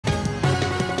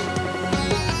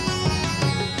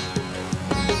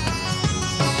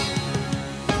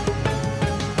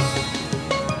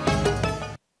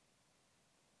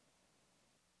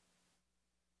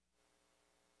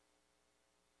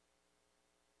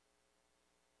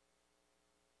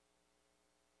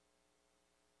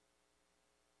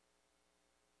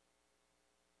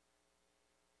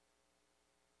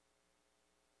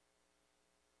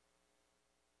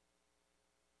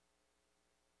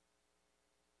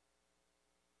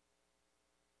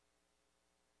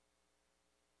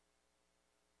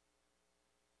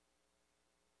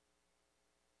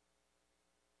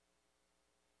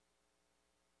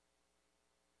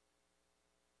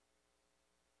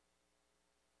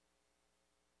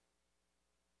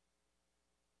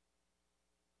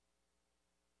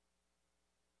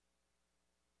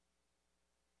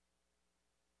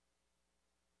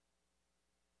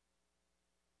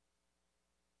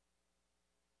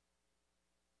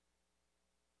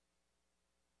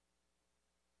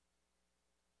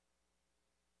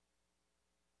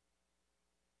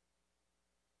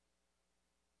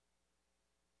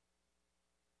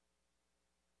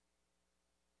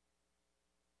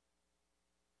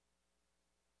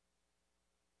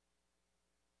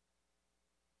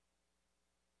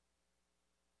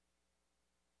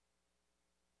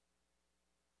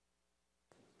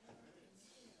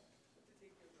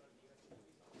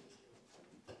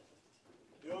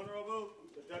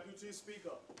Deputy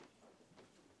Speaker.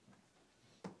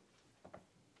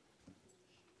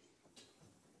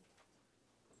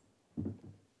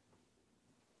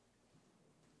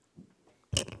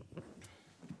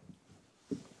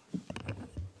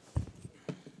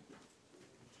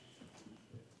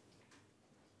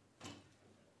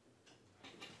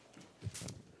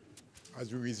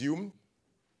 As we resume,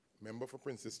 member for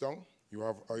Princestown, you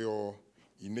have your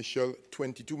initial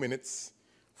 22 minutes,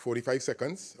 45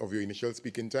 seconds of your initial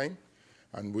speaking time.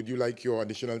 And would you like your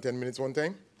additional 10 minutes one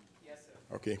time? Yes,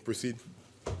 sir. Okay, proceed.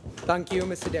 Thank you,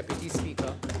 Mr. Deputy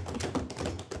Speaker.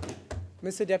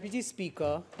 Mr. Deputy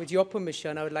Speaker, with your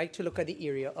permission, I would like to look at the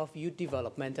area of youth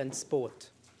development and sport.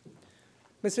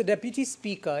 Mr. Deputy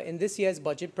Speaker, in this year's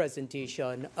budget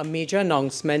presentation, a major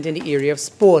announcement in the area of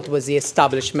sport was the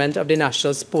establishment of the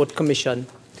National Sport Commission.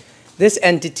 This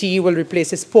entity will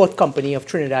replace the Sport Company of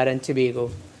Trinidad and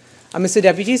Tobago. And Mr.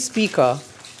 Deputy Speaker,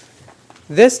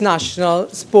 this National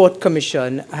Sport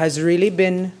Commission has really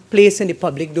been placed in the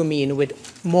public domain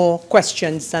with more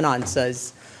questions than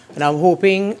answers. And I'm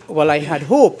hoping, well, I had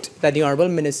hoped that the Honourable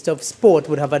Minister of Sport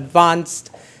would have advanced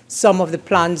some of the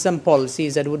plans and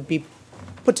policies that would be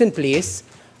put in place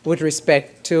with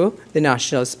respect to the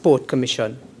National Sport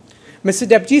Commission. Mr.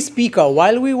 Deputy Speaker,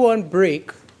 while we were on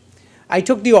break, I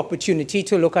took the opportunity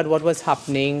to look at what was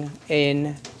happening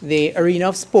in the arena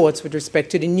of sports with respect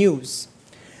to the news.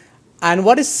 And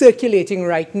what is circulating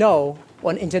right now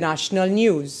on international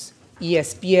news,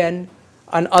 ESPN,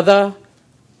 and other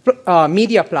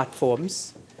media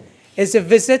platforms is a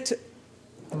visit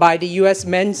by the U.S.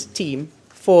 men's team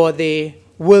for the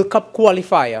World Cup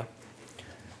qualifier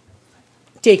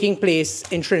taking place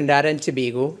in Trinidad and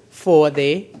Tobago for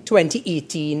the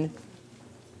 2018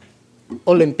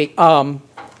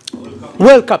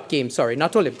 World Cup Games, sorry,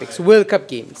 not Olympics, World Cup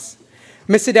Games.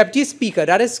 Mr. Deputy Speaker,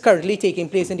 that is currently taking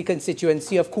place in the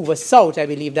constituency of Couva South, I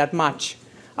believe that match.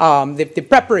 The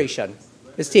preparation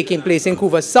is taking place in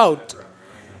Couva South.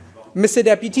 Mr.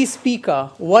 Deputy Speaker,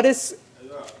 what is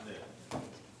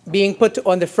being put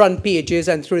on the front pages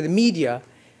and through the media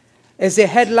is a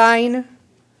headline,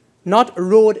 not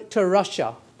Road to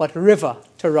Russia, but River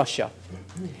to Russia,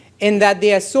 in that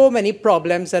there are so many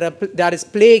problems that is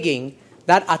plaguing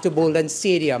that Attobolden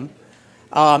Stadium,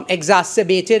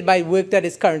 exacerbated by work that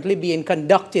is currently being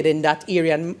conducted in that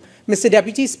area. And Mr.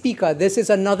 Deputy Speaker, this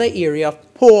is another area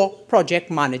of poor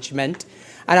project management,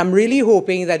 and I'm really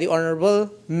hoping that the Honourable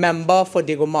Member for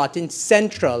Diego Martin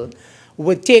Central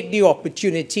would take the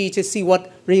opportunity to see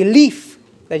what relief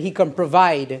that he can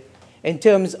provide in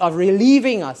terms of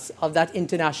relieving us of that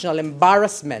international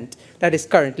embarrassment that is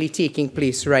currently taking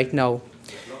place right now.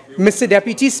 Mr.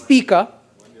 Deputy Speaker,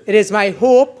 it is my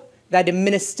hope that the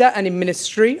Minister and the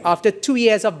Ministry, after 2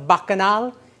 years of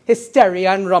bacchanal,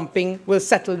 hysteria and romping, will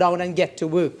settle down and get to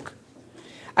work.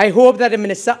 I hope that the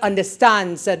Minister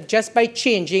understands that just by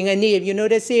changing a name, you know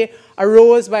they say a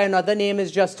rose by another name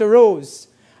is just a rose.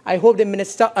 I hope the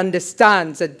Minister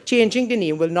understands that changing the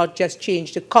name will not just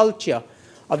change the culture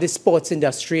of the sports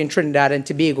industry in Trinidad and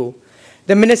Tobago.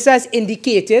 The Minister has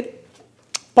indicated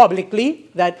publicly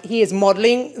that he is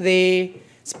modelling the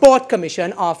Sport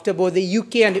Commission after both the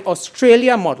UK and the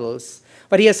Australia models,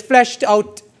 but he has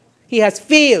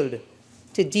failed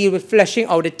to deal with fleshing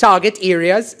out the target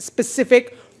areas,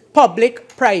 specific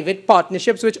public-private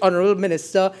partnerships, which, Honourable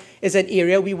Minister, is an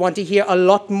area we want to hear a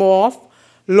lot more of,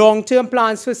 long-term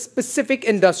plans for specific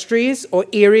industries or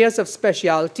areas of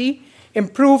specialty,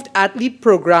 improved athlete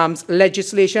programs,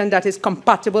 legislation that is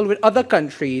compatible with other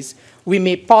countries we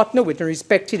may partner with in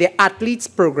respect to the athletes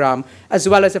program, as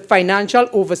well as a financial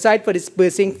oversight for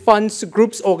disbursing funds to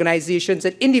groups, organizations,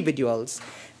 and individuals.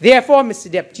 Therefore, Mr.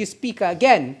 Deputy Speaker,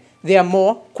 again, there are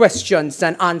more questions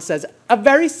than answers. A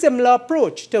very similar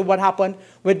approach to what happened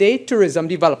with the Tourism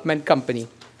Development Company.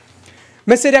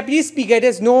 Mr. Deputy Speaker, it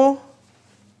is no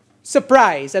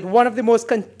surprise that one of the most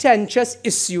contentious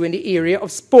issues in the area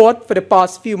of sport for the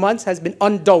past few months has been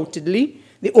undoubtedly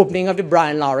the opening of the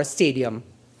Brian Lara Stadium.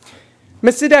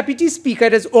 Mr. Deputy Speaker,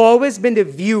 it has always been the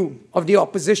view of the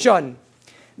opposition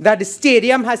that the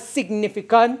stadium has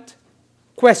significant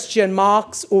question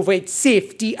marks over its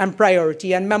safety and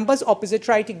priority, and members opposite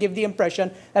try to give the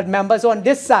impression that members on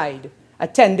this side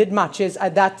attended matches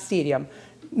at that stadium.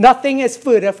 Nothing is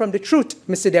further from the truth,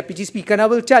 Mr. Deputy Speaker, and I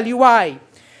will tell you why.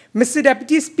 Mr.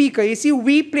 Deputy Speaker, you see,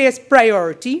 we place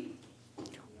priority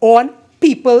on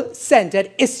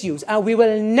people-centered issues, and we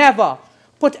will never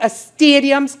put a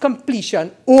stadium's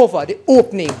completion over the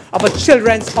opening of a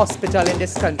children's hospital in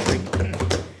this country.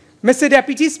 Mr.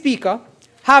 Deputy Speaker,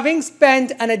 having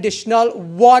spent an additional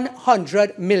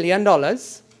 $100 million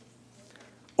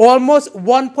almost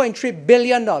 $1.3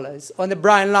 billion on the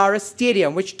Brian Lara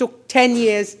Stadium, which took 10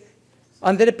 years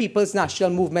under the People's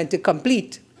National Movement to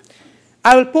complete.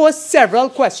 I will pose several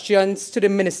questions to the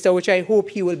Minister, which I hope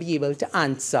he will be able to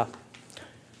answer.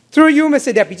 Through you,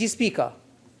 Mr. Deputy Speaker.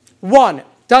 1,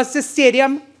 does the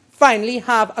stadium finally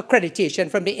have accreditation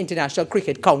from the International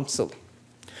Cricket Council?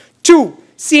 2,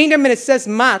 seeing the Minister's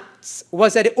maths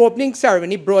was at the opening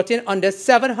ceremony brought in under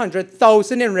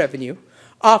 $700,000 in revenue,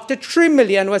 after $3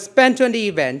 million was spent on the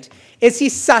event, is he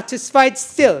satisfied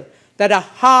still that a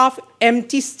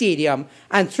half-empty stadium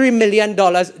and $3 million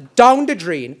down the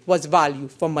drain was value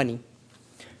for money?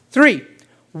 3,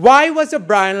 why was the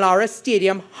Brian Lara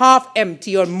Stadium half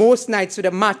empty on most nights of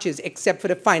the matches except for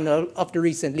the final of the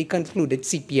recently concluded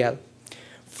CPL?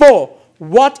 4,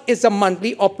 what is the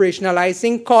monthly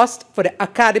operationalizing cost for the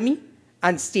academy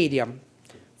and stadium?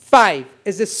 5,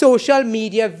 is the social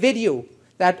media video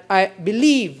that I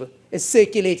believe is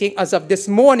circulating as of this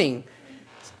morning,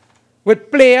 with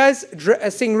players'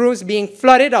 dressing rooms being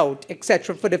flooded out,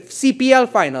 etc., for the CPL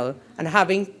final and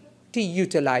having to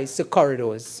utilize the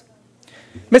corridors.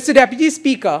 Mr. Deputy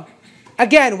Speaker,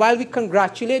 again, while we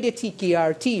congratulate the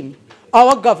TKR team,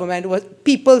 our government was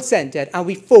people-centered and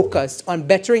we focused on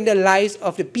bettering the lives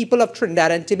of the people of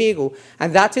Trinidad and Tobago.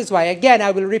 And that is why, again, I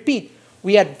will repeat,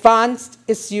 we advanced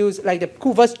issues like the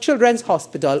Couvers Children's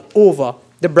Hospital over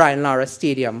the Brian Lara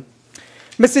Stadium.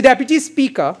 Mr. Deputy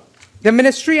Speaker, the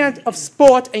Ministry of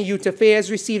Sport and Youth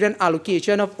Affairs received an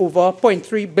allocation of over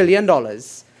 $0.3 billion.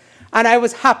 And I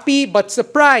was happy but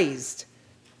surprised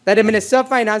that the Minister of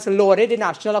Finance lauded the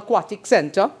National Aquatic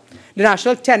Center, the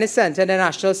National Tennis Center, and the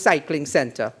National Cycling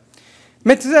Center.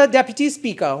 Mr. Deputy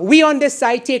Speaker, we on this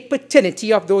side take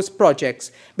paternity of those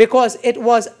projects because it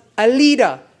was a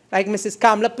leader like Mrs.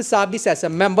 Kamla Passabi, a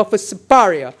member for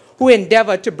Superior, who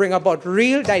endeavored to bring about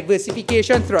real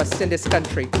diversification thrusts in this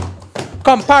country.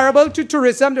 Comparable to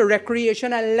tourism, the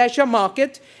recreation and leisure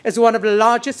market is one of the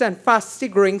largest and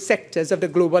fastest growing sectors of the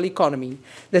global economy.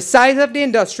 The size of the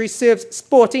industry serves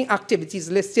sporting activities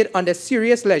listed under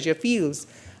serious leisure fields.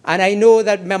 And I know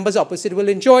that members opposite will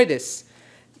enjoy this.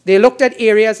 They looked at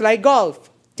areas like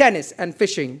golf, tennis, and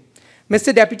fishing.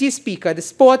 Mr. Deputy Speaker, the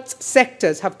sports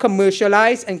sectors have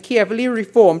commercialized and carefully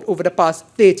reformed over the past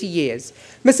 30 years.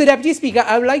 Mr. Deputy Speaker,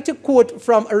 I would like to quote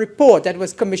from a report that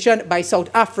was commissioned by South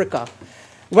Africa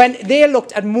when they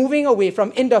looked at moving away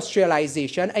from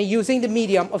industrialization and using the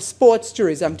medium of sports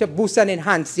tourism to boost and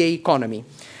enhance their economy.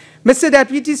 Mr.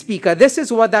 Deputy Speaker, this is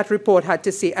what that report had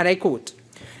to say, and I quote,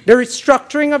 "The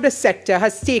restructuring of the sector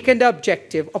has taken the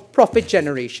objective of profit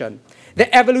generation,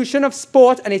 the evolution of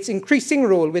sport and its increasing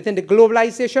role within the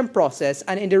globalization process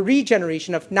and in the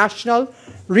regeneration of national,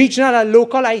 regional, and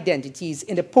local identities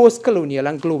in the post-colonial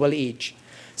and global age.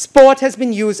 Sport has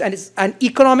been used as an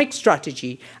economic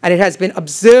strategy, and it has been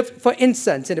observed, for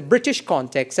instance, in the British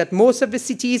context, that most of the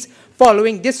cities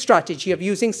following this strategy of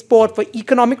using sport for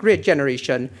economic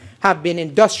regeneration have been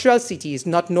industrial cities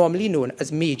not normally known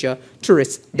as major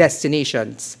tourist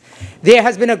destinations. There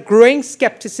has been a growing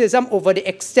skepticism over the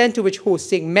extent to which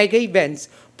hosting mega events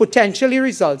potentially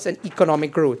results in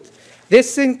economic growth.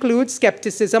 This includes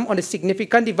skepticism on the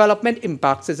significant development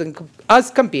impacts as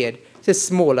compared to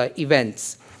smaller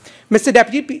events." Mr.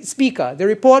 Deputy Speaker, the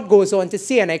report goes on to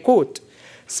say, and I quote,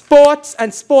 "Sports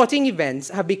and sporting events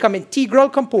have become integral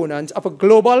components of a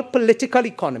global political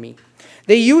economy.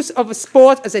 The use of a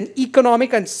sport as an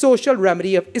economic and social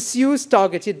remedy of issues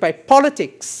targeted by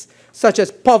politics, such as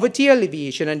poverty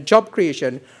alleviation and job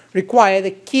creation, require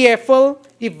the careful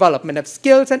development of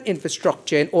skills and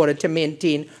infrastructure in order to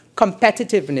maintain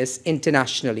competitiveness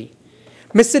internationally."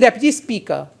 Mr. Deputy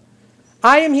Speaker,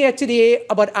 I am here today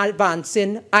about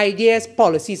advancing ideas,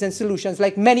 policies, and solutions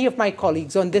like many of my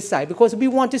colleagues on this side because we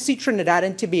want to see Trinidad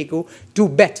and Tobago do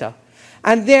better.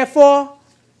 And therefore,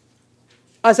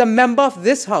 as a member of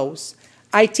this House,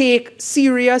 I take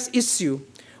serious issue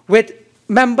with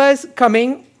members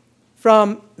coming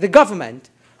from the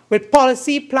government with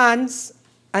policy plans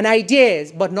and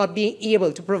ideas, but not being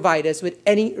able to provide us with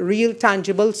any real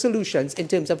tangible solutions in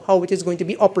terms of how it is going to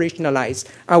be operationalized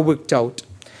and worked out.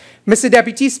 Mr.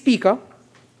 Deputy Speaker,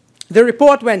 the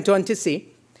report went on to say,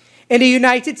 in the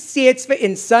United States, for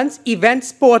instance, event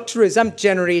sport tourism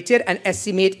generated an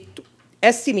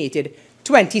estimated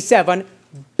 $27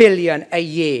 billion a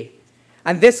year.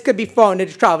 And this could be found in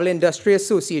the Travel Industry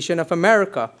Association of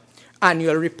America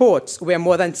annual reports, where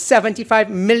more than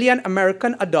 75 million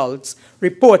American adults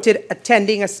reported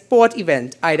attending a sport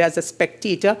event, either as a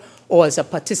spectator or as a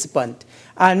participant.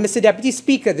 And Mr. Deputy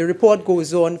Speaker, the report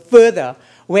goes on further,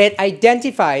 where it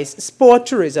identifies sport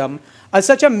tourism as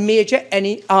such a major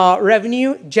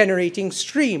revenue-generating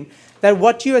stream that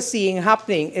what you are seeing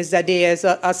happening is that there is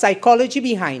a psychology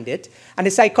behind it, and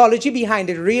the psychology behind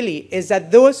it really is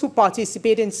that those who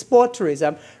participate in sport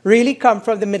tourism really come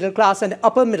from the middle class and the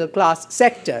upper middle class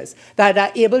sectors that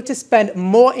are able to spend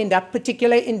more in that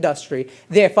particular industry,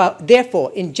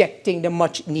 therefore injecting the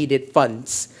much needed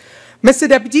funds. Mr.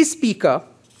 Deputy Speaker,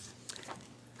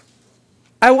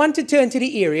 I want to turn to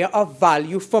the area of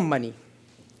value for money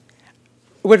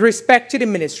with respect to the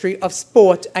Ministry of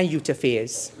Sport and Youth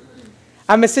Affairs.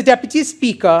 And Mr. Deputy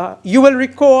Speaker, you will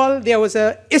recall there was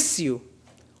an issue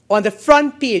on the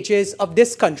front pages of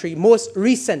this country most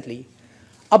recently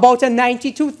about a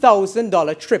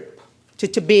 $92,000 trip to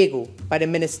Tobago by the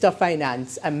Minister of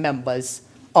Finance and members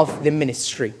of the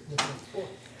ministry.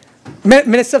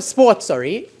 Minister of Sport,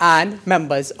 sorry, and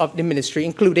members of the ministry,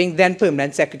 including then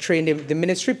Permanent Secretary in the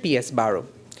ministry, P.S. Barrow.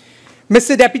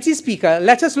 Mr. Deputy Speaker,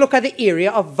 let us look at the area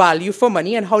of value for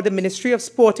money and how the Ministry of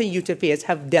Sport and Youth Affairs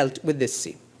have dealt with this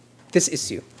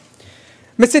issue.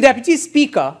 Mr. Deputy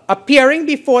Speaker, appearing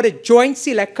before the Joint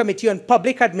Select Committee on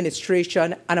Public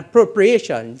Administration and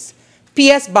Appropriations,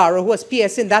 P.S. Barrow, who was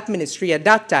PS in that ministry at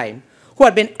that time, who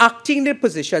had been acting in the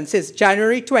position since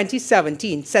January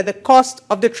 2017, said the cost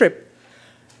of the trip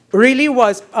really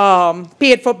was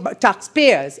paid for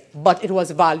taxpayers, but it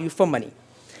was value for money.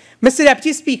 Mr.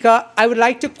 Deputy Speaker, I would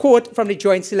like to quote from the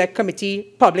Joint Select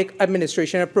Committee, Public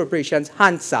Administration and Appropriations,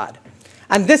 Hansard.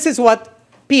 And this is what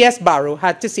P.S. Barrow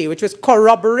had to say, which was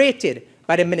corroborated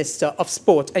by the Minister of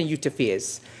Sport and Youth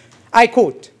Affairs. I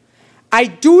quote, "I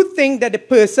do think that the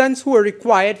persons who were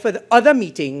required for the other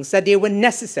meetings, that they were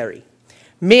necessary,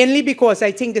 mainly because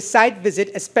I think the site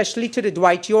visit, especially to the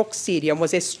Dwight York Stadium,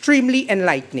 was extremely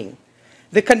enlightening.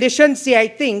 The conditions there, I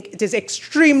think it is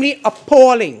extremely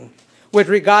appalling with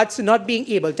regards to not being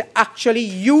able to actually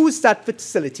use that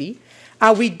facility.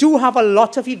 And we do have a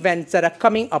lot of events that are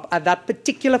coming up at that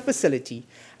particular facility.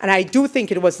 And I do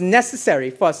think it was necessary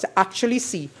for us to actually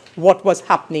see what was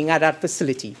happening at that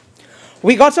facility.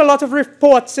 We got a lot of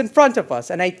reports in front of us,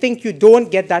 and I think you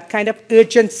don't get that kind of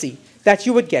urgency that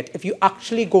you would get if you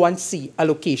actually go and see a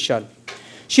location."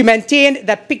 She maintained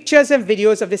that pictures and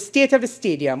videos of the state of the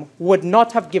stadium would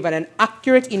not have given an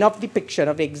accurate enough depiction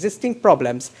of the existing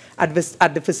problems at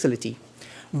the facility.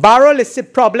 Barrow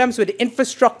listed problems with the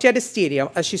infrastructure of the stadium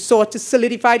as she sought to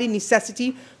solidify the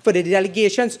necessity for the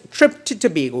delegation's trip to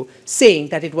Tobago, saying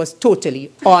that it was totally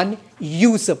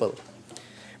unusable.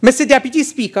 Mr. Deputy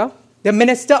Speaker, the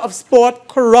Minister of Sport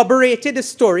corroborated the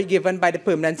story given by the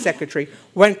Permanent Secretary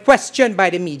when questioned by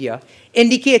the media,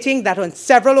 indicating that on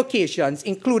several occasions,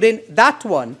 including that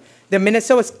one, the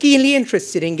Minister was keenly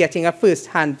interested in getting a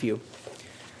first-hand view.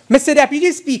 Mr.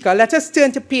 Deputy Speaker, let us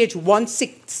turn to page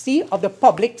 160 of the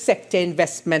Public Sector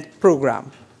Investment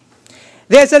Program.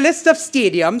 There's a list of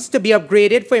stadiums to be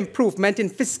upgraded for improvement in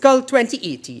fiscal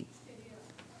 2018.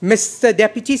 Mr.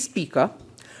 Deputy Speaker,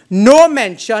 no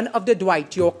mention of the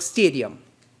Dwight York Stadium.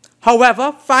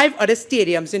 However, 5 other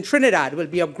stadiums in Trinidad will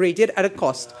be upgraded at a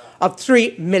cost of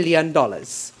 $3 million.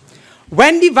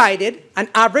 When divided, an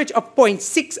average of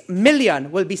 $0.6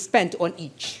 million will be spent on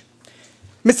each.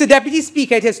 Mr. Deputy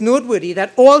Speaker, it is noteworthy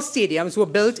that all stadiums were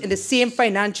built in the same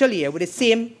financial year with the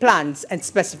same plans and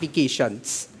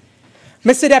specifications.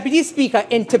 Mr. Deputy Speaker,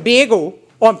 in Tobago,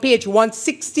 on page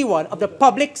 161 of the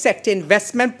Public Sector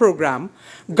Investment Program,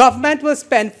 government will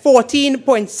spend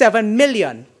 $14.7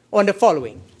 million on the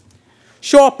following: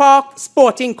 Shore Park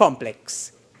Sporting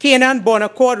Complex, Canaan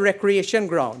Bonaccord Recreation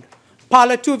Ground,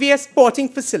 Parlatuvia Sporting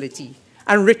Facility,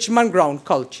 and Richmond Ground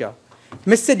Culture.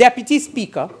 Mr. Deputy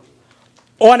Speaker,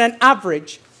 on an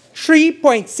average,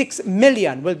 $3.6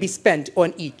 million will be spent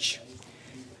on each.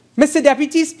 Mr.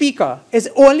 Deputy Speaker, it's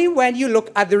only when you look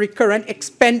at the recurrent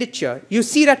expenditure, you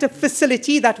see that a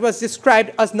facility that was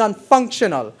described as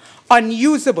non-functional,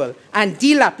 unusable, and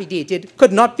dilapidated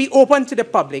could not be opened to the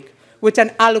public with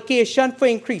an allocation for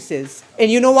increases. And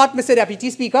you know what, Mr. Deputy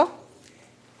Speaker?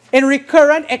 In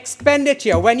recurrent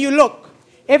expenditure, when you look,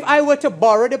 if I were to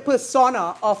borrow the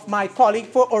persona of my colleague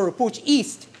for Oropouche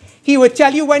East, he would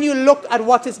tell you when you look at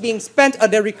what is being spent on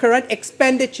the recurrent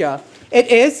expenditure, it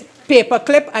is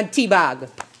paperclip and tea bag.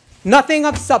 Nothing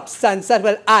of substance that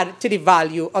will add to the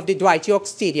value of the Dwight York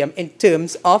Stadium in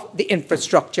terms of the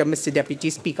infrastructure, Mr.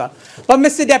 Deputy Speaker. But,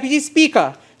 Mr. Deputy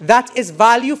Speaker, that is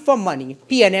value for money,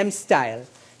 P&M style.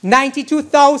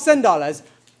 $92,000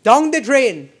 down the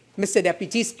drain, Mr.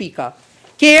 Deputy Speaker,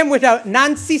 came with a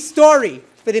Nancy story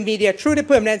for the media through the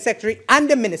Permanent Secretary and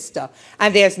the Minister,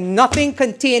 and there's nothing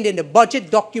contained in the budget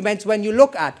documents when you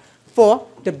look at for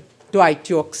the Dwight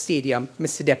York Stadium,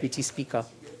 Mr. Deputy Speaker.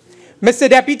 Mr.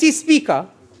 Deputy Speaker,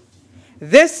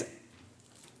 this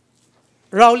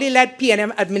Rowley-led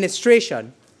PNM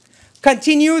administration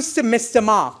continues to miss the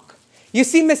mark. You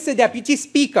see, Mr. Deputy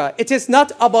Speaker, it is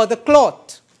not about the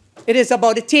cloth. It is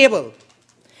about the table.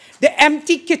 The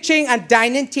empty kitchen and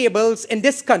dining tables in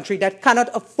this country that cannot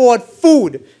afford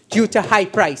food due to high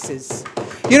prices.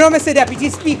 You know, Mr. Deputy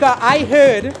Speaker, I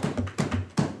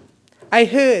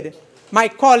heard my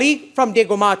colleague from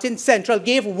Diego Martin Central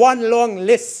gave one long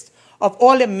list of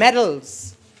all the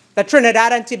medals that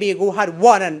Trinidad and Tobago had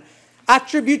won and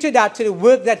attributed that to the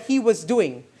work that he was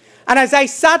doing. And as I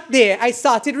sat there, I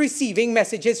started receiving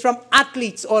messages from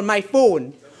athletes on my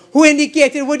phone who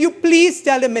indicated, would you please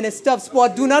tell the Minister of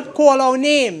Sport, do not call our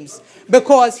names,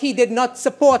 because he did not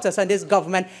support us and this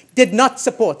government did not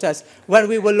support us when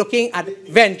we were looking at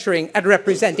venturing and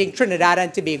representing Trinidad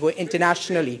and Tobago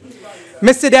internationally.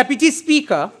 Mr. Deputy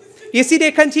Speaker, you see,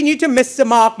 they continue to miss the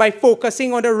mark by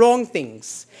focusing on the wrong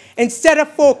things. Instead of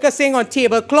focusing on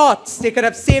tablecloths, they could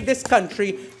have saved this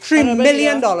country $3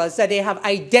 million that they have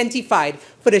identified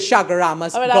for the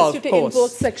Shagaramas Golf Course.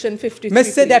 Invoke Section 53,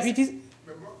 Mr. please. Deputy,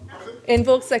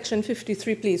 invoke Section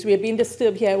 53, please. We are being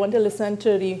disturbed here. I want to listen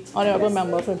to the honourable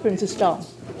member from Princestown.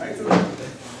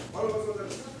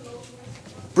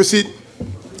 Proceed.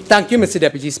 Thank you, Mr.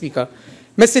 Deputy Speaker.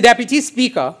 Mr. Deputy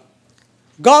Speaker,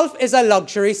 golf is a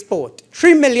luxury sport.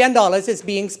 $3 million is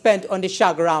being spent on the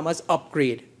Shagaramas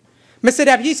upgrade. Mr.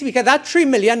 Deputy Speaker, that $3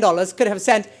 million could have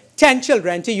sent 10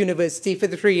 children to university for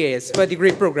the 3 years for a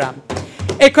degree program.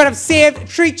 It could have saved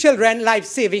 3 children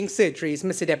life-saving surgeries,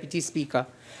 Mr. Deputy Speaker.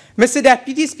 Mr.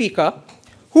 Deputy Speaker,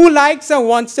 who likes and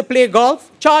wants to play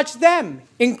golf? Charge them.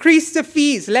 Increase the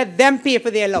fees. Let them pay for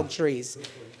their luxuries.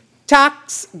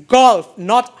 Tax golf,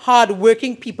 not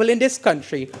hard-working people in this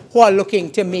country who are looking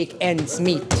to make ends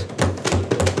meet.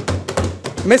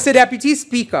 Mr. Deputy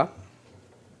Speaker,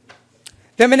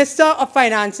 the Minister of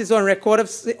Finance is on record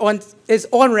as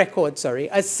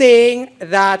saying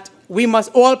that we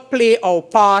must all play our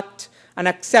part and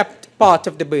accept part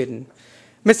of the burden.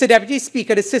 Mr. Deputy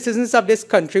Speaker, the citizens of this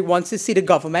country want to see the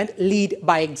government lead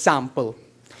by example.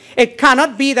 It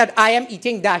cannot be that I am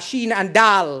eating dasheen and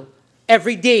dal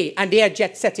every day and they are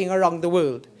jet-setting around the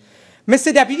world.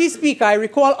 Mr. Deputy Speaker, I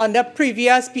recall under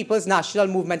previous People's National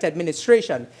Movement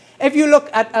administration, if you look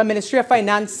at a Ministry of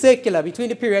Finance circular between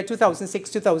the period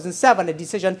 2006-2007, a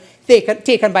decision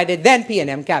taken by the then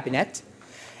PNM cabinet,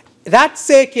 that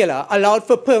circular allowed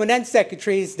for permanent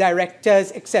secretaries,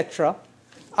 directors, etc.,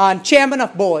 and chairmen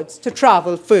of boards to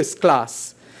travel first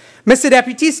class. Mr.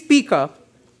 Deputy Speaker,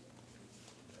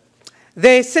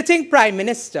 the sitting Prime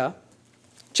Minister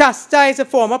chastised a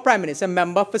former Prime Minister,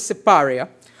 member for Siparia,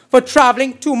 for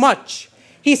traveling too much.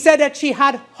 He said that she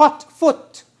had hot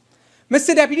foot.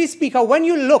 Mr. Deputy Speaker, when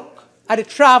you look at the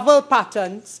travel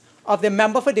patterns of the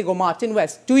member for Diego Martin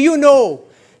West, do you know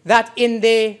that in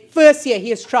the first year he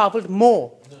has traveled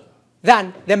more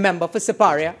than the member for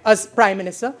Siparia as Prime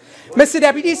Minister? Mr.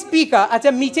 Deputy Speaker, at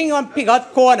a meeting on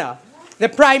Pigot Corner, the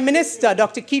Prime Minister,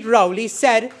 Dr. Keith Rowley,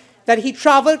 said that he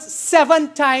traveled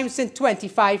 7 times in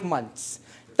 25 months.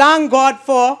 Thank God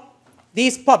for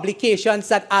these publications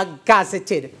that are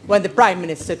gazetted when the Prime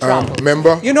Minister travels.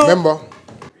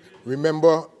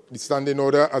 Remember the standing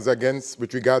order as against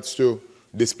with regards to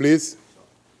displays.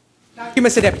 Thank you,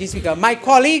 Mr. Deputy Speaker. My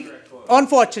colleague,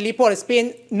 unfortunately, Port of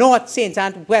Spain, North, St.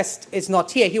 Anne, West, is not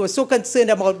here. He was so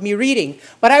concerned about me reading.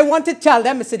 But I want to tell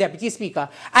them, Mr. Deputy Speaker,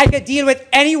 I could deal with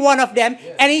any one of them,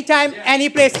 anytime, any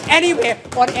place, anywhere,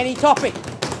 on any topic.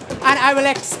 And I will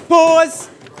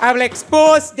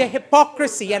expose the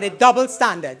hypocrisy and the double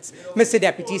standards, Mr.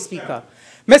 Deputy Speaker.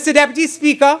 Mr. Deputy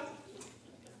Speaker,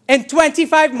 in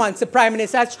 25 months, the Prime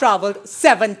Minister has traveled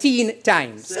 17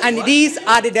 times. And these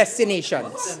are the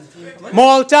destinations: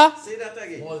 Malta,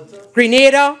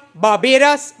 Grenada,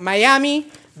 Barbados, Miami,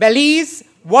 Belize,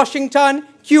 Washington,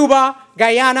 Cuba,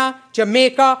 Guyana,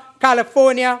 Jamaica,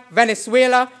 California,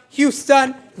 Venezuela,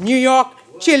 Houston, New York,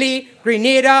 Chile,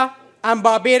 Grenada, and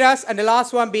Barbados, and the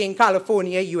last one being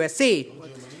California, USA.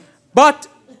 But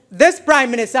this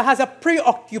Prime Minister has a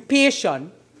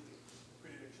preoccupation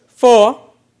for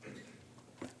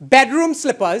bedroom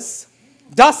slippers,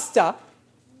 duster,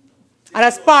 and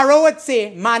as Sparrow would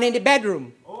say, man in the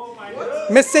bedroom.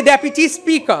 Mr. Deputy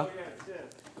Speaker,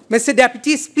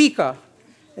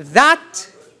 that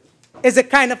is the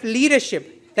kind of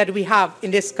leadership that we have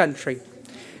in this country.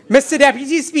 Mr.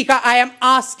 Deputy Speaker, I am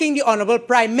asking the Honourable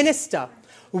Prime Minister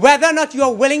whether or not you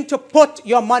are willing to put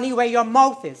your money where your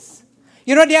mouth is.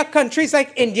 You know, there are countries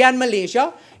like India and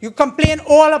Malaysia. You complain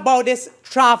all about this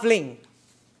traveling.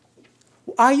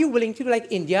 Are you willing to do like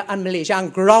India and Malaysia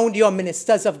and ground your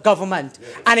ministers of government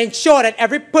and ensure that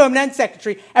every permanent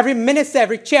secretary, every minister,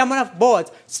 every chairman of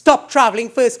boards stop traveling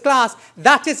first class?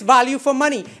 That is value for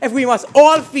money. If we must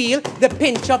all feel the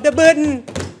pinch of the burden.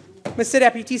 Mr.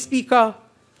 Deputy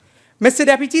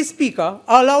Speaker,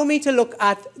 allow me to look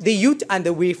at the youth and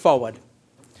the way forward.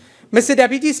 Mr.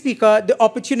 Deputy Speaker, the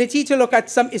opportunity to look at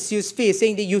some issues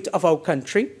facing the youth of our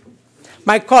country.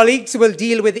 My colleagues will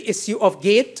deal with the issue of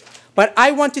GATE, but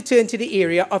I want to turn to the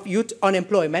area of youth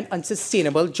unemployment and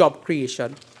sustainable job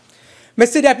creation.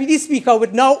 Mr. Deputy Speaker,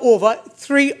 with now over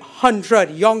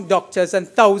 300 young doctors and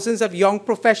thousands of young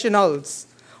professionals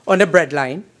on the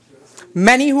breadline,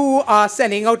 many who are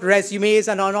sending out resumes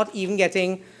and are not even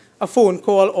getting a phone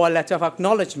call or a letter of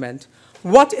acknowledgement,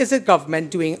 what is the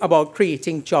government doing about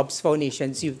creating jobs for our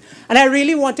nation's youth? And I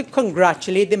really want to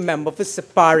congratulate the member for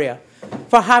Siparia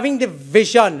for having the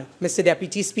vision, Mr.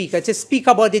 Deputy Speaker, to speak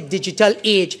about the digital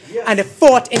age and the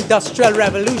fourth industrial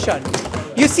revolution.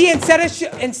 You see,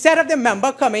 instead of the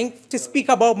member coming to speak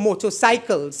about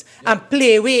motorcycles and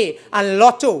Playway and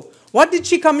Lotto, what did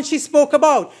she come and she spoke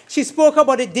about? She spoke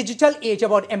about the digital age,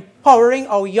 about empowering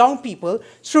our young people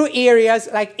through areas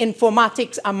like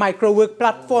informatics and micro-work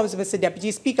platforms, Mr.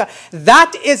 Deputy Speaker.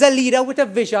 That is a leader with a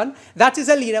vision. That is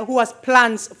a leader who has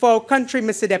plans for our country,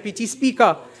 Mr. Deputy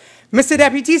Speaker. Mr.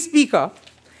 Deputy Speaker,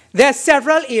 there are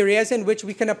several areas in which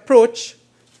we can approach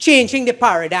changing the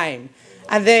paradigm.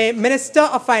 And the Minister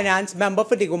of Finance, member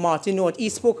for Diego Martin North, he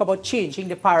spoke about changing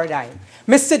the paradigm.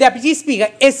 Mr. Deputy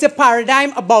Speaker, is the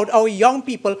paradigm about our young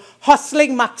people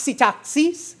hustling maxi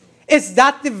taxis? Is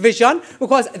that the vision?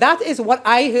 Because that is what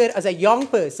I heard as a young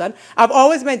person. I've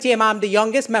always maintained I'm the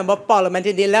youngest member of Parliament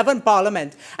in the 11th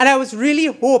Parliament. And I was really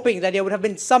hoping that there would have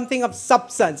been something of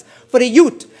substance for the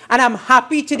youth. And I'm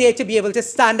happy today to be able to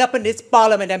stand up in this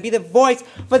Parliament and be the voice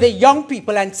for the young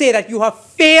people and say that you have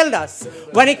failed us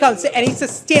when it comes to any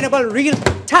sustainable, real,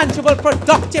 tangible,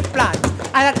 productive plans.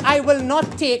 And that I will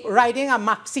not take riding a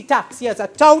maxi taxi as a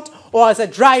tout or as a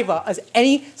driver as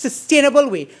any sustainable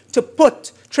way to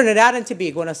put Trinidad and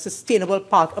Tobago on a sustainable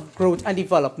path of growth and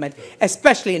development,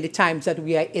 especially in the times that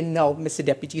we are in now, Mr.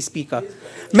 Deputy Speaker.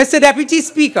 Mr. Deputy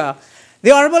Speaker,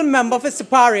 the Honourable Member for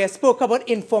Siparia spoke about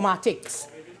informatics.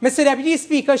 Mr. Deputy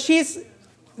Speaker, she's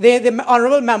the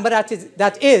Honourable Member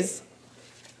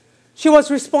she was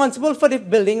responsible for the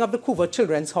building of the Couva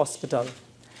Children's Hospital.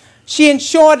 She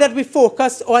ensured that we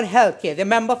focused on healthcare. The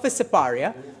member for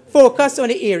Siparia focused on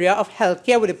the area of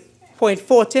healthcare with the Point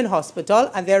Fortin Hospital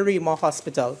and their Remo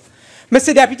Hospital.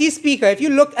 Mr. Deputy Speaker, if you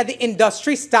look at the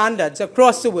industry standards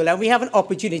across the world, and we have an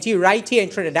opportunity right here in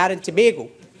Trinidad and Tobago,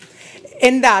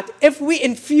 in that if we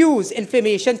infuse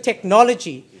information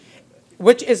technology,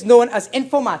 which is known as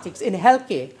informatics in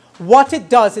healthcare, what it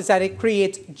does is that it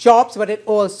creates jobs, but it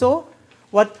also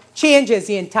what changes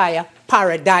the entire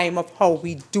paradigm of how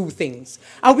we do things.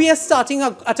 And we are starting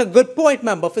at a good point,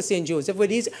 member for St. Joseph, with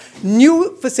these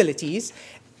new facilities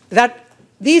that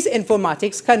these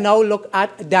informatics can now look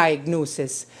at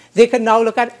diagnosis. They can now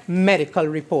look at medical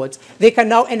reports. They can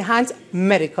now enhance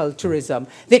medical tourism.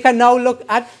 They can now look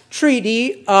at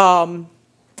 3D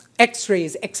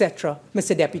X-rays, etc.,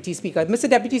 Mr. Deputy Speaker. Mr.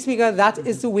 Deputy Speaker, that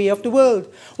is the way of the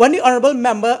world. When the Honourable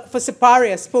Member for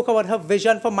Siparia spoke about her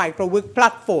vision for micro-work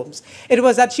platforms, it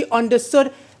was that she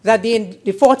understood that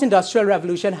the fourth industrial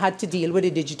revolution had to deal with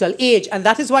the digital age. And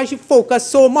that is why she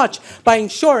focused so much by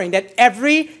ensuring that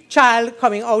every child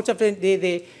coming out of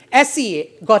the SEA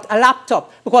got a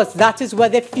laptop, because that is where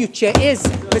the future is,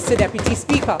 Mr. Deputy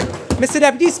Speaker. Mr.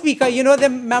 Deputy Speaker, you know, the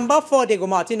member for Diego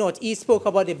Martin North, he spoke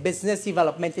about the business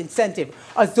development incentive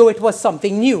as though it was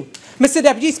something new. Mr.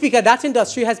 Deputy Speaker, that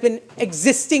industry has been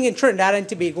existing in Trinidad and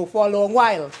Tobago for a long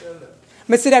while.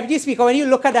 Mr. Deputy Speaker, when you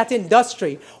look at that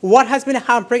industry, what has been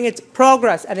hampering its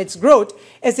progress and its growth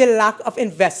is the lack of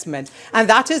investment. And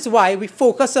that is why we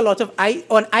focus a lot on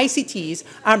ICTs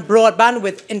and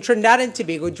broadband in Trinidad and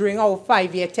Tobago during our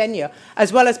 5-year tenure,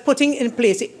 as well as putting in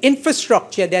place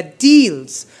infrastructure that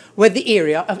deals with the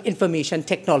area of information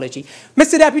technology.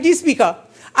 Mr. Deputy Speaker,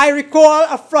 I recall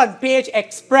a front page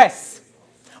express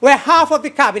where half of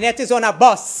the cabinet is on a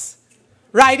bus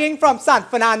riding from San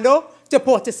Fernando to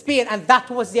Port of Spain, and that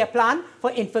was their plan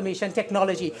for information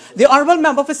technology. The Honourable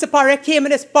Member for Siparia came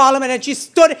in this Parliament and she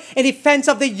stood in defence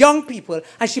of the young people,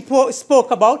 and she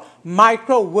spoke about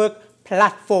micro-work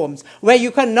platforms where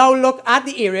you can now look at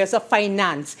the areas of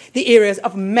finance, the areas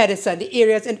of medicine, the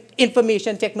areas in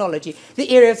information technology, the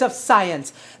areas of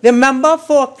science. The member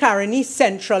for Caroni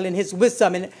Central, in his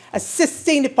wisdom in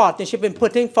assisting the partnership in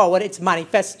putting forward its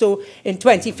manifesto in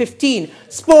 2015,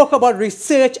 spoke about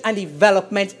research and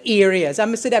development areas.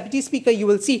 And Mr. Deputy Speaker, you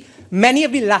will see many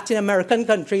of the Latin American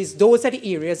countries, those are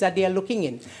the areas that they are looking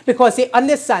in, because they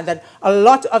understand that a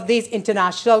lot of these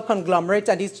international conglomerates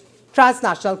and these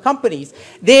transnational companies,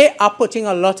 they are putting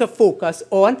a lot of focus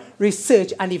on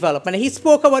research and development. And he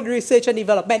spoke about research and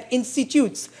development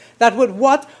institutes that would,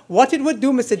 what it would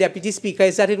do, Mr. Deputy Speaker,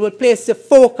 is that it would place the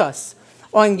focus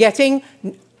on getting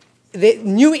the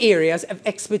new areas of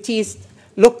expertise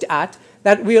looked at,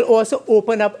 that will also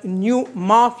open up new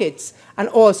markets and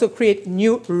also create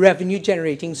new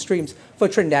revenue-generating streams for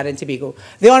Trinidad and Tobago.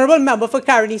 The Honourable Member for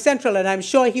Caroni Central, and I'm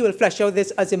sure he will flesh out this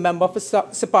as a member for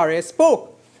Siparia,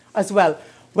 spoke as well.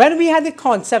 When we had the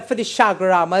concept for the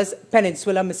Chaguaramas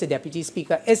Peninsula, Mr. Deputy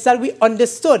Speaker, is that we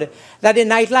understood that the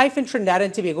nightlife in Trinidad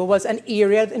and Tobago was an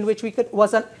area in which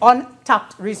was an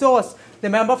untapped resource. The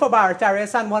member for Barataria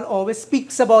San Juan always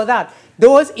speaks about that.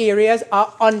 Those areas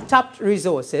are untapped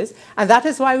resources, and that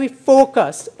is why we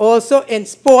focused also in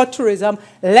sport, tourism,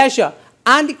 leisure,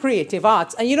 and the creative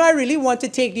arts. And you know, I really want to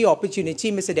take the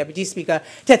opportunity, Mr. Deputy Speaker,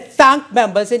 to thank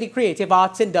members in the creative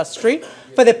arts industry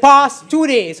for the past 2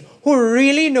 days who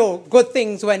really know good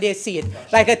things when they see it,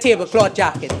 like a tablecloth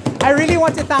jacket. I really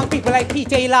want to thank people like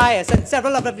Peter Elias and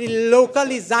several of the local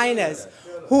designers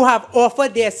who have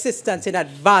offered their assistance in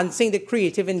advancing the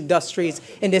creative industries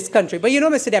in this country. But you know,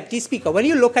 Mr. Deputy Speaker, when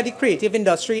you look at the Creative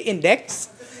Industry Index,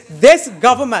 this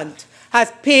government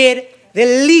has paid the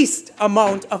least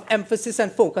amount of emphasis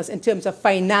and focus in terms of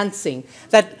financing,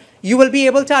 that you will be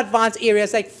able to advance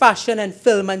areas like fashion and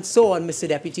film and so on, Mr.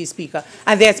 Deputy Speaker.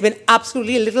 And there's been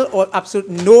absolutely little or absolute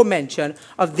no mention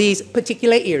of these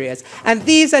particular areas. And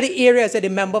these are the areas that the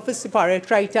member for Siparia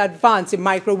tried to advance: the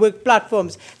micro work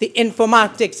platforms, the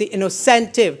informatics, the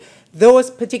innocentive, those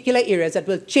particular areas that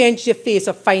will change the face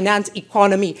of finance,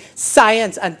 economy,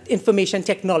 science, and information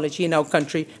technology in our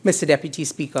country, Mr. Deputy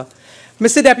Speaker.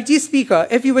 Mr. Deputy Speaker,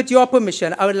 if you, with your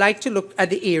permission, I would like to look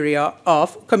at the area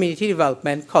of community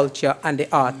development, culture, and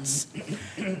the arts.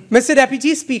 Mr.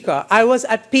 Deputy Speaker, I was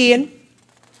at pain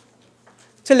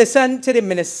to listen to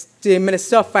the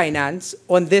Minister of Finance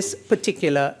on this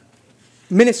particular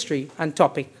ministry and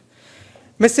topic.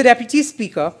 Mr. Deputy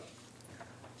Speaker,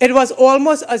 it was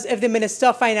almost as if the Minister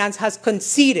of Finance has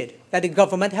conceded that the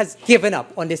government has given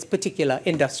up on this particular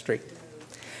industry.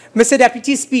 Mr.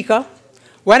 Deputy Speaker,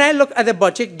 when I look at the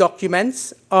budget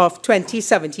documents of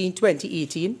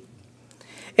 2017-2018,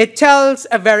 it tells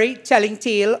a very telling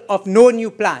tale of no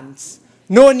new plans,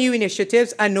 no new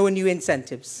initiatives, and no new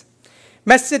incentives.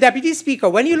 Mr. Deputy Speaker,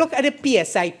 when you look at the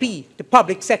PSIP, the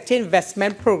Public Sector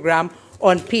Investment Program,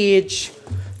 on page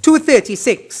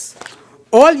 236,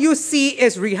 all you see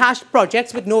is rehashed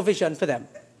projects with no vision for them.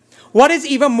 What is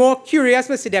even more curious,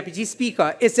 Mr. Deputy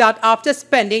Speaker, is that after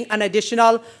spending an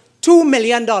additional $2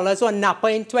 million on Napa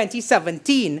in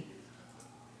 2017,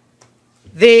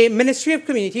 the Ministry of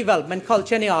Community Development,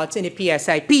 Culture and the Arts in the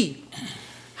PSIP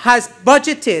has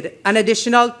budgeted an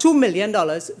additional $2 million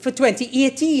for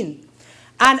 2018.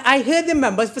 And I heard the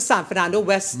members for San Fernando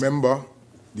West. Member,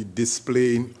 the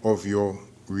displaying of your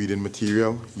reading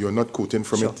material, you're not quoting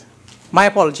from it. My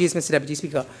apologies, Mr. Deputy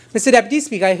Speaker. Mr. Deputy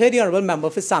Speaker, I heard the Honourable Member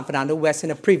for San Fernando West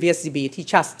in a previous debate. He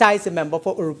chastised the member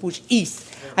for Urupuch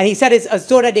East. And he said it's as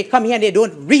though that they come here and they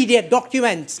don't read their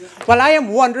documents. Well, I am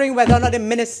wondering whether or not the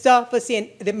Minister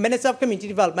of Community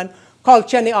Development,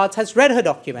 Culture and the Arts has read her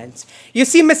documents. You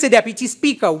see, Mr. Deputy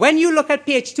Speaker, when you look at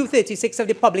page 236 of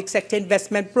the Public Sector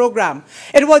Investment Program,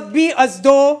 it would be as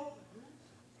though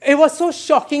it was so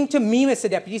shocking to me, Mr.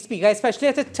 Deputy Speaker, especially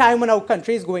at a time when our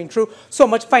country is going through so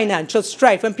much financial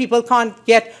strife, when people can't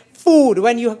get food,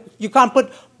 when you can't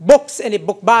put books in the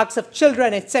book bags of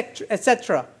children, etc.,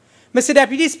 etc. Mr.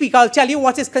 Deputy Speaker, I'll tell you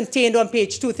what is contained on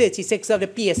page 236 of the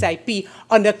PSIP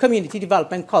under Community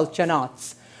Development, Culture and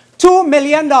Arts. $2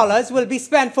 million will be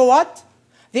spent for what?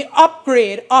 The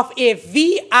upgrade of a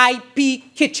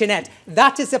VIP kitchenette.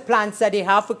 That is the plans that they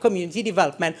have for community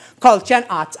development, culture and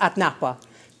arts at Napa.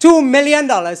 $2 million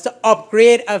to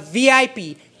upgrade a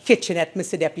VIP kitchenette,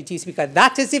 Mr. Deputy Speaker.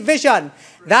 That is the vision.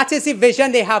 That is the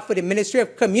vision they have for the Ministry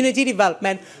of Community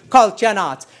Development, Culture and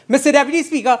Arts. Mr. Deputy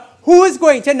Speaker, who is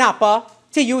going to Napa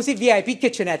to use the VIP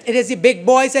kitchenette? It is the big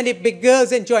boys and the big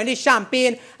girls enjoying the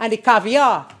champagne and the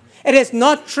caviar. It is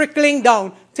not trickling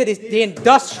down to the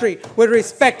industry with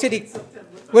respect to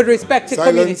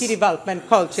community development,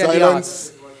 culture, and the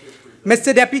arts.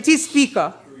 Mr. Deputy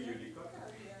Speaker,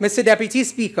 Mr. Deputy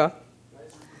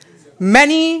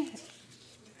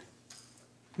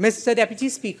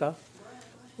Speaker,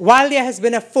 while there has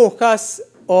been a focus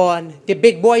on the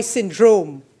big boy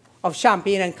syndrome of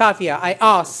champagne and caviar, I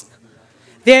ask,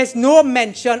 there's no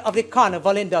mention of the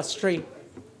carnival industry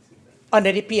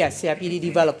under the PSCIPD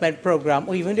development program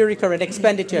or even the recurrent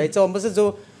expenditure. It's almost as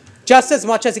though just as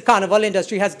much as the carnival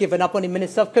industry has given up on the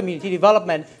Minister of Community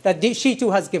Development, that she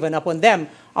too has given up on them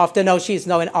after now she is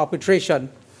now in arbitration.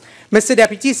 Mr.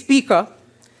 Deputy Speaker,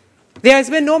 there has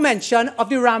been no mention of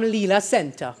the Ram Leela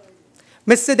Center.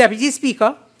 Mr. Deputy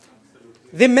Speaker,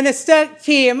 the minister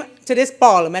came to this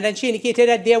parliament and she indicated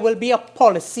that there will be a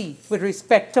policy with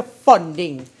respect to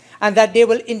funding and that they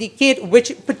will indicate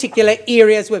which particular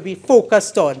areas will be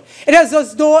focused on. It is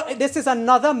as though this is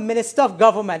another minister of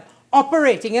government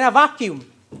operating in a vacuum.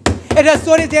 It is as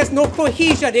though there's no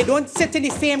cohesion. They don't sit in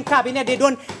the same cabinet. They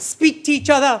don't speak to each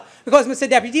other. Because, Mr.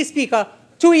 Deputy Speaker,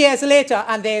 2 years later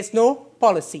and there is no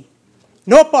policy.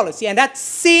 No policy. And that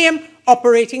same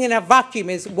operating in a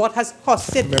vacuum is what has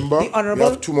costed Member, the Honourable... you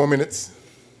have 2 more minutes.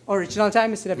 Original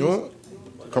time, Mr. Deputy. No,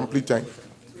 complete time.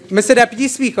 Mr. Deputy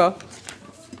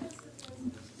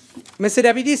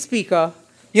Speaker,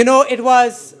 you know, it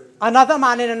was another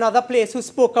man in another place who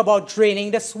spoke about draining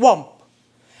the swamp.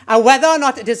 And whether or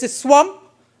not it is a swamp,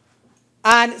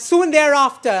 and soon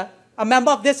thereafter, a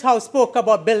member of this House spoke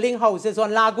about building houses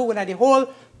on lagoon, and the whole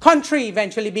country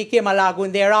eventually became a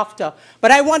lagoon thereafter.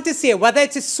 But I want to say, whether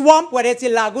it's a swamp, whether it's a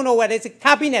lagoon, or whether it's a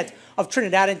cabinet of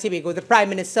Trinidad and Tobago, the Prime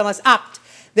Minister must act.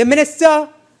 The Minister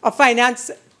of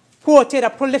Finance quoted a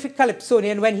prolific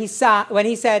calypsonian when he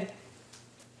said,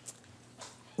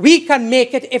 "We can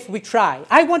make it if we try."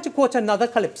 I want to quote another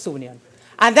calypsonian.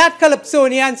 And that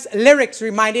calypsonian's lyrics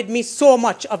reminded me so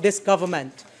much of this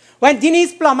government. When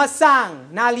Denise Plummer sang,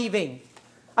 "Now Leaving,"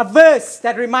 a verse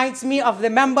that reminds me of the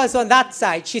members on that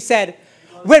side, she said,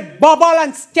 "With bubble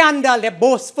and scandal, they're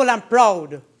boastful and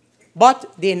proud,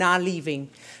 but they're not leaving."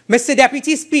 Mr.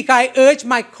 Deputy Speaker, I urge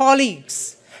my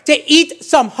colleagues to eat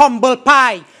some humble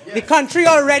pie. Yes. The country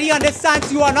already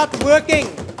understands you are not working.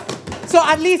 So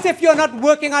at least if you're not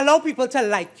working, allow people to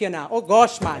like you now. Oh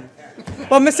gosh, man.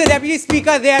 But Mr. Deputy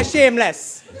Speaker, they are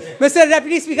shameless. Mr.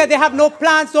 Deputy Speaker, they have no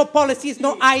plans, no policies,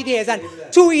 no ideas. And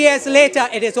 2 years later,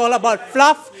 it is all about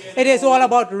fluff. It is all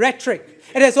about rhetoric.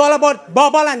 It is all about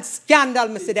bubble and scandal,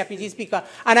 Mr. Deputy Speaker.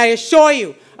 And I assure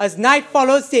you, as night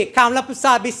follows day, Kamala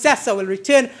Prasad-Bissessar will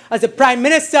return as the Prime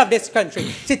Minister of this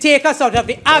country to take us out of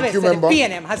the abyss that the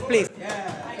PNM has placed.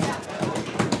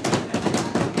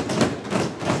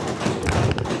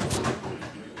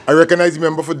 I recognize the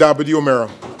member for Dabadi O'Meara.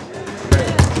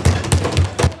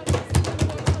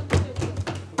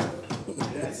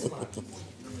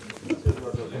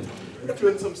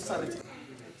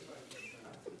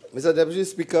 Mr. Deputy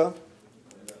Speaker,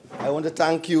 I want to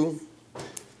thank you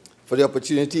for the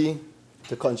opportunity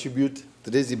to contribute to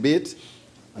this debate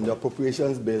on the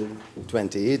Appropriations Bill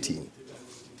 2018.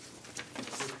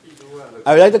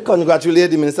 I would like to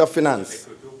congratulate the Minister of Finance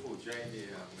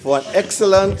for an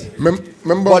excellent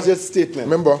budget statement.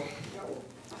 Member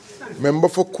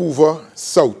for Couva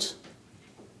South,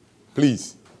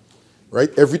 please.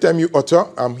 Right? Every time you utter,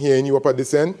 I'm hearing you up at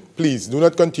this end. Please, do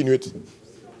not continue it.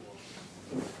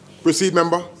 Proceed,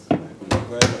 member.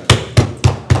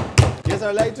 Yes, I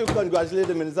would like to congratulate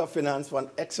the Minister of Finance for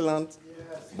an excellent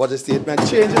budget statement,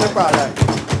 changing the paradigm,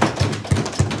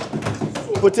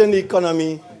 putting the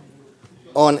economy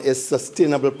on a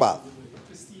sustainable path.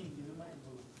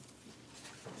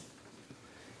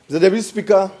 Mr. Deputy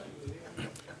Speaker,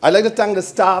 I'd like to thank the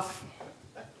staff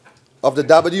of the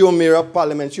Dabadi O'Meara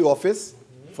Parliamentary Office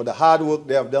for the hard work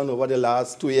they have done over the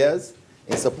last 2 years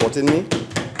in supporting me.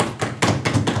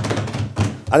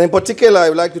 And in particular, I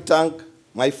would like to thank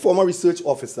my former research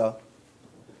officer,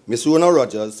 Ms. Rona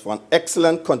Rogers, for an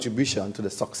excellent contribution to the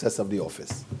success of the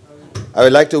office. I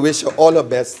would like to wish her all the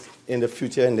best in the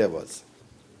future endeavors.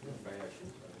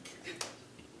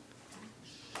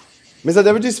 Mr.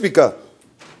 Deputy Speaker,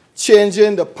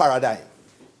 changing the paradigm.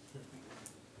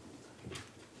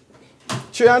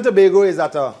 Trinidad and Tobago is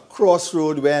at a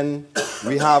crossroad when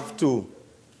we have to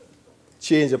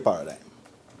change the paradigm.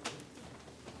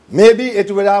 Maybe it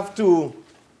will have to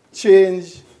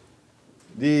change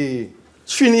the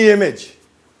Trini image,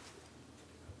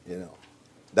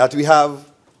 that we have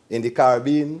in the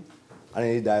Caribbean and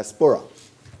in the diaspora.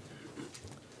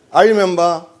 I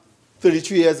remember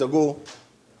 33 years ago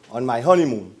on my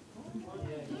honeymoon.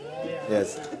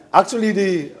 Yes. Actually,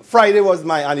 the Friday was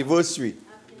my anniversary.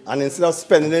 And instead of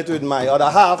spending it with my other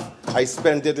half, I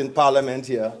spent it in Parliament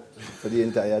here for the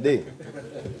entire day.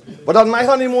 But on my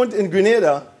honeymoon in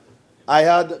Grenada, I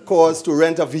had cause to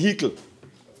rent a vehicle.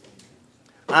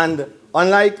 And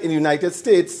unlike in the United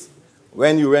States,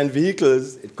 when you rent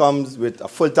vehicles, it comes with a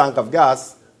full tank of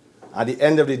gas. At the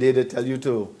end of the day, they tell you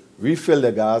to refill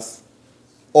the gas,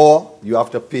 or you have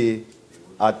to pay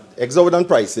at exorbitant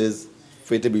prices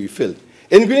for it to be refilled.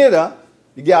 In Grenada,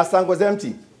 the gas tank was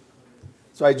empty.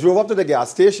 So I drove up to the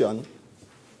gas station,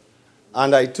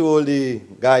 and I told the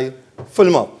guy, fill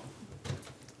him up.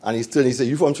 And he said,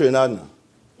 you from Trinidad now?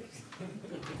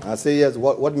 And I said, yes,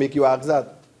 what make you ask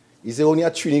that? He said, only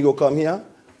a Trini go come here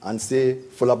and say,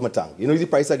 fill up my tank. You know the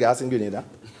price of gas in Grenada?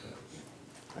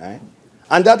 Right?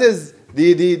 And that is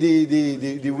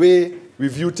the way we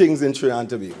view things in Trinidad and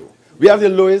Tobago. We have the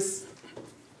lowest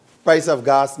price of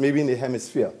gas maybe in the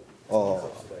hemisphere, or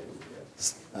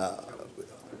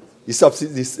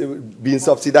being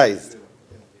subsidized.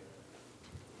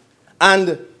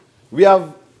 And we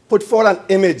have put forward an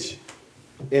image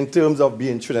in terms of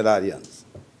being Trinidadians.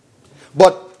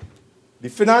 But the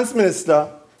finance minister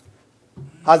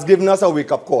has given us a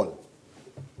wake-up call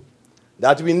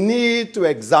that we need to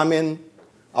examine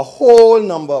a whole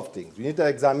number of things. We need to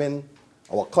examine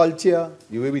our culture,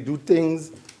 the way we do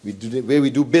things, the way we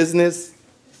do business.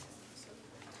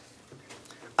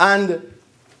 And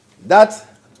that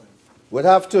would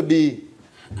have to be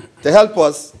to help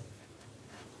us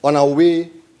on our way,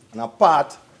 on our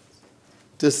path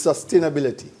to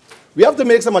sustainability. We have to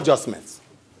make some adjustments.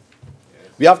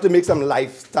 We have to make some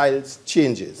lifestyle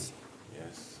changes.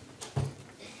 Yes.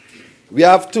 We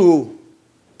have to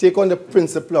take on the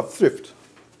principle of thrift.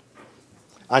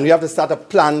 And we have to start a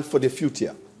plan for the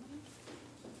future.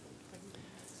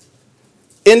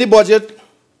 In the budget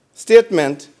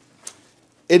statement,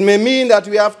 it may mean that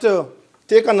we have to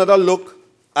take another look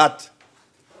at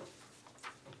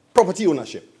property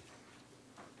ownership.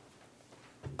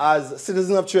 As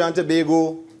citizens of Trinidad and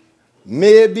Tobago,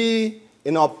 maybe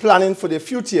in our planning for the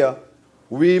future,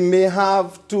 we may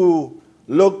have to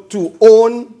look to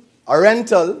own a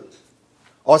rental,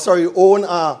 own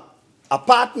an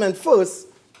apartment first,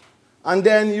 and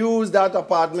then use that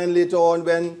apartment later on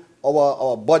when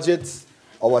our budgets,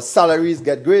 our salaries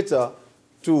get greater,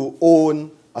 to own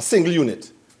a single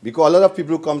unit. Because a lot of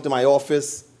people who come to my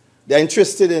office, they're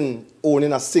interested in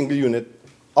owning a single unit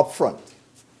up front.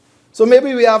 So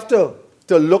maybe we have to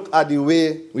look at the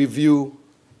way we view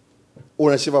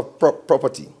ownership of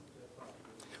property.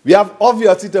 We have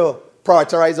obviously to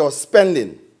prioritize our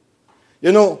spending.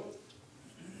 You know,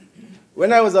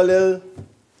 when I was a little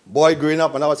boy growing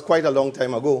up, and that was quite a long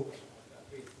time ago,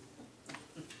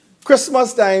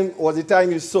 Christmas time was the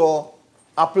time you saw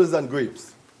apples and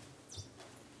grapes.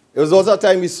 It was also a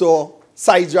time we saw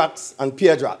cidrax and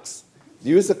pear drax. They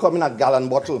used to come in a gallon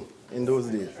bottle in those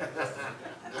days.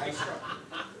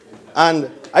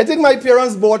 And I think my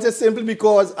parents bought it simply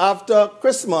because after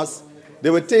Christmas, they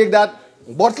would take that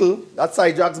bottle, that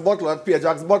cidrax bottle, that pear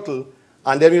drax bottle,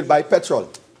 and then we'd buy petrol,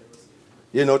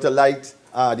 you know, to light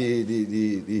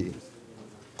the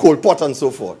coal pot and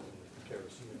so forth.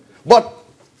 But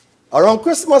around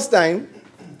Christmas time,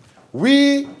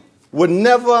 we would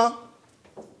never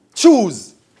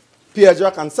choose pear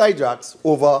drax and cidrax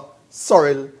over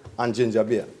sorrel and ginger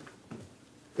beer.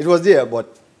 It was there,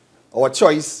 but our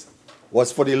choice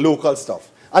was for the local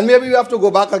stuff. And maybe we have to go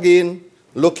back again,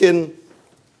 looking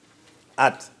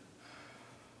at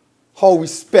how we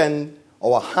spend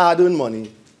our hard-earned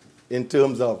money in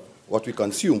terms of what we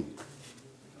consume.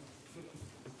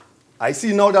 I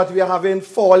see now that we are having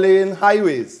four-lane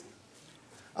highways.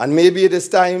 And maybe it is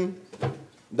time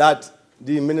that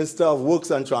the Minister of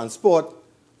Works and Transport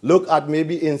look at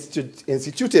maybe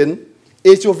instituting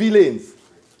HOV lanes,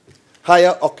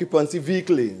 higher occupancy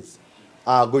vehicle lanes,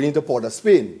 going into Port of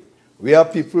Spain, where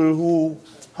people who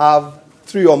have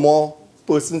 3 or more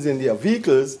persons in their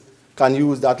vehicles can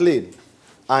use that lane.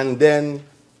 And then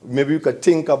maybe we could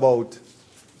think about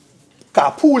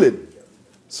carpooling,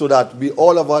 so that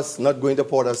all of us not going to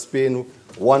Port of Spain,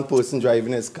 one person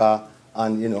driving his car,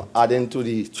 and, you know, adding to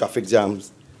the traffic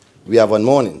jams we have on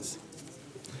mornings.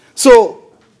 So,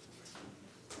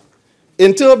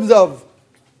 in terms of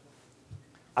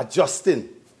adjusting,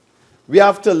 we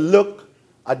have to look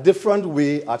a different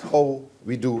way at how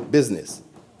we do business.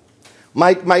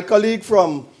 My colleague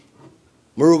from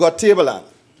Muruga Tableland,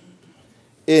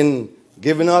 in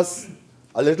giving us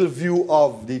a little view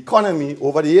of the economy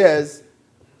over the years,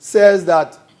 says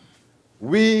that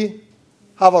we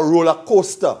have a roller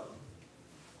coaster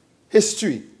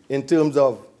history in terms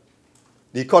of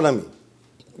the economy.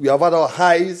 We have had our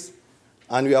highs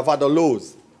and we have had our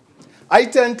lows. I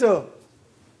tend to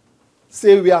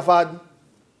say we have had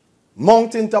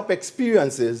mountaintop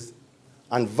experiences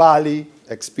and valley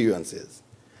experiences.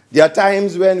 There are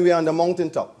times when we are on the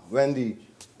mountaintop, when the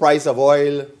price of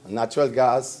oil and natural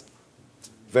gas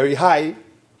very high,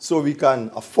 so we can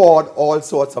afford all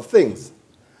sorts of things.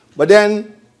 But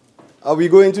then we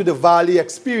go into the valley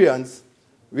experience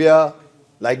where,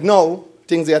 like now,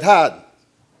 things get hard.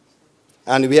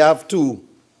 And we have to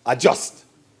adjust.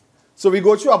 So we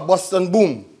go through a bust and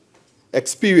boom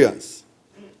experience.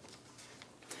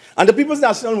 And the People's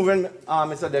National Movement,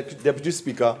 Mr. Deputy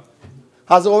Speaker,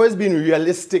 has always been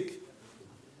realistic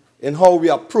in how we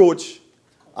approach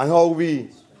and how we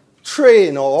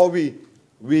train, or how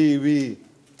we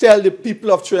tell the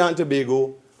people of Trinidad and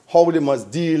Tobago how they must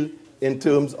deal in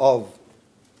terms of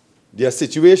their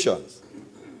situations.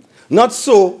 Not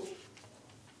so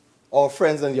our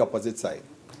friends on the opposite side,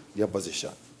 the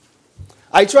opposition.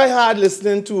 I try hard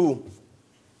listening to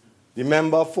the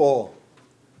member for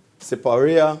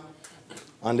Siparia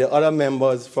and the other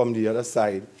members from the other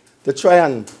side to try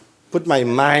and put my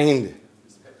mind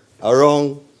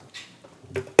around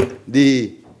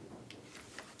the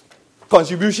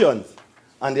contributions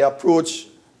and the approach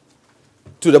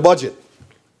to the budget.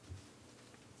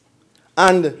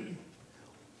 And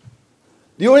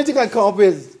the only thing I come up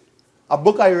with is a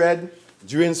book I read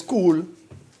during school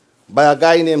by a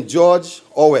guy named George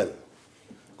Orwell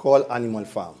called Animal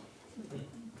Farm.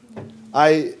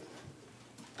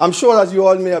 I'm sure that you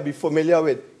all may be familiar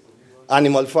with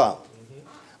Animal Farm.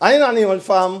 And in Animal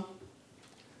Farm,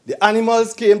 the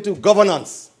animals came to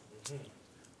governance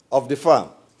of the farm.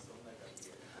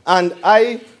 And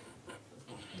there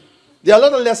are a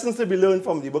lot of lessons to be learned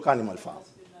from the book Animal Farm.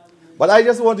 But I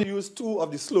just want to use two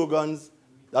of the slogans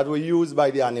that were used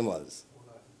by the animals.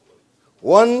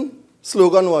 One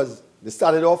slogan was, they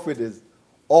started off with, is,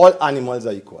 all animals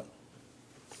are equal.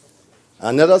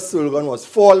 Another slogan was,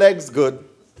 4 legs good,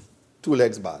 2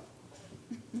 legs bad.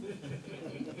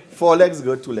 4 legs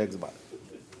good, 2 legs bad.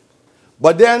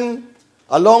 But then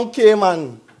along came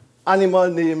an animal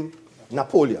named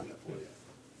Napoleon.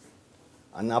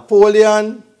 And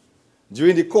Napoleon,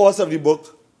 during the course of the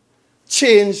book,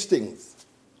 changed things.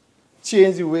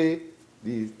 Changed the way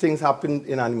the things happened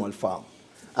in Animal Farm.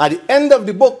 At the end of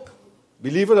the book,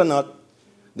 believe it or not,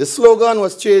 the slogan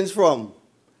was changed from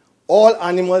all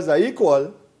animals are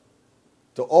equal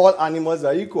to all animals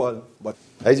are equal, but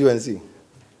as you can see.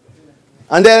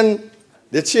 And then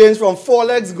they changed from 4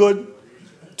 legs good,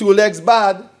 2 legs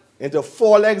bad, into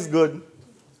 4 legs good,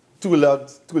 2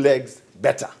 legs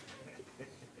better.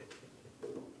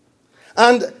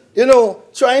 And, you know,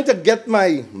 trying to get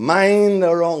my mind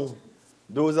around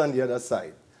those on the other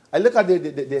side, I look at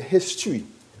the history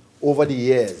over the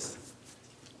years.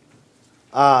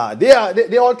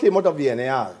 They all came out of the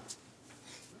NAR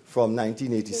from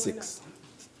 1986.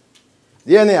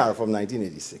 The NAR from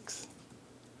 1986.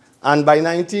 And by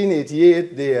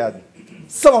 1988,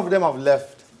 some of them have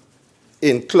left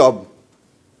in Club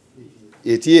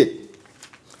 88.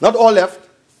 Not all left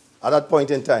at that point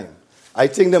in time. I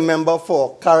think the member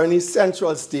for Caroni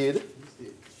Central stayed,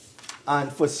 and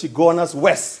for Sigourners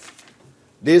West,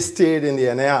 they stayed in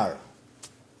the NAR.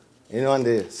 You know, and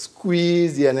they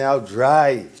squeezed the NAR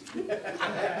dry.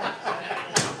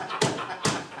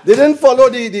 They didn't follow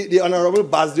the Honorable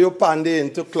Basdeo Pandey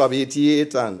into Club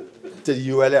 88 and to the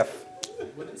ULF.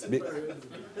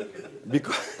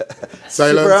 Because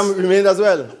Silence remained as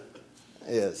well.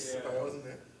 Yes.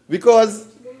 Because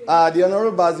the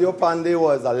Honorable Basdeo Pandey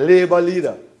was a labor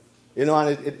leader. You know,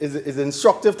 and it is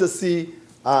instructive to see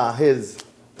his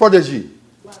prodigy,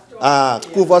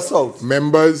 Couva South.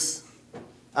 Members.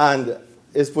 And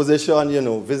his position, you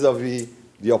know, vis-a-vis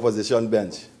the opposition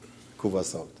bench, Couva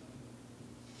South.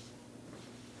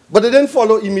 But they didn't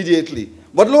follow immediately.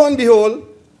 But lo and behold,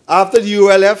 after the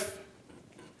ULF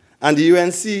and the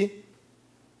UNC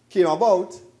came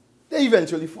about, they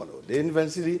eventually followed. They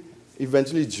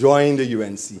eventually joined the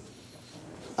UNC.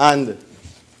 And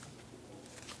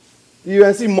the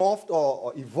UNC morphed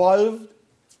or evolved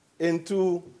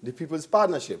into the People's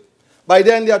Partnership. By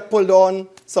then, they had pulled on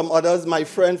some others. My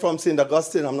friend from St.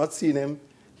 Augustine, I'm not seeing him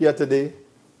here today,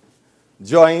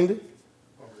 joined.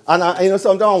 And you know,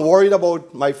 sometimes I'm worried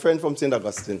about my friend from St.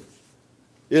 Augustine.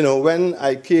 You know, when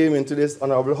I came into this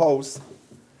honorable house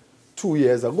 2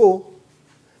 years ago,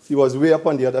 he was way up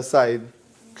on the other side,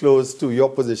 close to your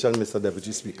position, Mr.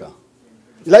 Deputy Speaker.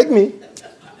 Like me.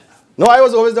 No, I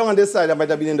was always down on this side. I might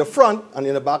have been in the front and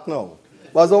in the back now.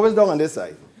 But I was always down on this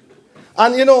side.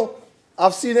 And, you know,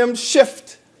 I've seen him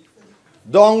shift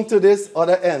down to this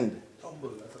other end.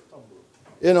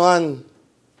 You know, and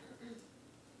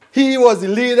he was the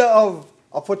leader of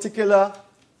a particular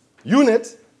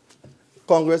unit,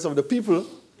 Congress of the People,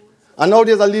 and now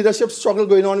there's a leadership struggle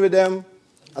going on with them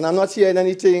and I'm not hearing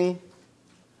anything.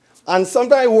 And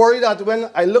sometimes I worry that when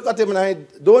I look at him and I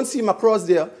don't see him across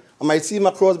there, I might see him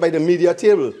across by the media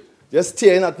table, just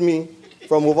staring at me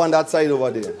from over on that side over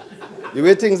there. The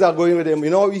way things are going with him, you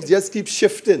know, we just keep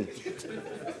shifting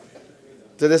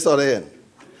to this other end.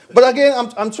 But again,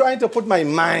 I'm trying to put my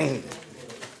mind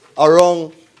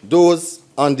around those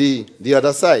on the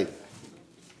other side.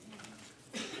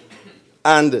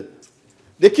 And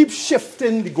they keep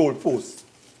shifting the goalposts.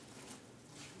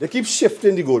 They keep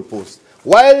shifting the goalposts.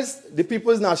 Whilst the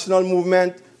People's National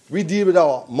Movement, we deal with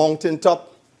our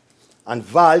mountaintop and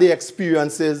valley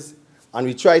experiences, and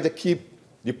we try to keep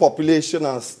the population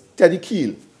on a steady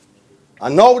keel.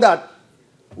 And now that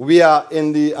we are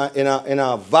in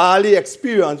a valley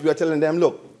experience, we are telling them,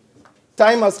 look,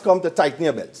 time has come to tighten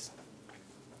your belts.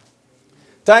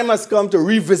 Time has come to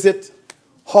revisit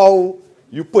how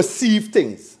you perceive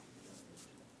things.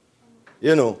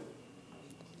 You know,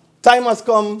 time has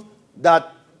come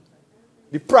that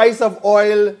the price of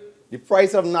oil, the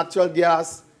price of natural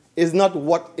gas is not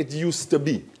what it used to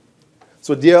be.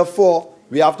 So therefore,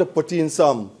 we have to put in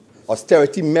some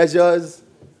austerity measures.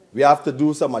 We have to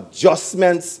do some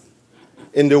adjustments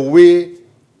in the way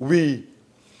we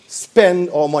spend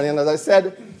our money. And as I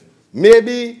said,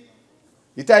 maybe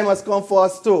the time has come for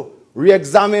us to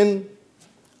re-examine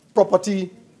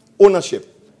property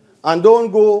ownership. And don't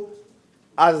go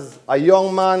as a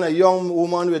young man, a young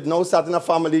woman with now starting a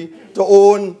family to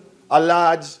own a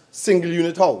large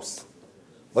single-unit house.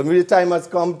 But maybe the time has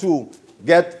come to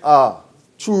get a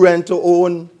true rent to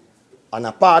own an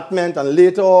apartment, and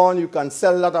later on you can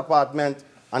sell that apartment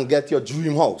and get your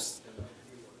dream house.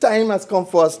 Time has come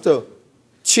for us to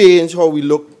change how we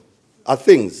look at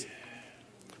things.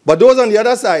 But those on the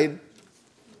other side,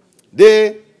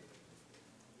 they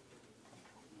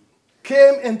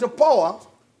came into power,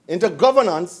 into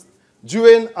governance,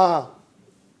 during a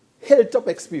hilltop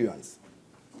experience.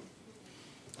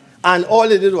 And all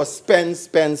they did was spend,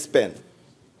 spend, spend.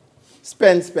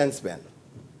 Spend, spend, spend.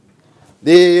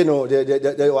 They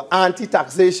were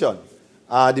anti-taxation.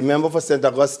 The member for St.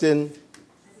 Augustine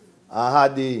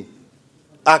had the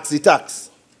axi tax.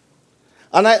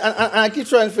 And I keep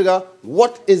trying to figure out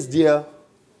what is their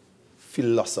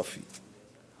philosophy.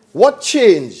 What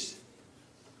changed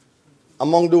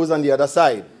among those on the other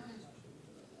side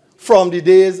from the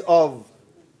days of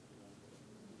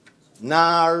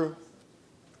NAR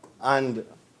and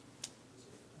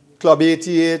Club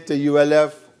 88 to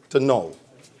ULF to now?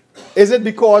 Is it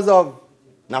because of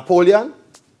Napoleon?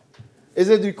 Is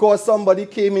it because somebody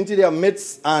came into their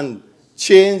midst and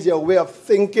changed their way of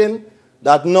thinking,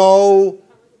 that now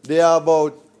they are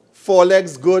about 4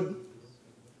 legs good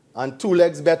and 2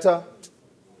 legs better?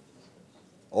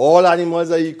 All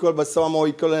animals are equal, but some are more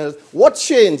equal than others. What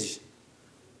changed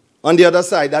on the other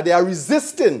side that they are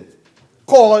resisting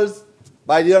calls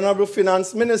by the Honorable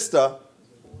Finance Minister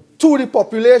to the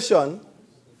population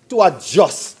to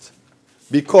adjust?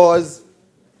 Because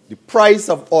the price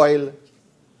of oil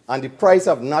and the price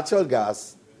of natural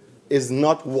gas is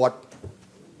not what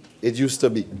it used to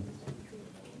be.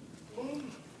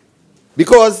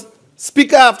 Because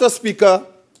speaker after speaker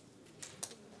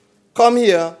come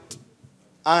here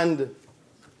and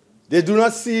they do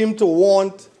not seem to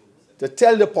want to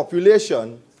tell the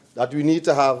population that we need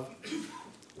to have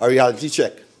a reality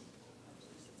check.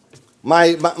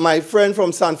 My friend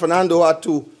from San Fernando had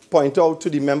to point out to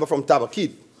the member from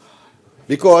Tabaquit,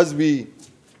 because we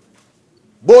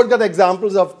both got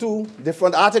examples of 2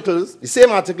 different articles, the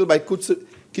same article by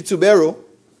Kitsubero,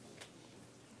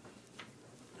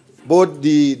 both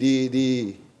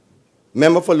the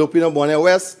member for Lupino Bonnet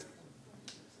West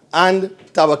and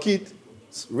Tabaquit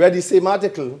read the same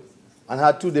article and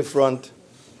had 2 different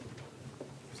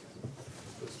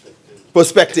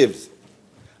perspectives.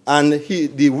 And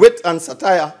the wit and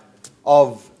satire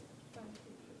of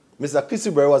Mr.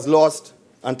 Kitsubero was lost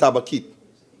on Tabaquit.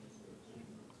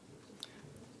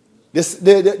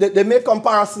 They make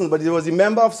comparisons, but there was a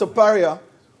member of Superior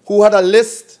who had a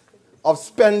list of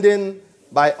spending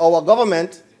by our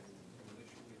government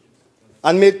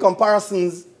and made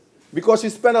comparisons because she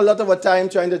spent a lot of her time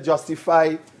trying to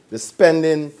justify the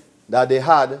spending that they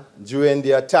had during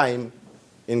their time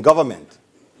in government.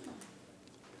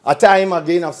 A time,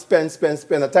 again, of spend, spend,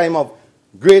 spend, a time of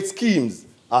great schemes,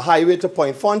 a highway to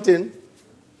Point Fontaine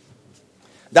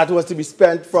that was to be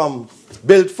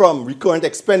built from recurrent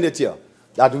expenditure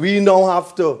that we now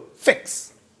have to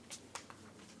fix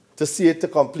to see it to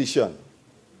completion.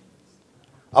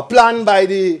 A plan by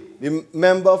the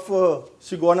member for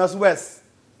Chigonas West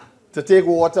to take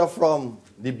water from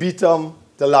the Beetham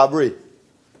to Labre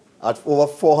at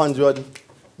over $400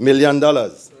 million.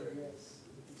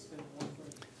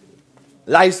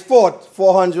 Live sport,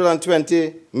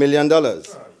 $420 million.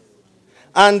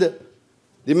 And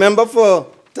the member for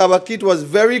Tabakit was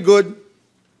very good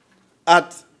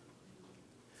at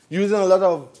using a lot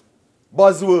of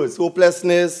buzzwords,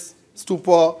 hopelessness,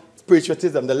 stupor,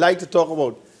 patriotism. They like to talk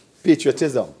about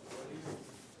patriotism.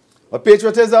 But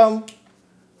patriotism,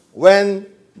 when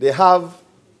they have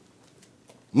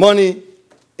money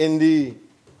in the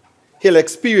Hill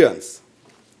experience.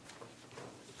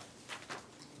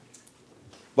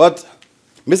 But,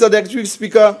 Mr. Deputy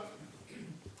Speaker,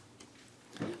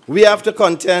 we have to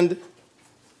contend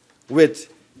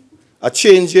with a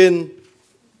changing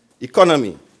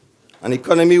economy, an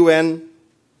economy when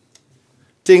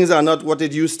things are not what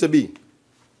it used to be.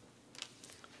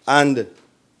 And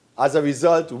as a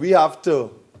result, we have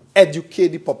to educate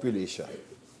the population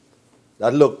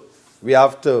that, look, we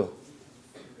have to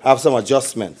have some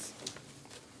adjustments.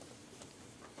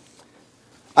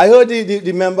 I heard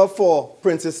the member for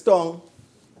Princess Tong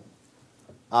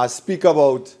speak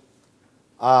about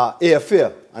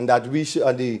airfare and that we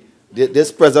should,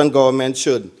 this present government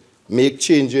should make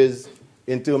changes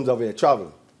in terms of air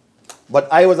travel.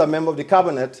 But I was a member of the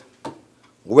cabinet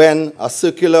when a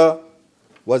circular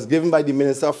was given by the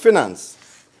Minister of Finance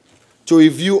to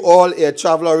review all air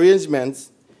travel arrangements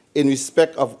in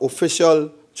respect of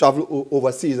official travel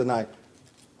overseas. And I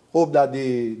hope that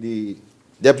the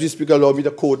Deputy Speaker allowed me to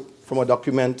quote from a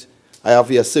document. I have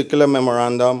here, circular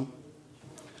memorandum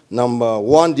number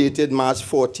 1 dated March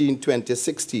 14,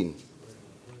 2016. He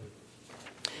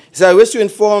said, I wish to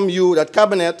inform you that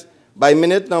Cabinet, by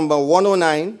minute number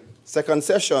 109, second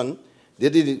session,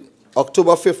 dated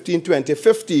October 15,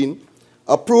 2015,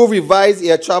 approved revised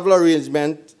air travel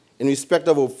arrangement in respect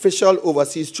of official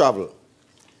overseas travel.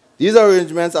 These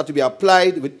arrangements are to be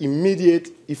applied with immediate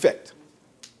effect.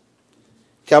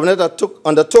 Cabinet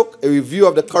undertook a review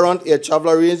of the current air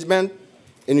travel arrangement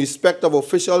in respect of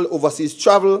official overseas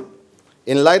travel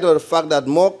in light of the fact that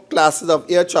more classes of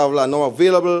air travel are now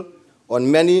available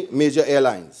on many major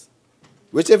airlines,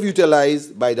 which, if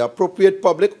utilized by the appropriate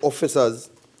public officers,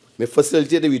 may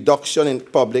facilitate a reduction in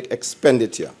public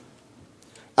expenditure.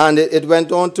 And it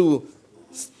went on to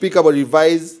speak about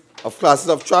revised of classes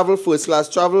of travel, first-class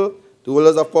travel, to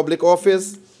holders of public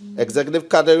office, executive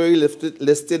category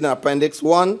listed in Appendix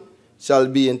 1 shall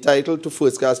be entitled to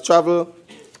first-class travel,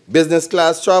 business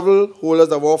class travel, holders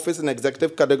of office in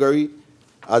executive category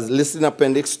as listed in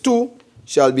Appendix 2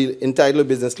 shall be entitled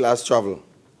business class travel.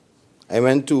 I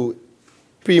went to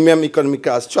premium economy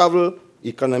class travel,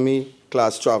 economy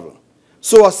class travel.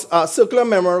 So a circular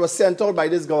memo was sent out by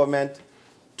this government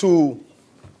to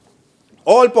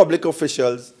all public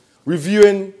officials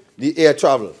reviewing the air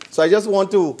travel. So I just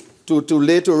want to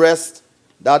lay to rest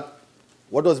that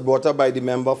what was brought up by the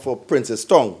member for Princess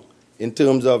Tong in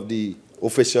terms of the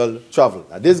official travel.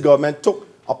 Now, this government took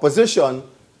a position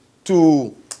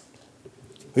to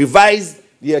revise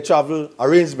the air travel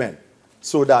arrangement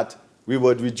so that we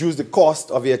would reduce the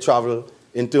cost of air travel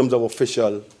in terms of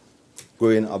official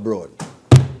going abroad.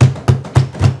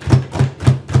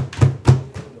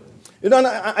 You know,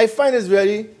 I find it's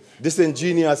very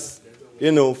disingenuous,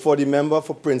 you know, for the member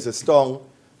for Princess Tong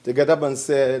to get up and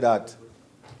say that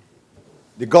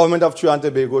the government of Trinidad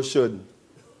and Tobago should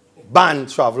ban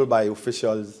travel by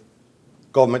officials,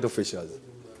 government officials.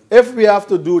 If we have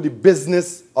to do the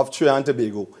business of Trinidad and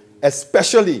Tobago,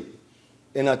 especially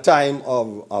in a time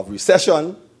of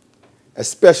recession,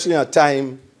 especially in a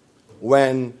time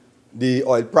when the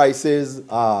oil prices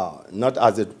are not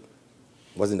as it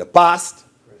was in the past,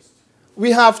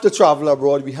 we have to travel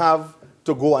abroad. We have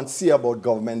to go and see about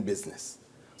government business.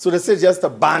 So to say just to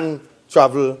ban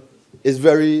travel is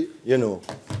very, you know,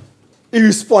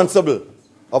 irresponsible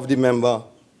of the member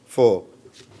for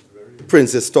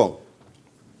Princess Tong.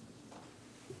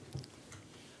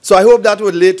 So I hope that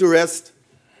would lay to rest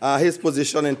his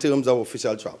position in terms of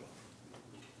official travel.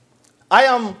 I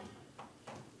am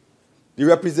the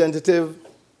representative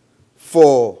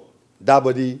for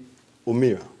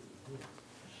Dabadi-Umira.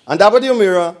 And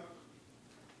Dabadi-Umira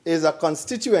is a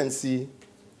constituency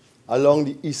along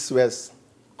the east-west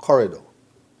corridor.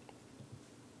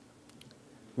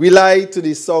 We lie to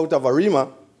the south of Arima,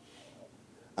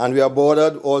 and we are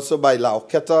bordered also by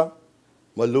Laoketa,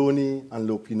 Maloney, and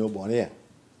Lopino Bonnier.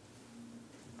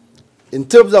 In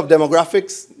terms of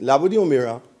demographics,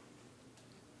 Dabadi-Umira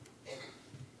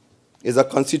is a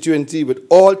constituency with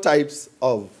all types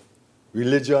of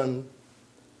religion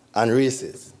and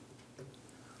races.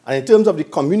 And in terms of the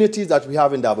communities that we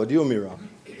have in Dabadi-Umira,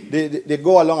 they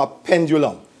go along a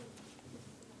pendulum.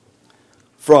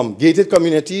 From gated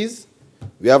communities,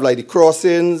 we have like the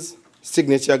Crossings,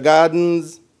 Signature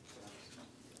Gardens,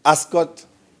 Ascot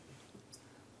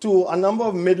to a number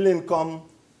of middle-income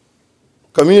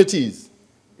communities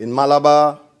in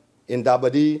Malabar, in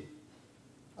Dabadi,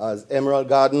 as Emerald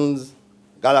Gardens,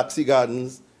 Galaxy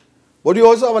Gardens. But we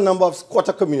also have a number of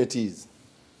squatter communities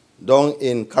down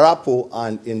in Karapo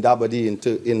and in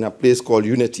Dabadi in a place called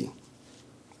Unity.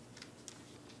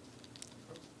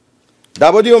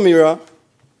 Dabadi Omira,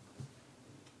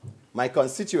 my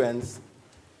constituents,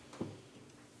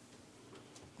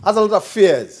 has a lot of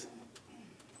fears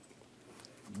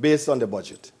based on the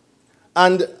budget.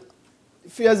 And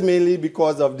fears mainly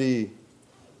because of the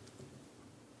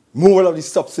removal of the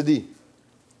subsidy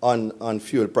on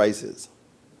fuel prices.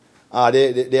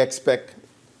 They expect,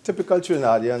 typical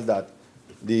Trinidadians, that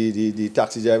the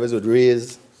taxi drivers would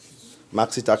raise,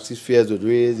 maxi taxi fares would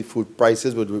raise, the food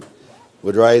prices would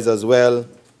rise as well.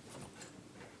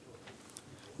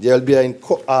 There will be an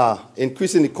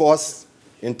increase in the costs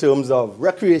in terms of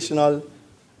recreational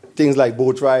things like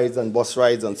boat rides and bus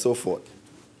rides and so forth.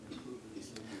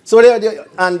 So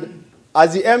and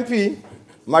as the MP,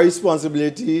 my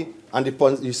responsibility and the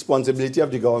responsibility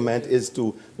of the government is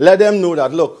to let them know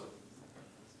that, look,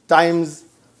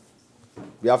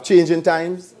 we have changing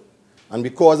times, and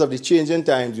because of the changing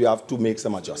times, we have to make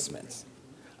some adjustments.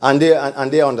 And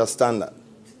they understand that.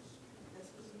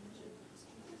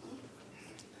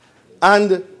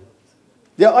 And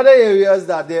there are other areas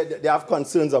that they have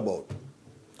concerns about.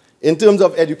 In terms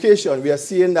of education, we are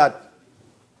seeing that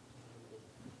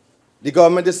the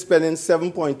government is spending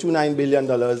 $7.29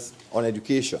 billion on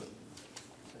education.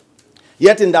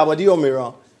 Yet in Dabadi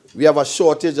Omira, we have a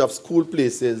shortage of school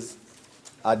places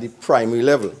at the primary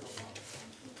level.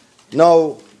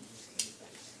 Now,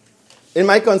 in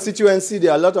my constituency,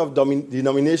 there are a lot of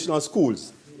denominational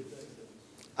schools.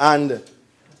 And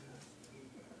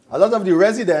a lot of the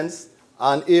residents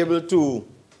are unable to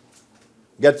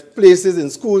get places in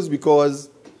schools because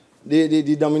the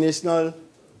denominational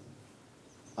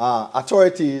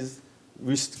authorities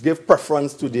give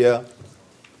preference to their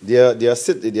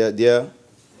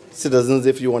citizens,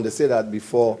 if you want to say that,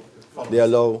 before they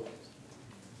allow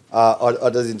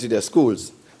others into their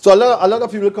schools. So a lot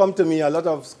of people come to me, a lot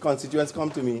of constituents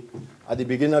come to me at the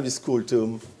beginning of the school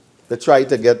term to try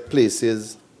to get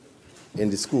places in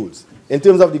the schools. In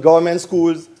terms of the government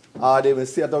schools, they will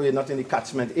say that you're not in the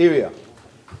catchment area.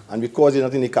 And because you're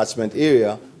not in the catchment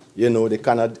area, you know, they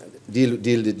cannot deal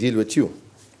with you.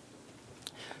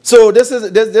 So this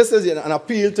is an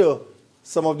appeal to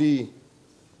some of the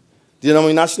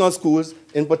denominational schools,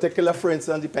 in particular, for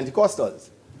instance, the Pentecostals,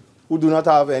 who do not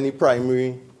have any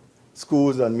primary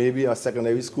schools and maybe a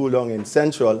secondary school down in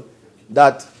Central,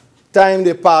 that time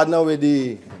they partner with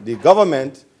the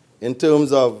government in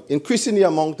terms of increasing the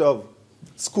amount of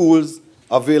schools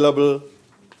available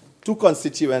to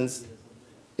constituents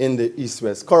in the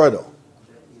East-West corridor.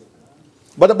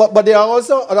 But there are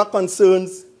also other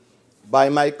concerns by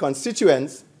my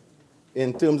constituents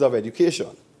in terms of education,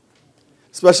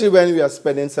 especially when we are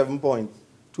spending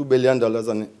 $7.2 billion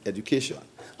on education.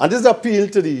 And this appeal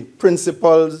to the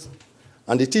principals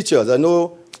and the teachers. I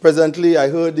know presently I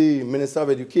heard the Minister of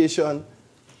Education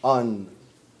on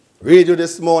radio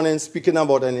this morning speaking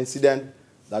about an incident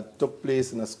that took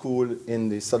place in a school in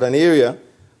the southern area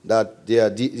that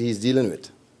he's dealing with.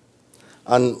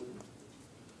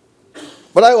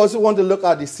 But I also want to look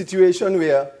at the situation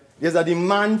where there's a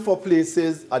demand for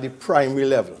places at the primary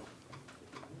level.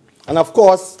 And of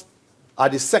course,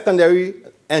 at the secondary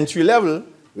entry level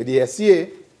with the SCA,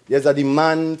 there's a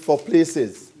demand for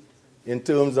places in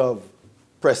terms of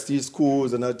prestige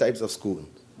schools and other types of schools.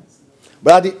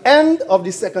 But at the end of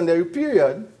the secondary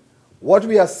period, what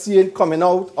we are seeing coming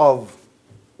out of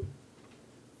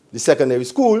the secondary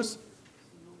schools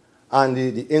and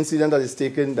the incident that is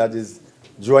taken, that is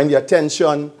drawing the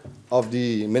attention of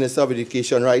the Minister of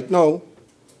Education right now,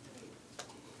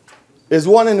 is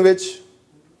one in which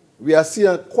we are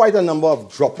seeing quite a number of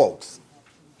dropouts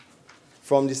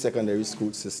from the secondary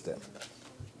school system.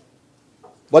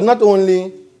 But not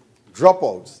only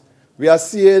dropouts, we are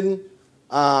seeing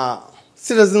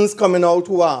citizens coming out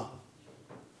who are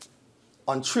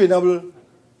untrainable,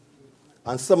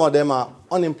 and some of them are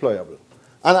unemployable.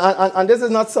 And this is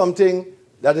not something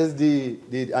that is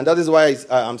and that is why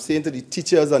I'm saying to the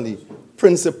teachers and the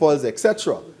principals,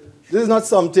 etc. This is not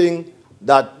something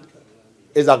that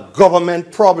is a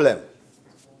government problem.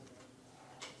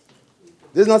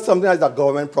 This is not something that is a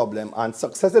government problem, and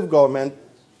successive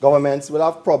governments will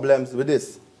have problems with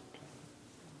this.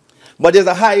 But there's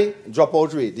a high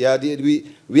dropout rate.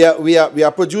 We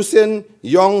are producing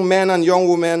young men and young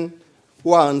women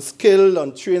who are unskilled,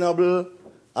 untrainable,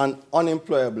 and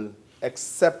unemployable,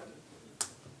 except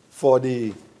for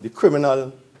the the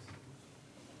criminal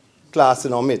class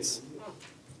in our midst.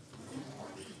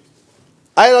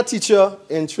 I had a teacher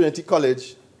in Trinity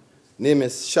College named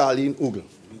Miss Charlene Ugle.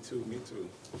 Me too, me too.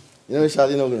 You know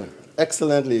Charlene Ugle?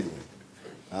 Excellent lady.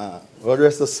 God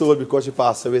rest her soul because she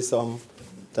passed away some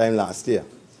time last year.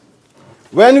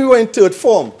 When we were in third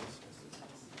form,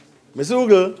 Miss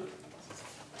Ugle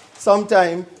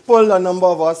sometime pulled a number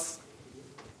of us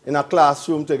in a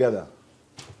classroom together.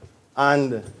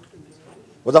 And it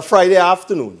was a Friday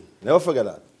afternoon, never forget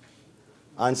that.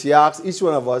 And she asked each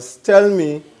one of us, tell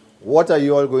me, what are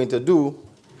you all going to do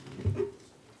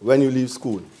when you leave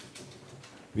school?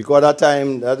 Because at that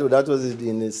time, that was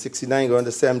in the 69 going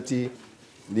to 70,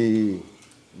 the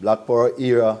Black Power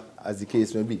era, as the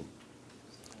case may be.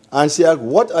 And she asked,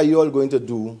 what are you all going to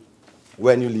do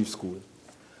when you leave school?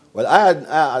 Well,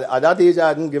 at that age, I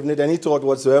hadn't given it any thought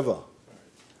whatsoever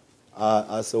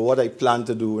as to what I plan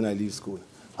to do when I leave school.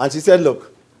 And she said,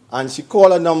 look, and she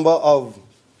called a number of,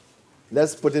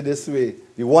 let's put it this way,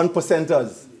 the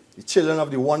 1%ers, the children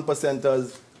of the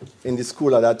 1%ers in the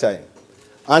school at that time.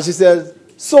 And she said,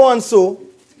 so-and-so,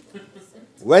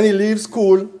 when he leaves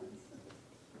school,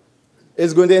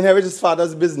 is going to inherit his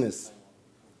father's business.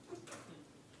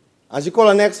 And she called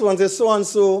the next one and said,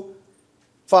 so-and-so,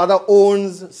 father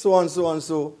owns so-and-so and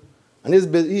so, and his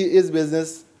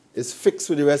business is fixed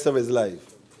for the rest of his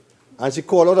life. And she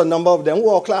called out a number of them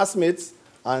who were classmates,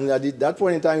 and at that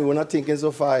point in time, we were not thinking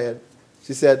so far ahead.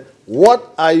 She said,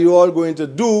 what are you all going to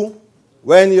do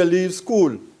when you leave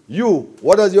school? You,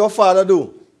 what does your father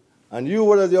do? And you,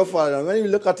 what does your father do? And when you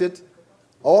look at it,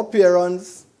 our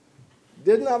parents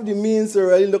didn't have the means to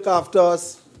really look after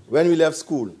us when we left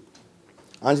school.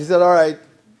 And she said, all right,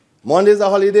 Monday's a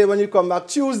holiday. When you come back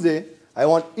Tuesday, I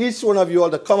want each one of you all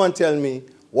to come and tell me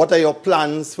what are your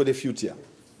plans for the future.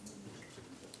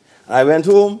 I went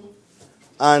home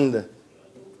and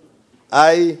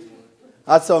I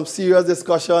had some serious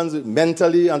discussions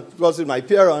mentally and plus with my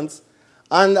parents,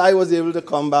 and I was able to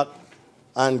come back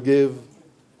and give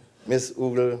Miss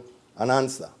Ugle an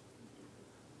answer.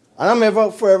 And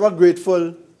I'm forever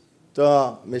grateful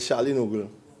to Miss Charlene Ugle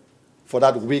for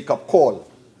that wake-up call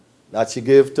that she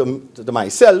gave to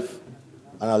myself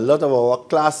and a lot of our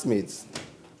classmates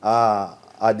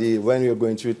when we were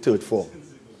going through third form.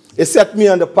 It set me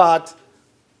on the path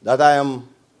that I am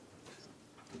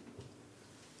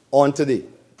on today,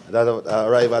 that I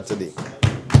arrive at today.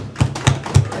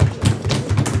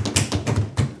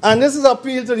 And this is an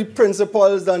appeal to the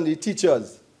principals and the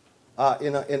teachers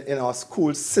in our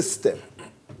school system.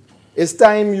 It's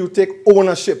time you take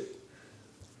ownership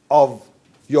of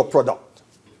your product.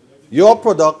 Your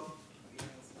product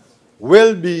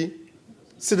will be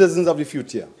citizens of the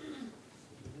future.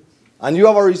 And you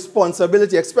have a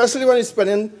responsibility, especially when you're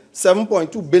spending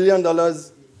 $7.2 billion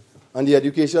on the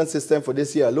education system for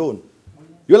this year alone.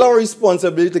 You'll have a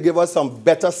responsibility to give us some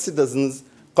better citizens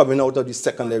coming out of the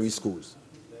secondary schools.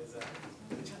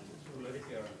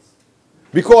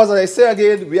 Because, as I say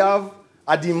again, we have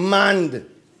a demand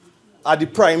at the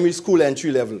primary school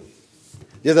entry level.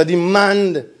 There's a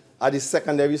demand at the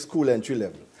secondary school entry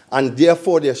level. And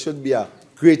therefore, there should be a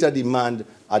greater demand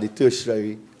at the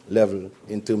tertiary level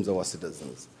in terms of our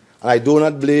citizens. And I do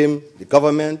not blame the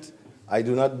government. I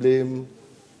do not blame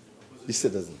the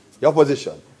citizen, the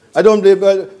opposition. I don't blame,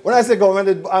 when I say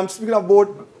government, I'm speaking of both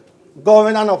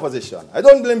government and opposition. I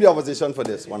don't blame the opposition for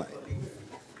this one.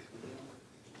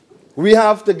 We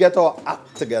have to get our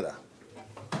act together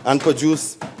and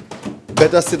produce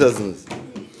better citizens.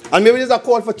 And maybe there's a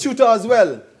call for tutor as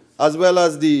well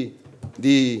as the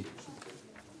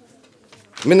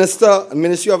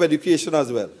Ministry of Education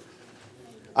as well.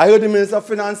 I heard the Minister of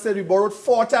Finance said we borrowed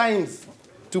 4 times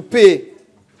to pay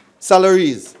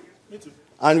salaries.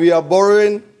 And we are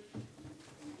borrowing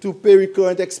to pay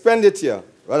recurrent expenditure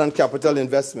rather than capital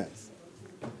investments.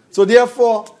 So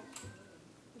therefore,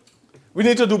 we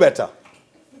need to do better.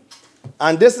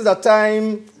 And this is a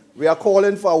time we are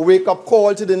calling for a wake-up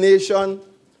call to the nation.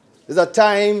 It's a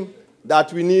time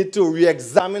that we need to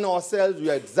re-examine ourselves,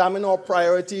 re-examine our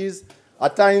priorities, a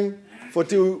time for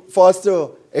us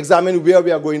to examine where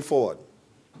we are going forward.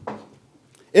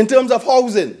 In terms of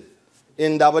housing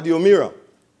in Dabba-Diomira,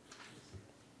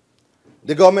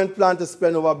 the government plans to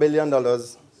spend over $1 billion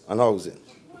on housing.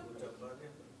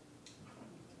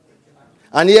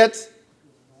 And yet,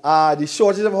 the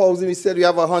shortage of housing, we said we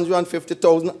have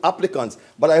 150,000 applicants.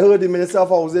 But I heard the Minister of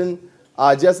Housing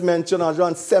just mention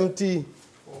around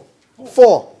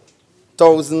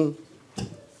 74,000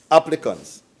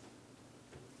 applicants.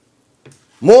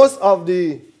 Most of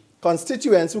the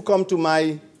constituents who come to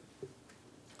my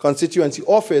constituency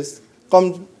office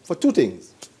come for 2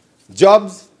 things: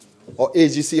 jobs or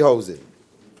AGC housing.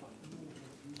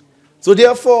 So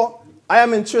therefore, I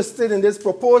am interested in this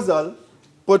proposal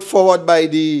put forward by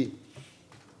the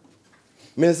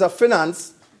Minister of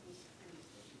Finance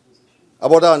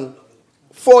about a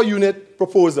 4-unit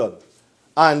proposal.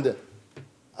 And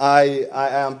I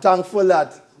am thankful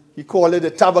that he called it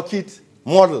the Tabakit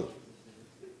model.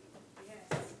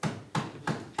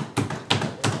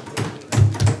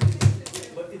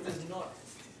 But it is not.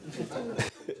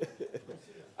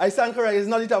 I stand correct, it's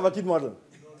not the Tabakit model.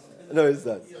 No, it's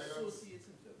not.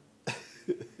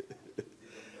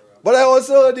 But I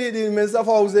also, the Minister of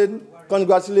Housing,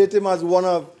 congratulate him as one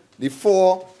of the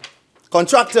 4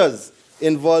 contractors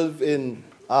involved in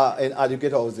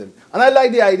adequate housing. And I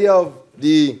like the idea of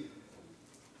the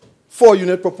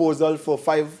 4-unit proposal for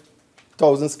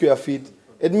 5,000 square feet.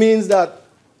 It means that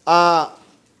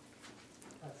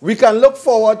we can look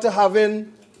forward to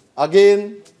having,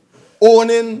 again,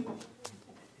 owning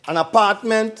an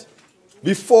apartment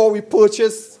before we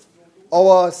purchase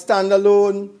our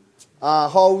standalone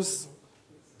house,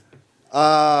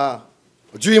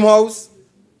 dream house,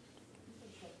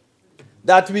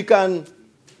 that we can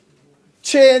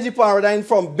change the paradigm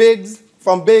from big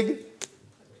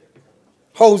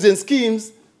housing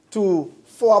schemes to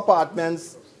 4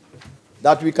 apartments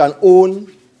that we can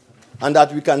own and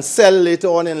that we can sell later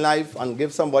on in life and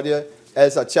give somebody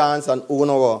else a chance and own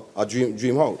our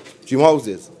dream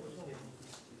houses.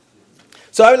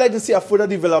 So I would like to see a further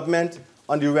development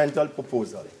on the rental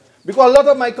proposal. Because a lot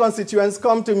of my constituents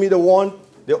come to me, they want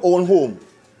their own home.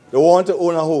 They want to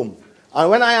own a home. And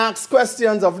when I ask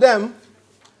questions of them,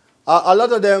 a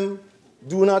lot of them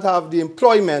do not have the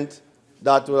employment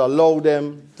that will allow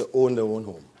them to own their own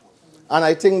home. And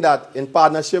I think that in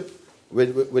partnership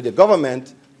with the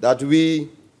government, that we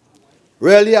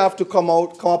really have to come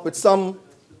up with some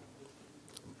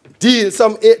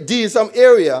some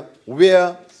area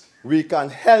where we can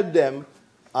help them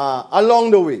along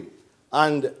the way.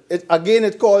 And again,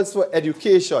 it calls for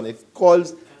education. It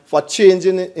calls for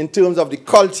changing in terms of the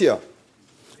culture.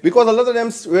 Because a lot of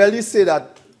them really say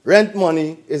that rent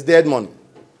money is dead money.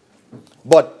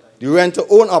 But the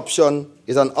rent-to-own option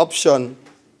is an option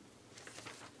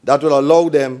that will allow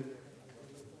them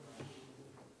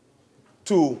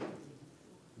to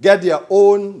get their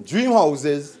own dream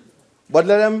houses, but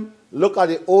let them look at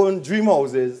their own dream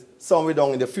houses somewhere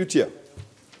down in the future.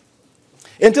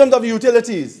 In terms of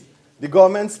utilities, the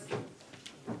government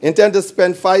intends to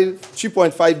spend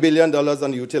 $3.5 billion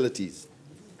on utilities.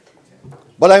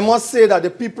 But I must say that the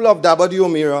people of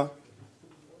Dabba-Omira,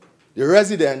 the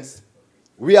residents,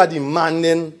 we are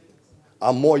demanding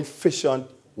a more efficient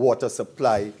water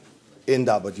supply in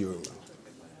Dabba-Omira.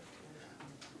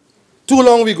 Too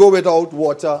long we go without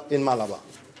water in Malabar.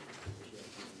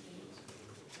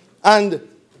 And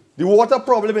the water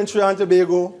problem in Trinidad and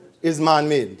Tobago is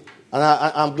man-made. And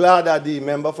I'm glad that the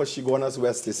member for Shigonas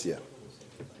West is here.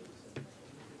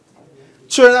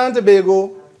 Trinidad and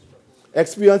Tobago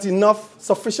experience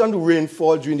sufficient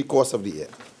rainfall during the course of the year.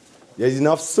 There is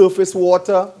enough surface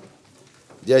water,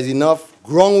 there is enough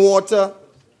groundwater,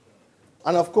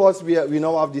 and of course we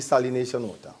now have desalination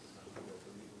water.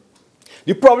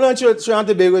 The problem in Trinidad and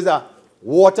Tobago is a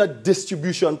water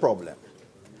distribution problem.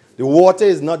 The water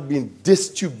is not being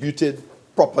distributed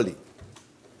properly.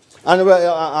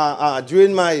 And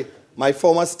during my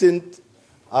former stint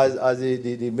as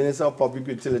the Minister of Public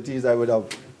Utilities, I would have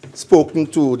spoken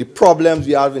to the problems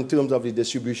we have in terms of the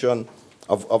distribution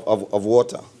of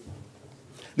water.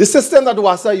 The system that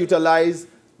WASA utilized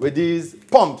with these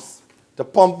pumps,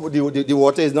 the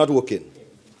water is not working.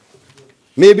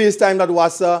 Maybe it's time that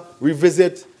WASA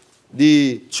revisit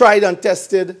the tried and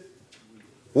tested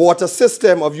water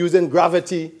system of using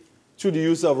gravity through the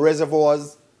use of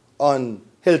reservoirs on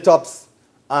hilltops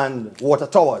and water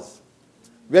towers.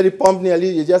 Where the pump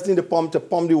you just need the pump to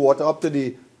pump the water up to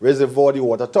the reservoir, the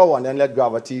water tower, and then let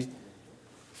gravity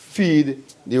feed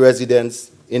the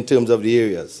residents in terms of the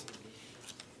areas.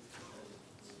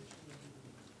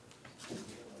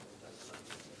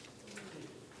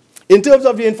 In terms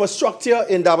of the infrastructure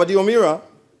in Dabba-Omira,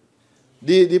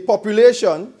 the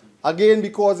population, again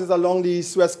because it's along the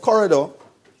east-west corridor,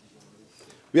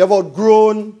 we have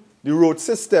outgrown the road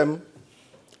system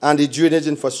and the drainage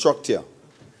infrastructure.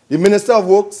 The Minister of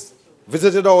Works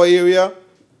visited our area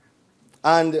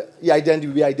and we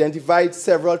identified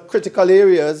several critical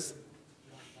areas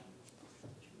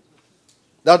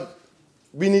that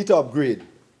we need to upgrade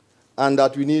and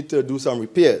that we need to do some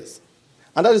repairs.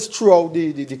 And that is throughout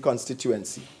the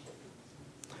constituency.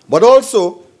 But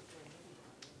also,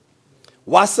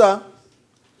 WASA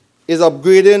is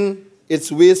upgrading its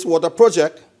wastewater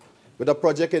project with a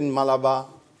project in Malabar,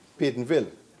 Peytonville.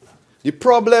 The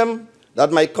problem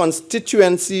that my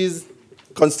constituents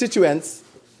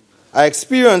are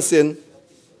experiencing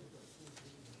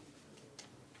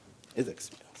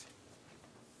is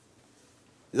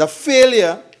a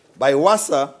failure by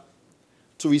WASA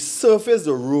to resurface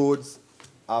the roads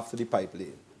after the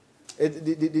pipeline.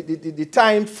 The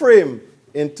time frame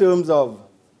in terms of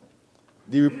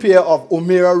the repair of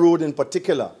O'Meara Road in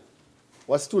particular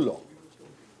was too long.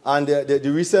 And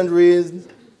the recent rains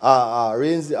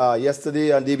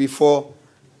yesterday and the day before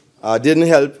didn't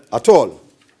help at all.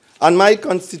 And my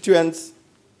constituents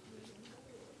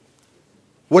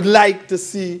would like to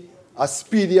see a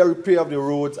speedier repair of the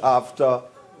roads after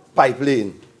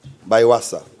pipeline by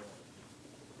WASA.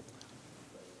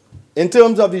 In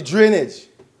terms of the drainage,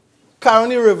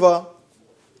 Caroni River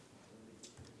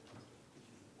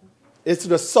is to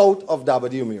the south of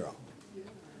Dabadi-O'Meara.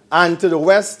 And to the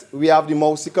west, we have the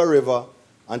Mausika River,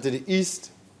 and to the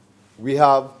east, we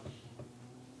have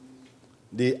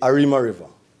the Arima River.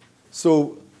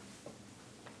 So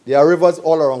there are rivers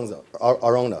all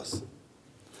around us.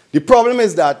 The problem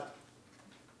is that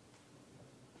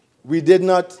we did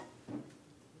not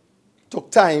take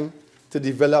time to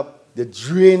develop the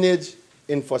drainage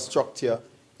infrastructure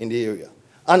in the area.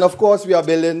 And of course, we are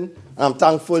building, and I'm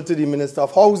thankful to the Minister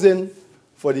of Housing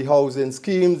for the housing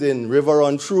schemes in River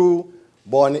on True,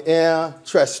 Bon Air,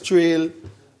 Tres Trail,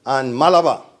 and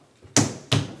Malabar.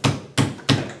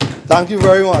 Thank you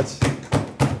very much.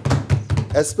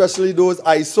 Especially those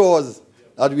eyesores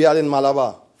that we had in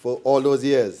Malabar for all those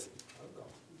years.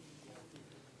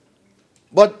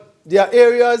 But there are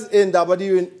areas in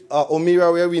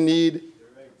Dabadi-O'Meara where we need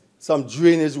some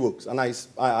drainage works. And I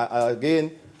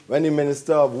again, when the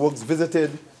Minister of Works visited,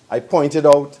 I pointed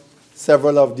out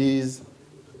several of these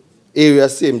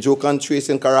areas, same Jokan Trace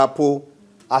in Karapo,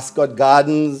 Ascot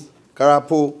Gardens,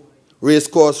 Karapo,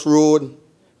 Racecourse Road,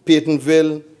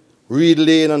 Peytonville, Reed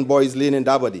Lane, and Boys Lane in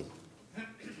Dabadi.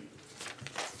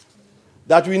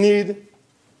 That we need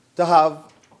to have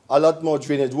a lot more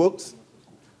drainage works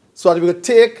so that we could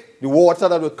take the water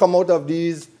that will come out of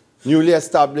these newly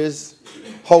established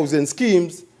housing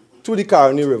schemes to the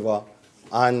Caroni River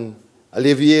and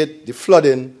alleviate the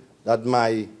flooding that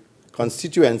my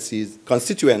constituents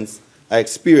are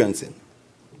experiencing.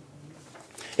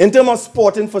 In terms of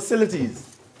sporting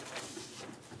facilities,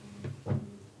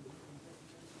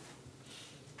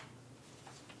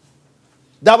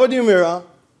 Dabadi-O'Meara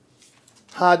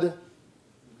had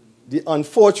the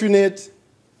unfortunate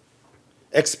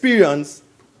experience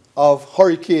of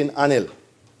Hurricane Anil.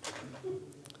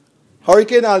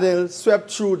 Hurricane Anil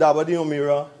swept through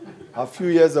Dabadi-O'Meara a few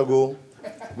years ago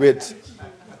with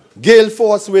gale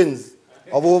force winds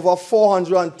of over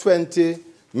 $420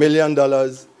 million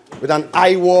with an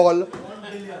eye wall,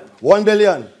 $1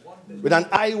 billion, with an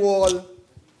eye wall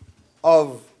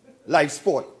of life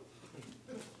sport.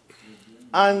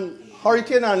 And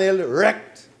Hurricane Anil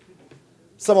wrecked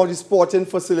some of the sporting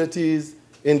facilities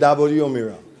in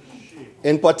Dabadi-O'Meara,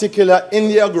 in particular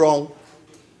India Ground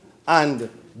and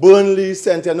Burnley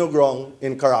Centennial Ground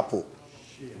in Karapo.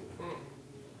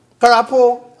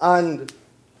 Karapo and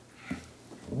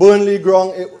Burnley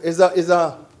Ground is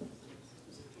a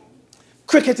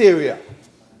cricket area.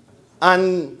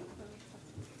 And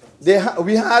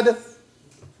we had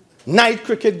night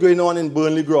cricket going on in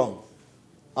Burnley Ground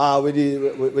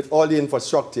with all the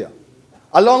infrastructure.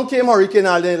 Along came Hurricane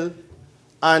Anil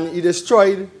and he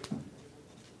destroyed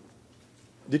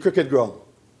the cricket ground.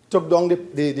 Took down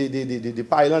the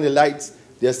pylon, the lights.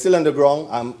 They're still on the ground.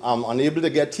 I'm unable to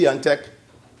get T&Tech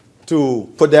to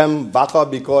put them back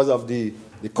up because of the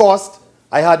cost.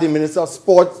 I had the Minister of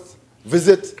Sports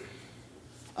visit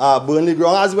Burnley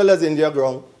Ground as well as India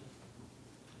Ground.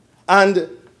 And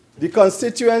the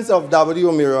constituents of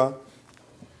Dabadi-O'Meara,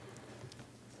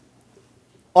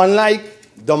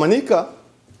 unlike Dominica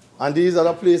and these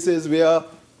other places where,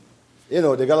 you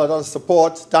know, they got a lot of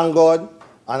support, thank God.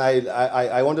 And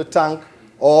I want to thank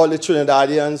all the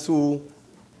Trinidadians who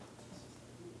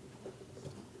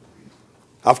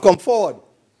have come forward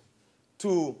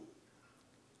to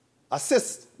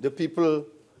assist the people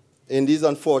in these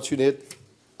unfortunate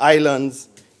islands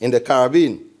in the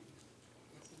Caribbean.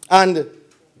 And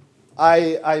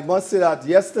I must say that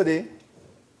yesterday,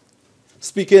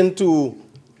 speaking to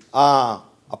a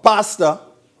pastor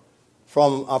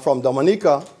from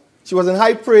Dominica, she was in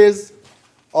high praise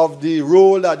of the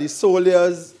role that the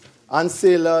soldiers and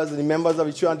sailors and the members of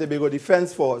the Trinidad and Tobago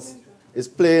Defense Force is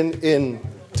playing in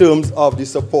terms of the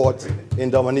support in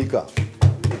Dominica.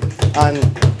 And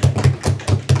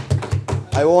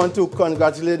I want to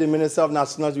congratulate the Minister of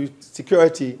National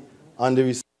Security on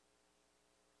the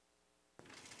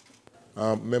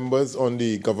Members on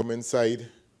the government side,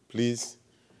 please.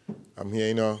 I'm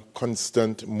hearing a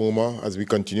constant murmur as we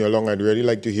continue along. I'd really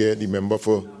like to hear the member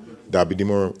for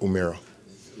Dabidi-Umera.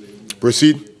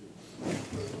 Proceed.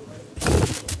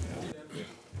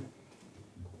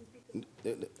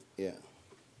 Yeah.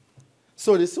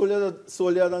 So the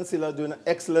soldiers and sailors are doing an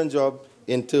excellent job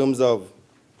in terms of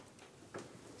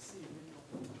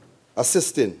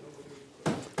assisting.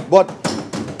 But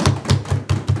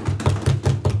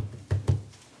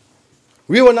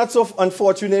we were not so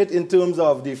unfortunate in terms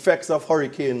of the effects of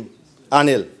Hurricane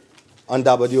Anil on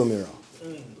Dabidi-Umera.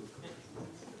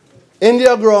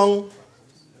 India ground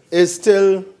is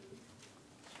still,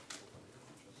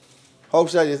 how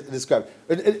should I describe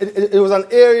it? It was an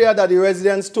area that the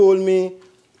residents told me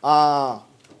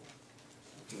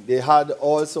they had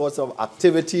all sorts of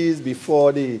activities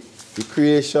before the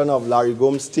creation of Larry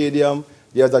Gomes Stadium.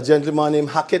 There's a gentleman named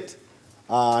Hackett,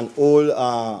 an old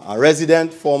a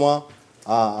resident, former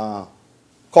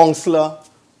councillor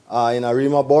in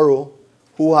Arima Borough,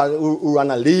 who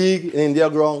ran a league in India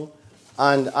ground.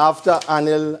 And after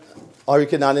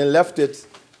Hurricane Anil left it,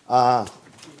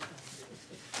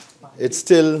 it's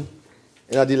still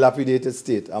in a dilapidated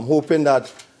state. I'm hoping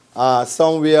that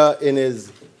somewhere in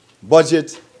his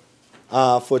budget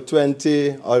for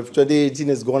 2018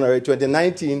 is going already,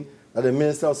 2019, that the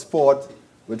Minister of Sport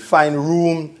would find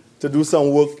room to do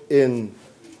some work in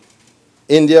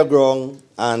India ground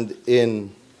and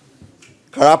in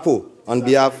Karapo on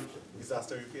behalf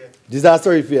disaster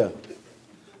repair,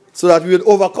 so that we would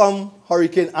overcome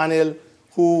Hurricane Anil,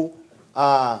 who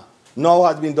now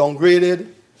has been downgraded.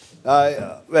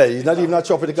 Well, he's not even a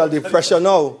tropical depression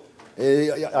now.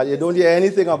 You don't hear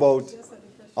anything about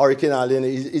Hurricane Anil.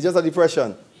 It's just a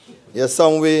depression. Yes,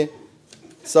 somewhere.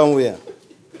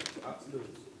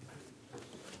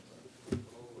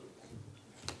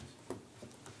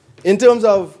 In terms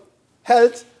of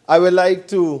health, I would like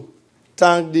to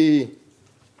thank the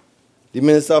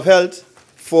Minister of Health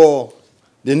for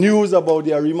the news about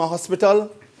the Arima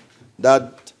Hospital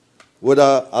that would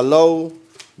allow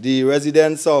the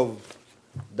residents of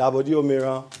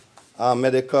Dabidi-Umera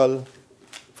medical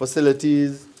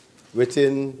facilities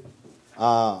within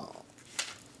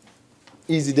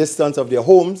easy distance of their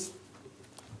homes,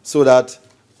 so that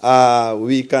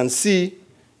we can see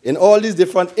in all these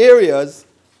different areas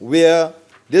where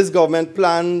this government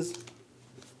plans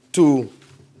to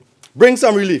bring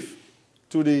some relief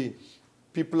to the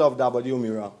people of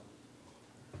Dabidi-Umera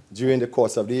during the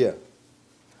course of the year.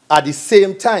 At the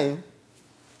same time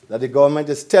that the government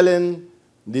is telling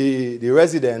the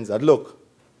residents that, look,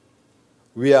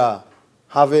 we are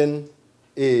having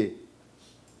a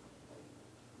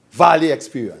valley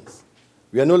experience.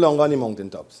 We are no longer on the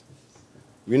mountaintops.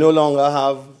 We no longer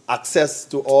have access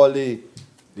to all the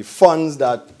funds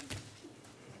that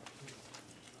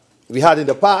we had in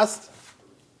the past,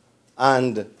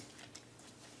 and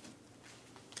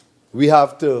we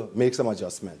have to make some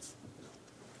adjustments.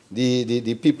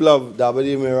 The people of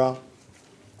Dabidi-Umera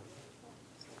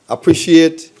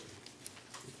appreciate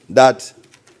that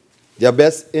their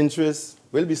best interests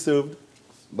will be served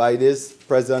by this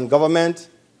present government,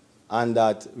 and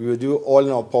that we will do all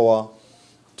in our power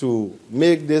to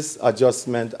make this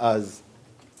adjustment as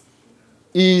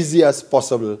easy as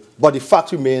possible. But the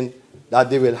fact remains that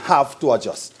they will have to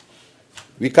adjust.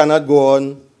 We cannot go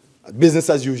on business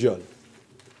as usual.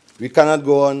 We cannot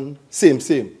go on same.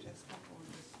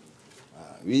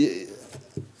 We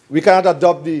cannot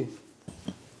adopt the...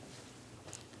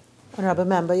 Honourable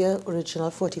Member, your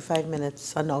original 45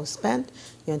 minutes are now spent.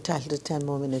 You're entitled to 10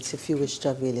 more minutes if you wish to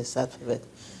avail yourself of it.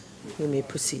 You may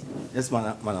proceed. Yes,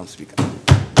 Madam Speaker.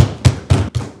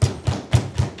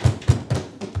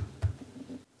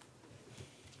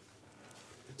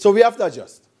 So we have to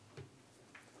adjust.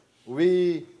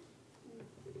 We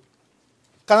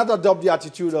cannot adopt the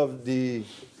attitude of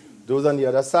those on the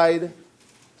other side.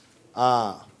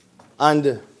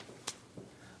 And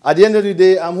at the end of the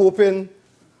day, I'm hoping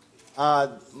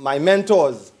my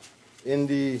mentors in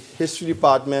the history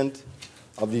department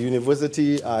of the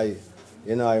university, I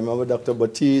remember Dr.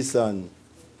 Batiste and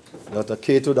Dr.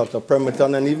 Cato, Dr.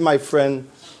 Pemberton, and even my friend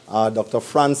Dr.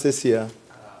 Francis here,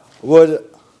 would,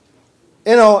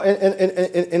 in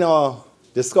our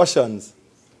discussions,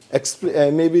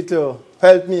 maybe to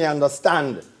help me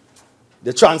understand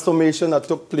the transformation that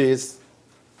took place,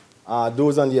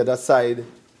 those on the other side,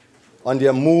 on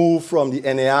their move from the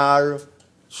NAR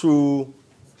through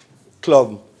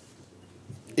Club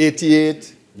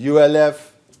 88,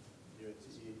 ULF,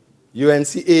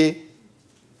 UNCA,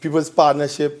 People's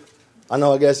Partnership, and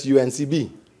now I guess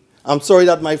UNCB. I'm sorry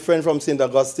that my friend from St.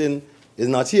 Augustine is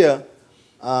not here,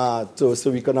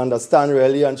 so we can understand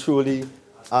really and truly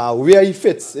where he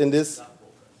fits in this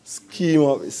scheme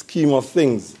of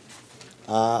things.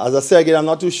 As I say again, I'm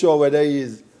not too sure whether he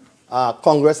is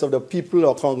Congress of the people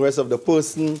or Congress of the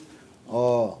person,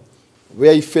 or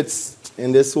where he fits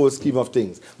in this whole scheme of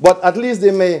things. But at least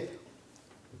they may,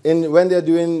 when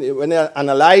they're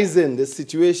analyzing this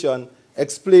situation,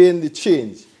 explain the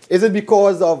change. Is it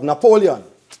because of Napoleon?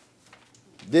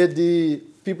 Did the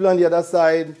people on the other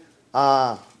side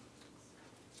have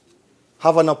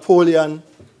a Napoleon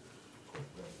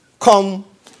come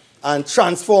and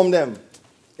transform them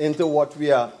into what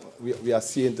we are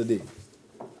seeing today?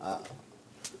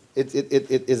 It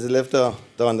is left to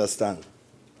understand.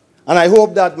 And I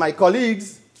hope that my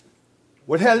colleagues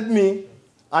would help me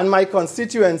and my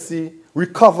constituency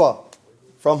recover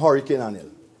from Hurricane Anil.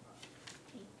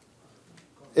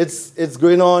 It's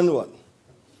going on, what,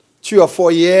 3 or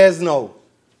 4 years now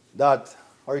that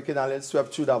Hurricane Anil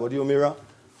swept through Wdomira.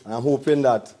 And I'm hoping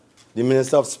that the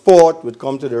Minister of Sport would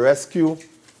come to the rescue,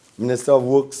 Minister of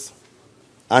Works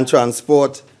and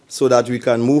Transport, so that we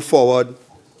can move forward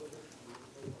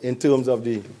in terms of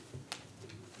the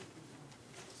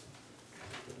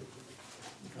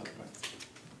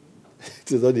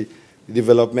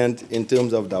development in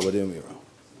terms of Wdomira.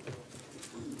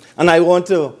 And I want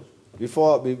to,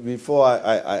 before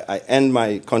I end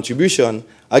my contribution,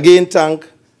 again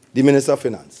thank the Minister of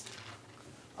Finance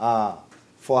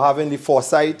for having the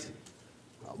foresight,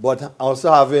 but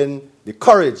also having the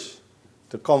courage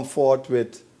to come forth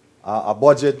with a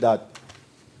budget that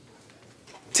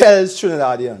tells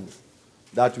Trinidadians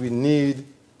that we need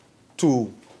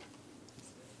to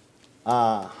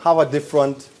have a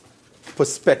different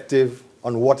perspective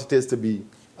on what it is to be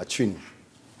a Trini.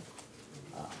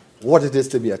 What it is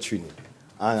to be a Trini.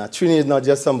 And a Trini is not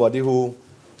just somebody who,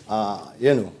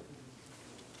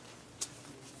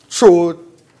 throw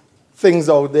things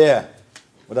out there.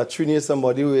 But a Trini is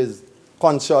somebody who is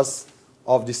conscious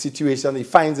of the situation he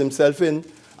finds himself in.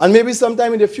 And maybe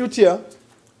sometime in the future,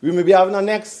 we may be having our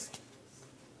next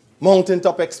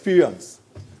mountaintop experience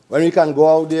when we can go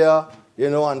out there,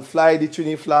 and fly the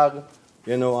Trini flag,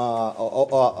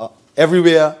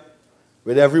 everywhere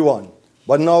with everyone.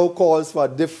 But now calls for a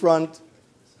different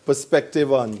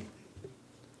perspective on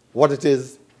what it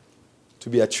is to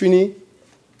be a Trini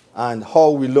and how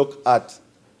we look at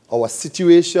our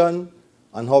situation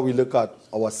and how we look at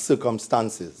our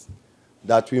circumstances.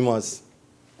 That we must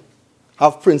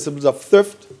have principles of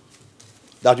thrift,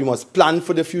 that we must plan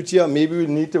for the future. Maybe we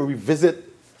need to revisit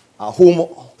our home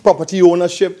property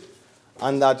ownership,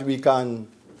 and that we can,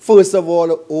 first of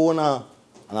all, own an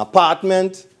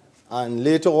apartment, and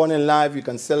later on in life, we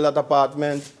can sell that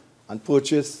apartment and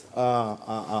purchase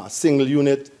a single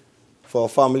unit for our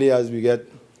family as we get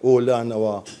older and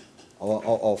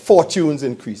our fortunes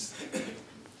increase.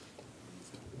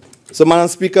 So, Madam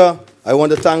Speaker, I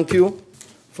want to thank you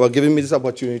for giving me this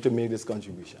opportunity to make this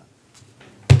contribution.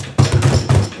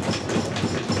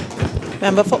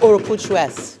 Member for Oropouche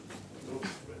West.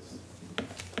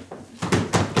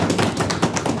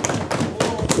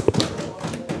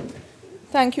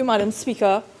 Thank you, Madam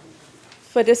Speaker,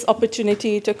 for this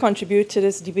opportunity to contribute to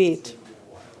this debate.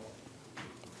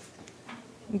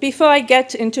 Before I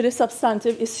get into the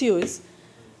substantive issues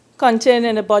contained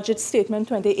in the Budget Statement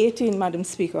 2018, Madam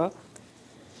Speaker,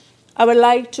 I would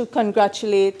like to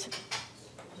congratulate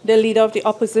the Leader of the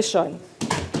Opposition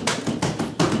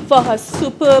for her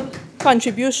superb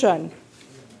contribution.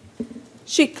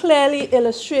 She clearly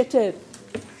illustrated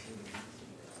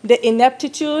the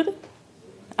ineptitude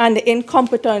and the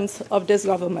incompetence of this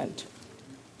government.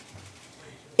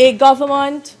 A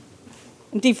government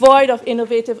devoid of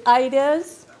innovative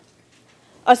ideas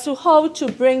as to how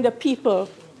to bring the people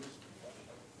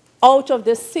out of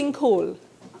this sinkhole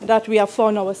that we have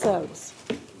found ourselves.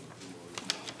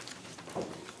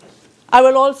 I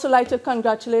would also like to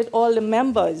congratulate all the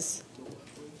members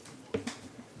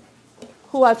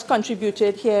who have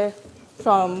contributed here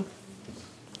from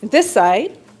this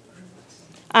side.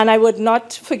 And I would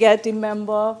not forget the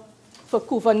member for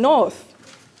Couva North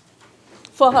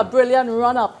for her brilliant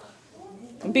run-up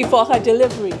before her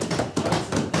delivery.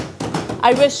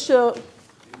 I wish her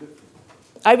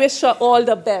all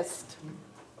the best.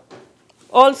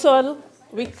 Also,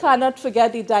 we cannot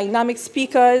forget the dynamic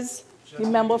speakers, the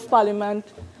Member of Parliament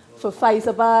for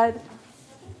Faizabad,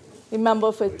 the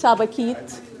member for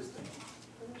Tabakit,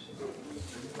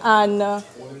 and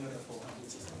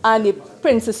the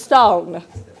Princess Town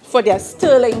for their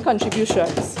sterling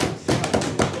contributions.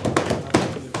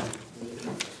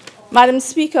 Madam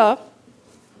Speaker,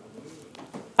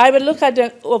 I will look at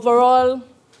the overall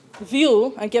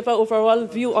view and give an overall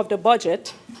view of the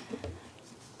budget.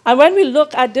 And when we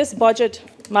look at this budget,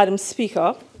 Madam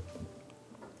Speaker,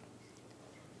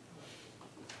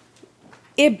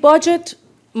 a budget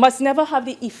must never have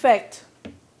the effect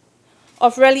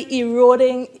of really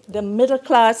eroding the middle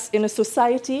class in a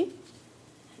society.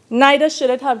 Neither should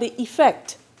it have the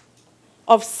effect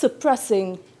of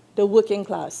suppressing the working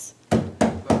class.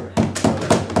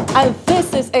 And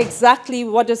this is exactly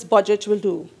what this budget will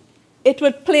do. It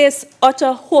will place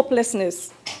utter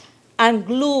hopelessness and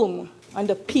gloom on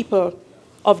the people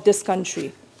of this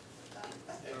country.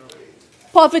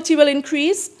 Poverty will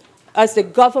increase as the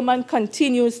government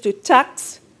continues to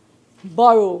tax,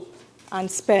 borrow,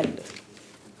 and spend.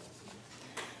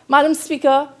 Madam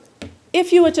Speaker,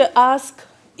 if you were to ask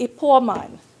a poor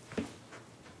man,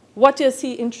 what is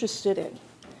he interested in?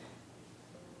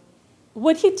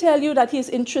 Would he tell you that he's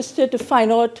interested to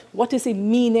find out what is the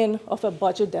meaning of a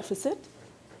budget deficit?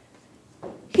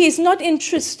 He's not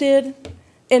interested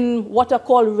in what are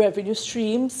called revenue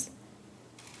streams.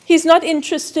 He's not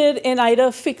interested in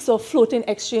either fixed or floating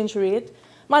exchange rate.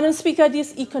 Madam Speaker,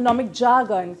 this economic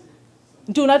jargon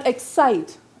do not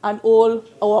excite an old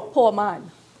or poor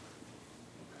man.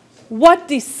 What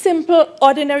the simple,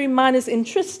 ordinary man is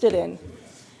interested in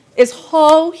is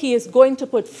how he is going to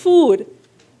put food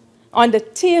on the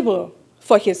table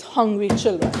for his hungry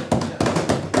children.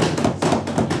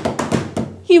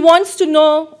 He wants to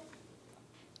know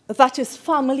that his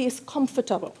family is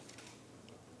comfortable,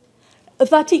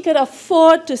 that he can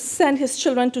afford to send his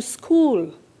children to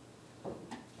school,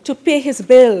 to pay his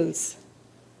bills.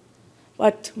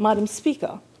 But, Madam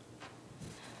Speaker,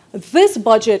 this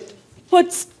budget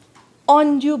puts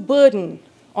undue burden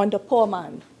on the poor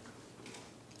man.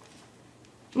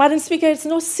 Madam Speaker, it's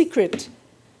no secret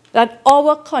that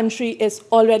our country is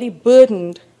already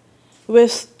burdened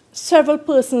with several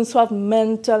persons who have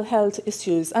mental health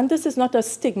issues. And this is not a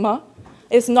stigma.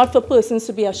 It's not for persons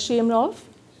to be ashamed of.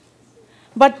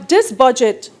 But this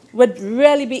budget would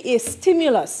really be a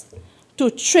stimulus to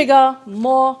trigger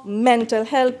more mental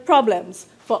health problems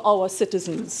for our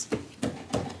citizens.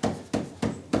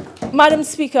 Madam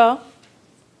Speaker,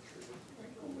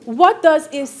 what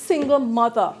does a single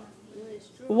mother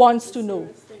want to know?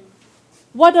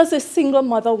 What does a single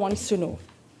mother want to know?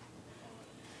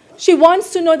 She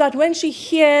wants to know that when she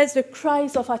hears the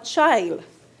cries of her child,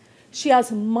 she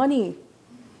has money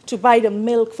to buy the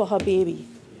milk for her baby.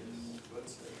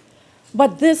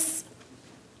 But this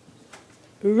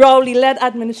Rowley-led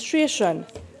administration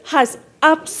has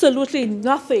absolutely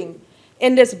nothing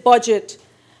in this budget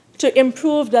to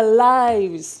improve the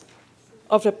lives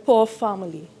of the poor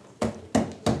family.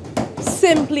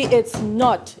 Simply, it's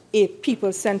not a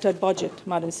people-centered budget,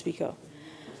 Madam Speaker.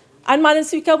 And, Madam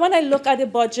Speaker, when I look at the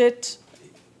budget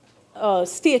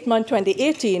statement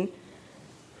 2018,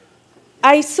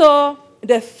 I saw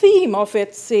the theme of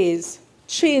it says,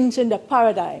 changing the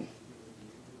paradigm.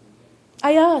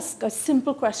 I ask a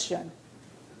simple question.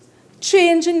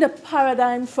 Changing the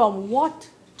paradigm from what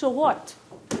to what?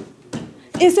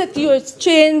 Is it you're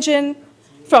changing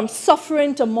from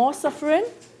suffering to more suffering?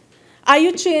 Are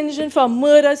you changing from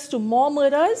murders to more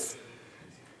murders?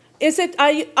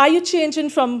 Are you changing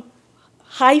from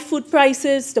high food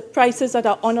prices to prices that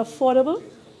are unaffordable?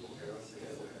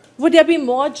 Would there be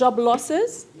more job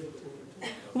losses?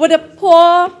 Would a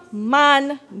poor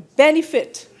man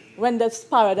benefit when this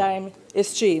paradigm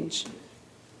is changed?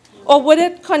 Or would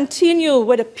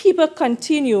the people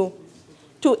continue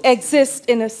to exist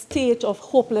in a state of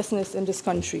hopelessness in this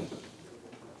country?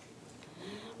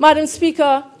 Madam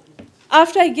Speaker,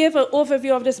 after I gave an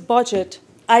overview of this budget,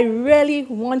 I really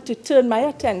want to turn my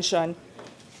attention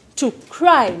to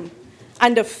crime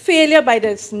and the failure by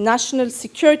this National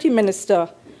Security Minister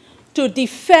to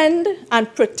defend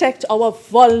and protect our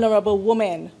vulnerable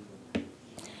women.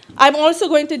 I'm also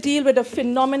going to deal with the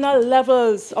phenomenal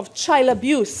levels of child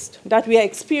abuse that we are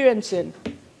experiencing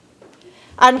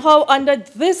and how under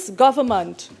this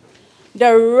government,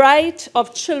 the right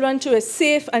of children to a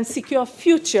safe and secure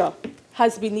future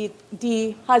has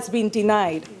been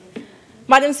denied.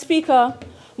 Madam Speaker,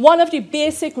 one of the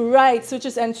basic rights which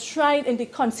is enshrined in the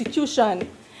Constitution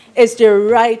is the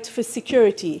right for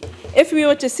security. If we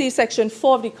were to see Section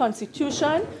 4 of the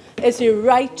Constitution, it's the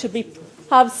right to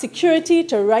have security,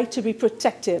 the right to be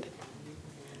protected.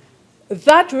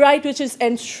 That right which is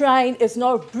enshrined is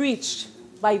now breached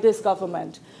by this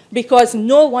government because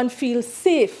no one feels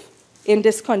safe in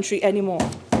this country anymore.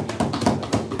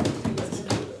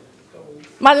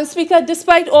 Madam Speaker,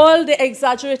 despite all the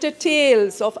exaggerated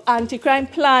tales of anti-crime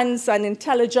plans and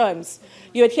intelligence,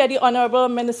 you would hear the Honorable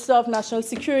Minister of National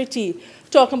Security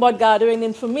talking about gathering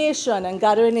information and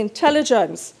gathering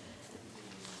intelligence.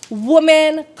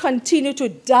 Women continue to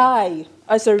die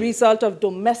as a result of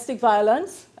domestic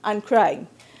violence and crime.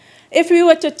 If we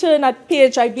were to turn at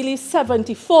page, I believe,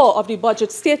 74 of the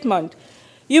budget statement,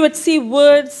 you would see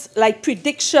words like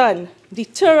prediction,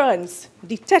 deterrence,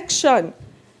 detection,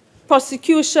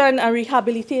 prosecution, and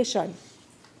rehabilitation.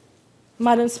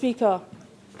 Madam Speaker,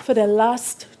 for the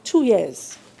last 2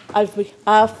 years,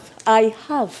 I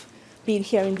have been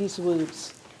hearing these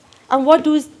words. And what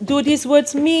do these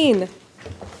words mean?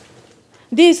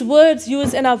 These words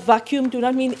used in a vacuum do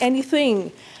not mean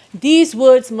anything. These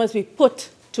words must be put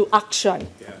to action.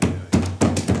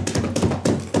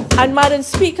 And Madam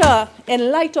Speaker,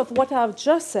 in light of what I have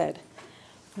just said,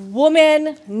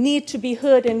 women need to be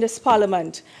heard in this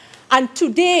Parliament. And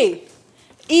today,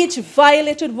 each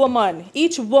violated woman,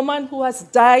 each woman who has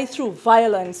died through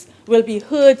violence will be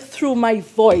heard through my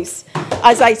voice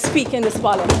as I speak in this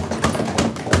Parliament.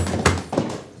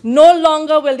 No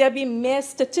longer will there be mere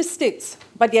statistics,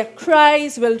 but their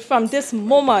cries will, from this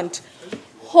moment,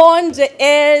 haunt the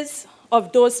ears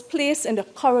of those placed in the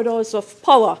corridors of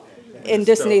power in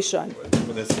this nation.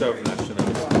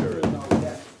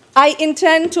 I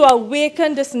intend to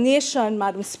awaken this nation,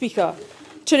 Madam Speaker,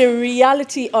 to the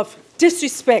reality of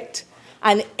disrespect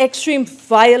and extreme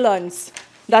violence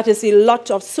that is the lot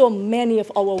of so many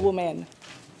of our women.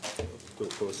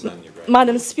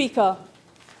 Madam Speaker,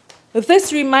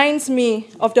 this reminds me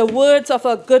of the words of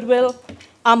a Goodwill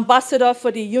ambassador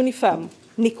for the UNIFEM,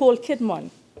 Nicole Kidman.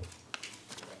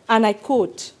 And I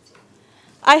quote,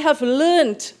 "I have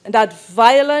learned that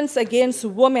violence against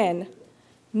women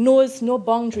knows no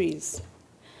boundaries.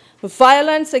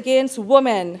 Violence against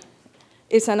women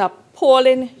is an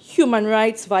appalling human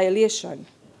rights violation,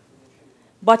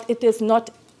 but it is not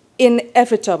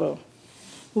inevitable.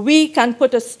 We can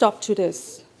put a stop to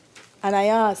this." And I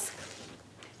ask,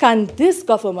 can this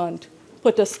government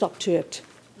put a stop to it?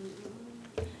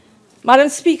 Madam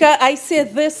Speaker, I say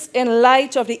this in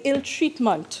light of the ill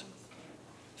treatment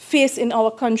faced in our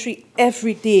country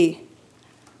every day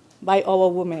by our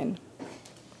women.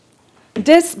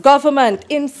 This government,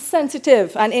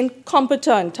 insensitive and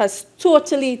incompetent, has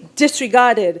totally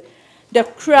disregarded the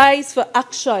cries for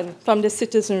action from the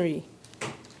citizenry.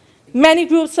 Many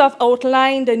groups have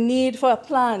outlined the need for a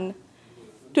plan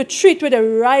to treat with the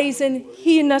rising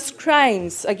heinous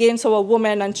crimes against our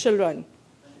women and children.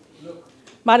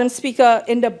 Madam Speaker,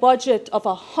 in the budget of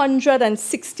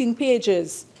 116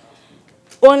 pages,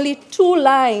 only 2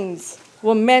 lines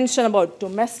were mentioned about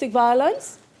domestic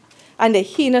violence and the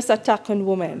heinous attack on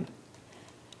women,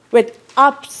 with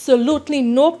absolutely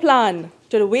no plan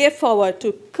to the way forward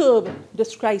to curb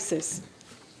this crisis.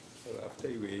 Well, after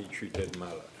you treated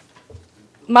Mala.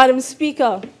 Madam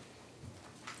Speaker,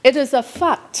 it is a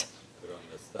fact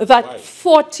that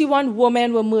 41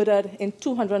 women were murdered in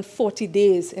 240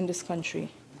 days in this country.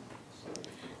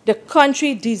 The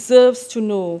country deserves to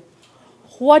know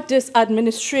what this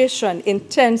administration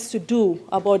intends to do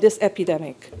about this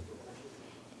epidemic.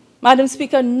 Madam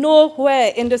Speaker,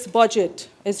 nowhere in this budget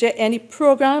is there any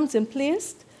programs in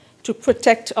place to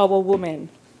protect our women.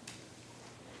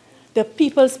 The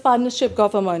People's Partnership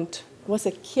government was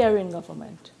a caring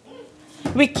government.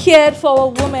 We cared for our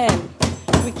women,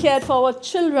 we cared for our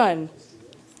children,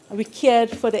 and we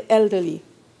cared for the elderly.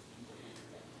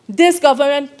 This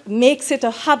government makes it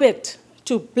a habit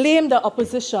to blame the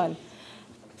opposition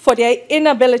for their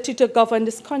inability to govern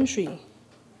this country.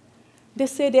 They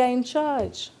say they are in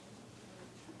charge,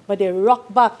 but they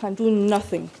rock back and do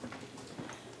nothing.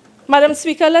 Madam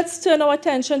Speaker, let's turn our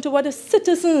attention to what the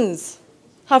citizens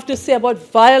have to say about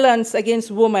violence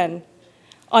against women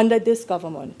under this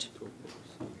government.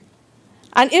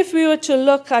 And if we were to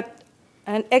look at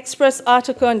an Express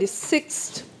article on the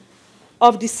 6th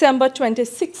of December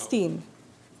 2016,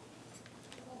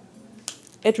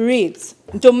 it reads,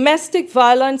 "Domestic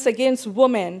violence against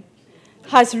women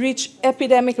has reached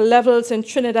epidemic levels in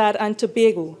Trinidad and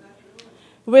Tobago,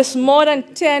 with more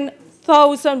than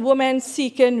 10,000 women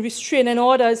seeking restraining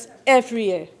orders every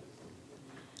year."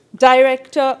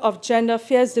 Director of Gender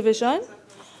Affairs Division,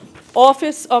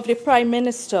 Office of the Prime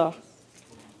Minister,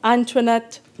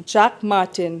 Antoinette Jack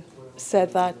Martin,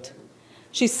 said that.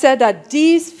 She said that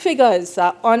these figures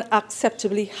are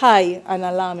unacceptably high and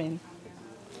alarming.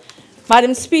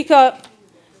 Madam Speaker,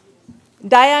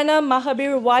 Diana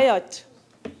Mahabir-Wyatt,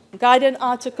 Guardian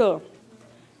article,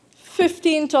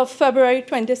 15th of February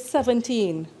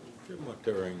 2017,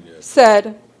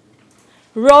 said,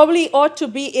 Rowley ought to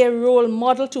be a role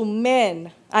model to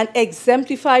men and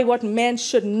exemplify what men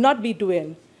should not be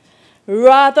doing,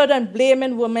 rather than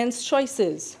blaming women's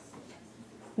choices.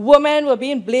 Women were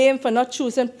being blamed for not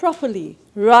choosing properly,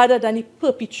 rather than the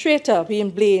perpetrator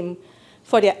being blamed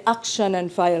for their action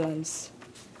and violence.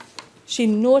 She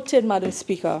noted, Madam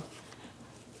Speaker,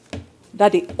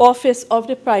 that the office of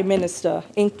the Prime Minister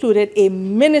included a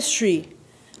ministry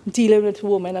dealing with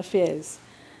women affairs.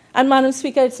 And, Madam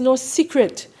Speaker, it's no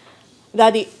secret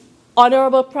that the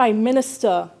Honorable Prime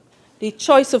Minister, the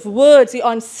choice of words, the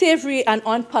unsavory and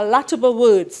unpalatable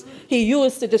words he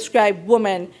used to describe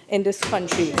women in this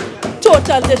country.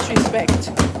 Total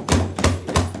disrespect.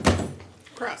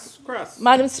 Cross.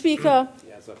 Madam Speaker,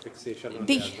 Yes, a fixation on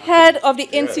the that. head of the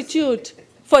Institute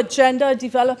for Gender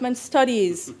Development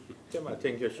Studies, Tim, I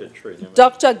think you should train him.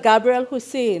 Dr.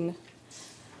 Guyadeen-Gopeesingh,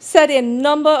 said a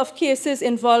number of cases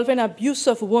involving abuse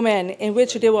of women in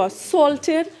which they were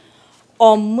assaulted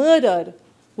or murdered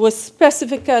was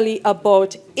specifically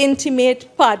about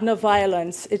intimate partner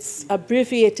violence. It's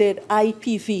abbreviated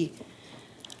IPV.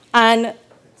 And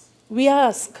we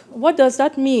ask, what does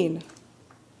that mean?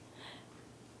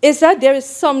 Is that there is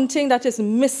something that is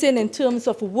missing in terms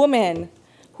of women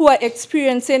who are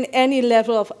experiencing any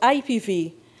level of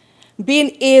IPV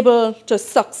being able to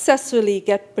successfully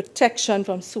get protection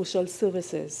from social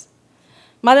services?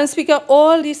 Madam Speaker,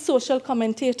 all these social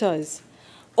commentators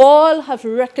all have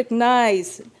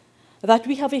recognized that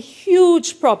we have a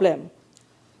huge problem.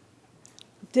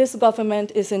 This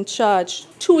government is in charge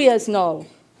 2 years now,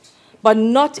 but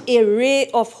not a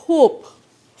ray of hope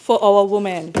for our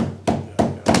women.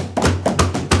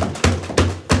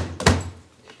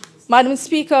 Madam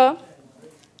Speaker,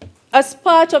 as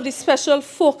part of the special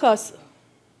focus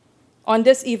on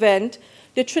this event,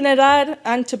 the Trinidad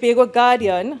and Tobago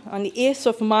Guardian, on the 8th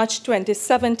of March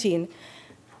 2017,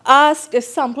 asked a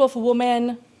sample of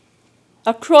women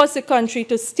across the country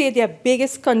to state their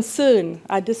biggest concern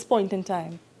at this point in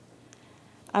time.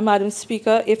 And Madam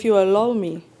Speaker, if you allow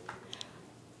me,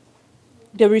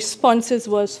 the responses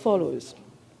were as follows.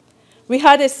 We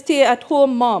had a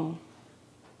stay-at-home mom.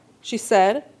 She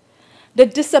said, the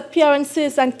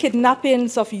disappearances and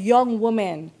kidnappings of young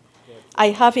women.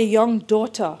 I have a young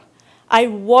daughter. I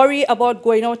worry about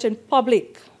going out in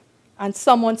public and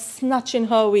someone snatching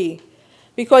her away,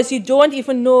 because you don't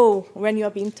even know when you're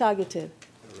being targeted.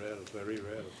 Real, very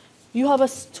real. You have a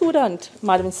student,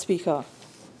 Madam Speaker.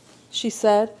 She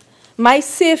said, my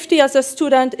safety as a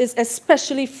student is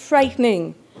especially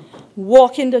frightening,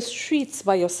 walking the streets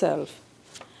by yourself.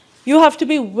 You have to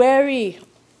be wary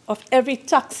of every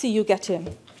taxi you get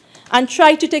in and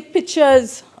try to take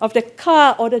pictures of the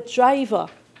car or the driver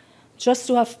just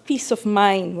to have peace of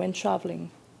mind when traveling.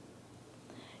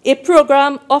 A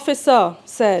program officer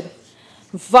said,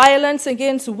 violence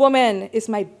against women is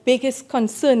my biggest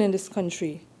concern in this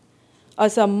country.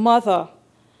 As a mother,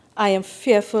 I am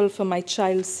fearful for my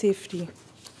child's safety.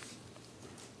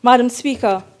 Madam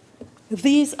Speaker,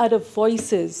 these are the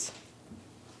voices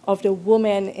of the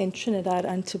women in Trinidad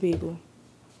and Tobago.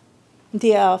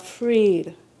 They are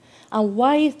afraid. And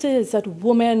why it is that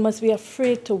women must be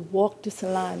afraid to walk this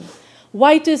land?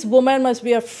 Why it is women must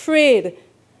be afraid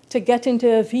to get into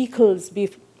their vehicles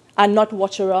and not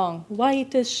watch around? Why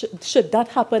it is should that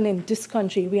happen in this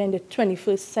country? We are in the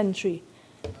 21st century.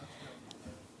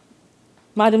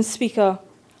 Madam Speaker,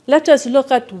 let us look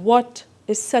at what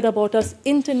is said about us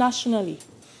internationally.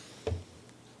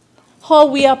 How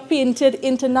we are painted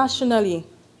internationally.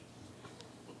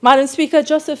 Madam Speaker,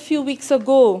 just a few weeks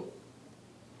ago,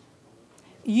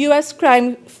 U.S.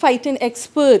 crime-fighting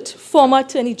expert, former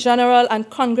Attorney General and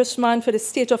Congressman for the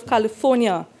state of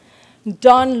California,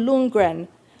 Don Lundgren,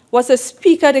 was a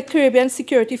speaker at the Caribbean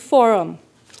Security Forum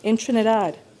in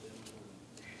Trinidad.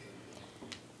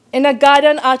 In a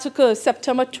Guardian article,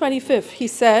 September 25th, he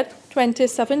said,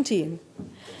 2017,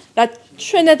 that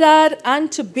Trinidad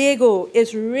and Tobago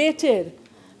is rated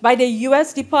by the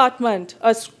U.S. Department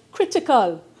as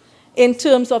critical in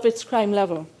terms of its crime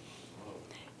level.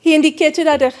 He indicated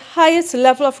that the highest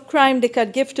level of crime they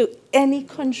could give to any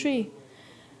country.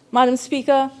 Madam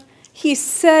Speaker, he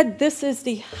said this is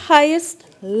the highest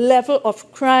level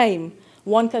of crime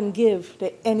one can give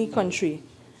to any country.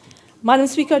 Madam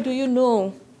Speaker, do you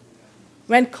know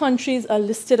when countries are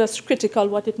listed as critical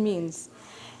what it means?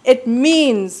 It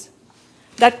means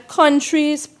that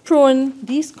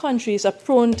these countries are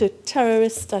prone to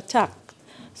terrorist attack,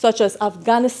 such as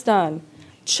Afghanistan,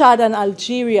 Chad and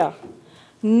Algeria,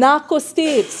 narco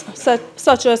states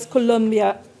such as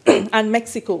Colombia and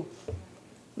Mexico.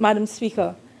 Madam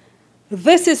Speaker,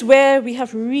 this is where we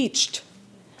have reached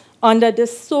under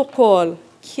this so-called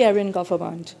uncaring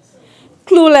government,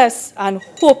 clueless and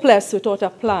hopeless without a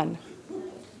plan.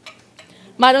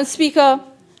 Madam Speaker,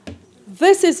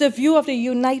 this is the view of the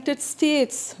United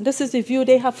States. This is the view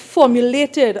they have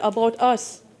formulated about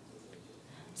us.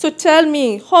 So tell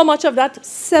me, how much of that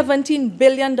 $17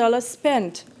 billion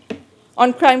spent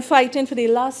on crime fighting for the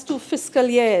last 2 fiscal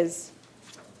years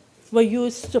were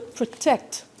used to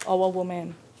protect our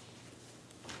women?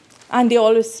 And they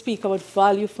always speak about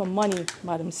value for money,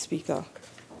 Madam Speaker.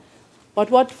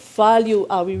 But what value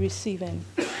are we receiving?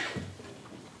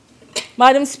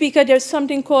 Madam Speaker, there's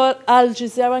something called Al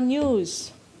Jazeera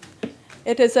News.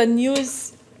 It is a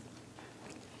news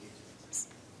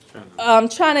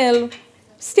channel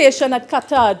station at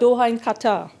Qatar, Doha in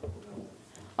Qatar.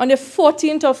 On the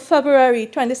 14th of February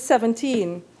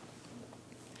 2017,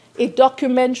 a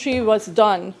documentary was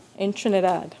done in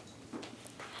Trinidad.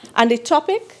 And the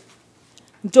topic,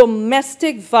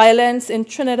 domestic violence in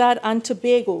Trinidad and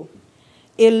Tobago,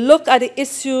 a look at the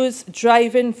issues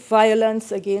driving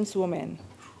violence against women.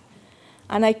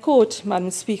 And I quote,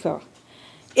 Madam Speaker,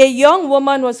 a young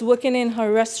woman was working in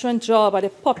her restaurant job at a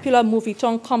popular movie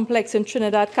town complex in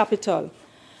Trinidad capital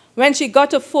when she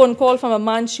got a phone call from a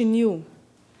man she knew.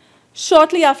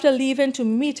 Shortly after leaving to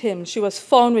meet him, she was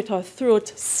found with her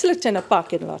throat slit in a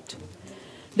parking lot,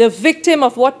 the victim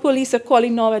of what police are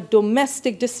calling now a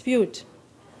domestic dispute.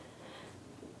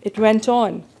 It went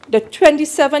on. The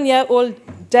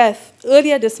 27-year-old death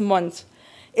earlier this month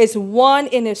is one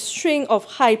in a string of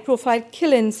high-profile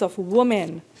killings of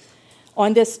women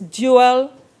on this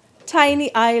dual,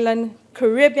 tiny island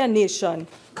Caribbean nation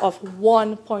of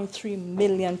 1.3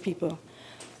 million people.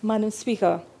 Madam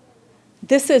Speaker,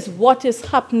 this is what is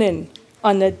happening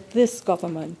under this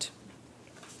government.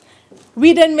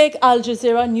 We didn't make Al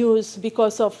Jazeera News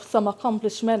because of some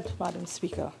accomplishment, Madam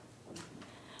Speaker,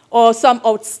 or some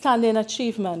outstanding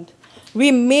achievement.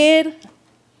 We made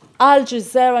Al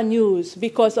Jazeera News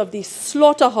because of the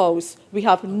slaughterhouse we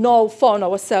have now found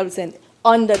ourselves in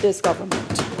under this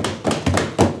government.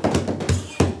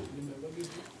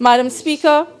 Madam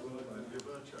Speaker,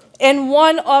 in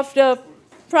one of the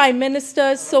Prime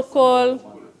Minister's so-called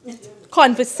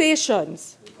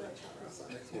conversations,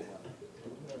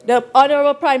 the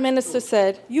Honorable Prime Minister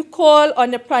said, you call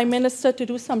on the Prime Minister to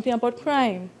do something about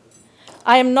crime.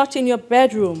 I am not in your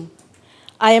bedroom.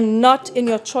 I am not in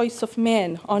your choice of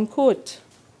men, unquote.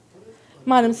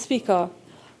 Madam Speaker,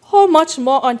 how much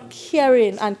more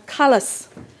uncaring and callous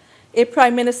a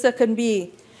Prime Minister can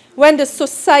be when the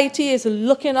society is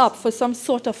looking up for some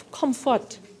sort of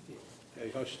comfort?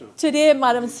 Today,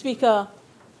 Madam Speaker,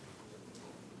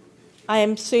 I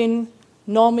am saying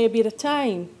now may be the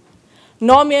time.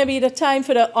 Now may be the time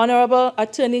for the Honorable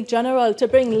Attorney General to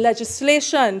bring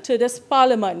legislation to this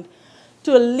Parliament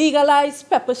to legalize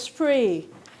pepper spray,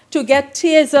 to get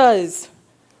tasers,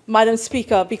 Madam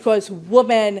Speaker, because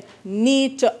women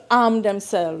need to arm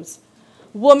themselves.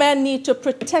 Women need to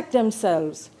protect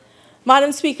themselves.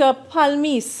 Madam Speaker,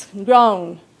 Palmis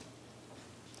ground,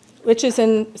 which is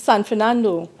in San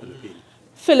Fernando,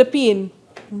 Philippines,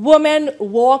 women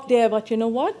walk there, but you know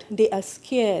what? They are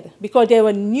scared because there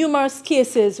were numerous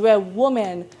cases where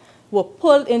women were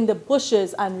pulled in the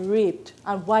bushes and raped.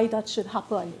 And why that should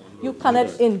happen? You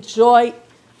cannot enjoy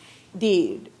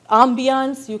the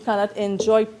ambience. You cannot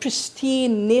enjoy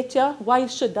pristine nature. Why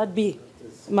should that be,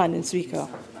 Madam Speaker?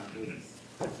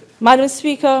 Madam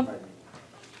Speaker,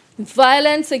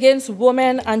 violence against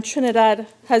women and Trinidad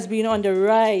has been on the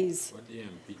rise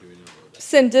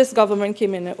since this government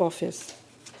came in office.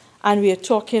 And we are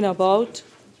talking about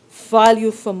value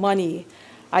for money.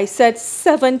 I said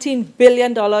 $17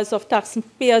 billion of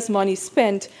taxpayers' money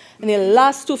spent in the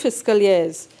last 2 fiscal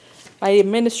years by the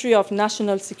Ministry of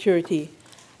National Security,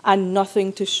 and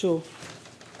nothing to show.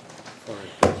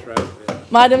 That's right, yeah.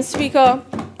 Madam Speaker,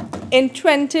 in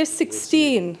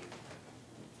 2016,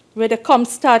 with the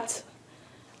Comstat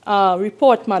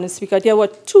report, Madam Speaker, there were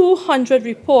 200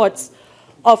 reports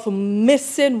of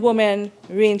missing women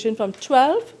ranging from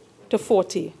 12 to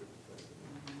 40.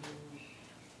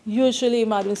 Usually,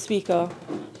 Madam Speaker,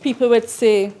 people would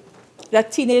say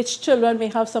that teenage children may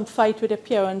have some fight with their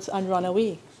parents and run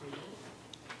away.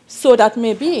 So that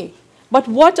may be. But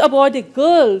what about the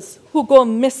girls who go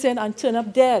missing and turn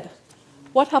up dead?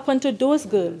 What happened to those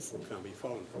girls? Can't be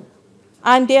found.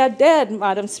 And they are dead,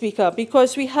 Madam Speaker,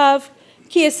 because we have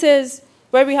cases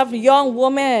where we have young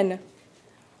women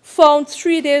found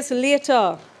 3 days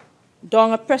later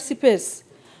down a precipice.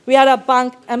 We had a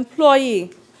bank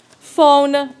employee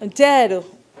found dead.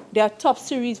 Their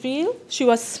autopsy revealed she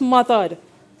was smothered.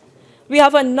 We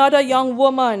have another young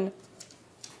woman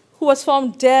who was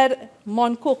found dead,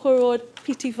 Mount Coco Road,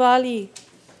 Piti Valley.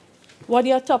 what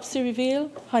the autopsy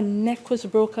revealed? Her neck was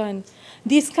broken.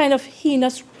 These kind of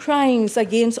heinous crimes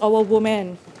against our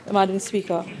women, Madam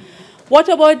Speaker. What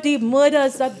about the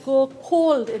murders that go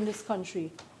cold in this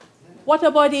country? What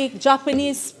about the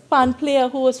Japanese pan player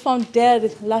who was found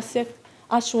dead last year,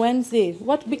 Ash Wednesday?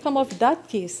 What became of that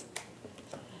case?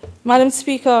 Madam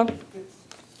Speaker,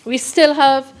 we still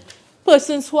have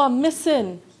persons who are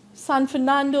missing. San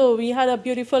Fernando, we had a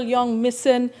beautiful young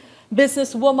missing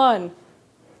businesswoman,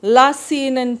 last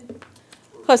seen in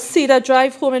her Cedar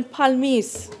Drive home in Palmyra,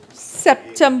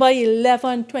 September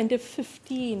 11,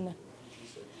 2015.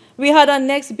 We had our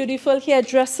next beautiful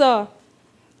hairdresser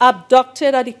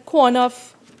abducted at the corner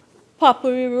of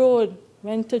Papuri Road,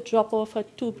 went to drop off her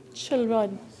 2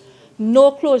 children.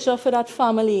 No closure for that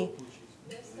family.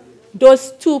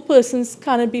 Those 2 persons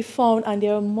cannot be found, and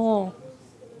there are more.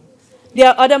 There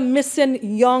are other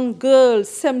missing young girls,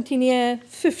 17-year,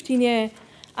 15-year,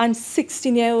 and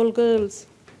 16-year-old girls.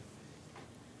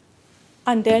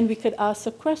 And then we could ask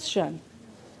a question.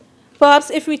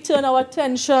 Perhaps if we turn our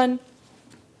attention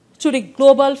to the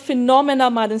global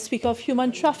phenomena, Madam Speaker, of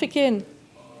human trafficking,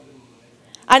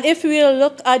 and if we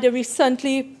look at the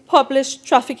recently published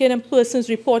Trafficking in Persons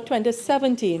Report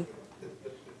 2017,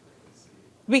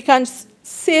 we can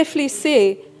safely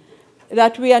say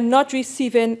that we are not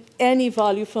receiving any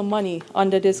value for money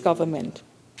under this government.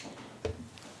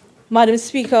 Madam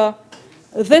Speaker,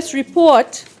 this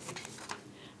report,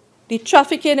 the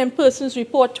Trafficking in Persons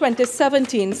Report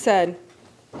 2017, said,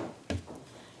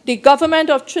 the government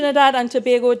of Trinidad and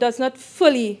Tobago does not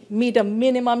fully meet the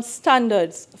minimum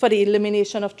standards for the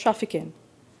elimination of trafficking.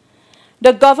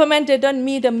 The government did not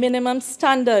meet the minimum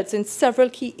standards in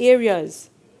several key areas.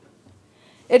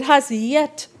 It has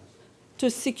yet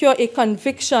to secure a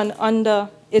conviction under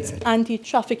its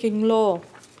anti-trafficking law.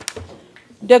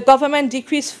 The government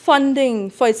decreased funding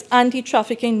for its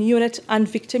anti-trafficking unit and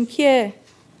victim care.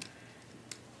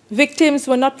 Victims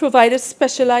were not provided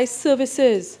specialized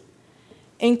services,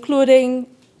 including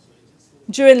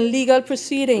during legal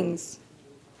proceedings.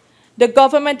 The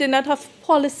government did not have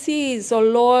policies or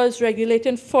laws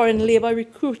regulating foreign labor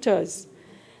recruiters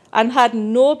and had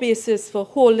no basis for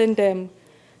holding them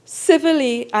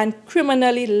civilly and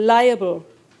criminally liable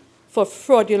for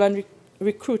fraudulent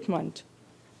recruitment.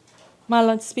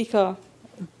 Madam Speaker,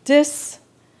 this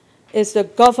is the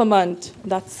government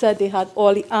that said they had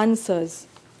all the answers.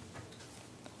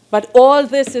 But all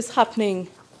this is happening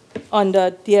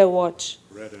under their watch.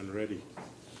 Red and ready.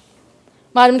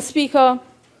 Madam Speaker,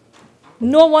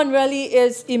 no one really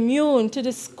is immune to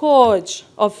the scourge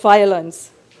of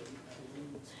violence.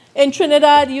 In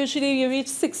Trinidad, usually you reach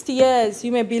 60 years,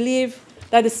 you may believe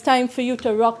that it's time for you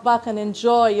to rock back and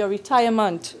enjoy your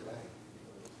retirement.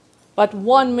 But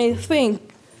one may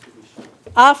think,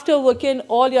 after working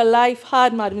all your life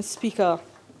hard, Madam Speaker,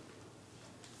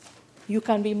 you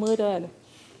can be murdered.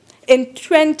 In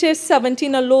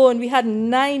 2017 alone, we had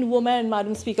 9 women,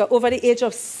 Madam Speaker, over the age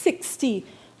of 60,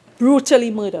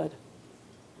 brutally murdered.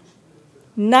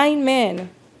 9 men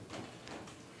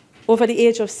over the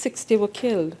age of 60 were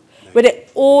killed, with the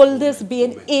oldest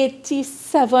being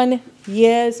 87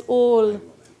 years old.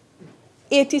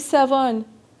 87.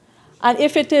 And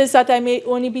if it is that I may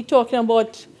only be talking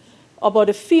about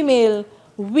a female,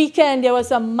 weekend there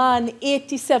was a man,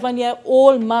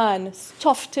 87-year-old man,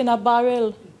 stuffed in a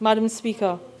barrel, Madam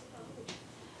Speaker.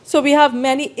 So we have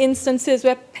many instances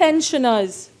where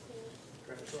pensioners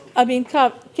are being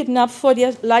kidnapped for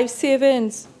their life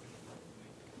savings.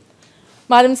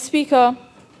 Madam Speaker,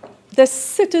 the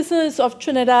citizens of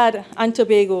Trinidad and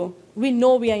Tobago, we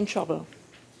know we are in trouble.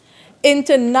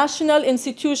 International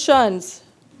institutions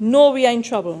know we are in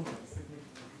trouble.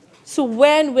 So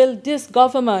when will this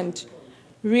government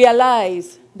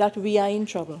realize that we are in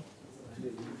trouble?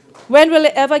 When will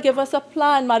it ever give us a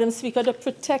plan, Madam Speaker, to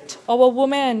protect our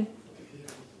women?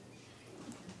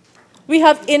 We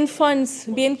have infants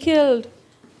being killed.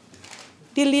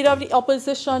 The leader of the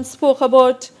opposition spoke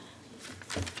about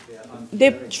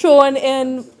they've thrown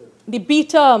in the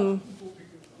beatum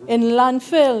in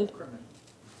landfill,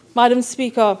 Madam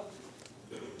Speaker.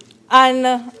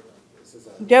 And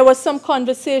there was some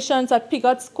conversations at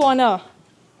Pigot's Corner,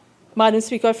 Madam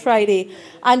Speaker, Friday,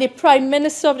 and the Prime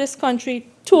Minister of this country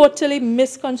totally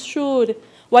misconstrued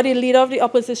what the leader of the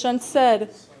opposition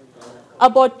said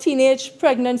about teenage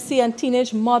pregnancy and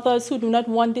teenage mothers who do not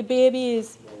want the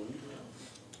babies.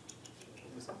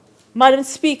 Madam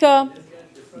Speaker,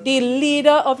 the leader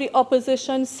of the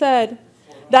opposition said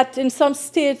that in some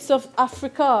states of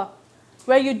Africa,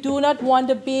 where you do not want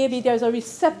the baby, there's a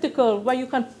receptacle where you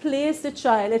can place the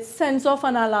child. It sends off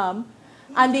an alarm,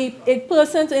 and the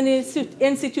persons in the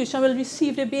institution will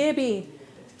receive the baby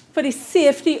for the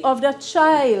safety of the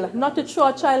child, not to throw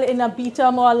a child in a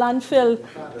beatum or a landfill,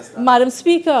 Madam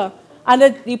Speaker. And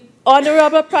the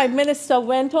Honorable Prime Minister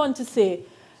went on to say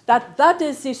that that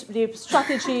is the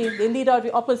strategy the leader of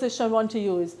the opposition want to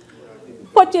use.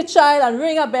 Put your child and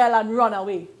ring a bell and run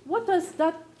away. What does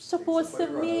that supposed to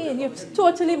mean? You're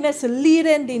totally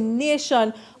misleading the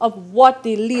nation of what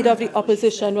the leader of the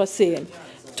opposition was saying.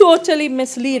 Totally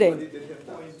misleading.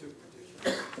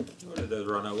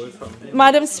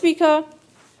 Madam Speaker,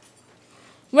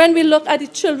 when we look at the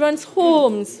children's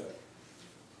homes,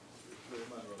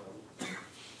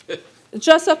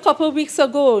 just a couple of weeks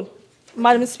ago,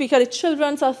 Madam Speaker, the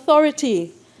Children's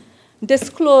Authority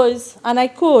disclosed, and I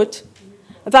quote,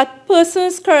 that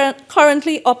persons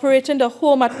currently operating the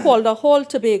home at Calder Hall,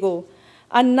 Tobago,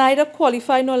 are neither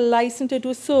qualified nor licensed to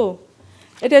do so.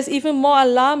 It is even more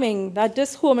alarming that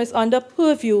this home is under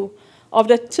purview of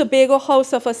the Tobago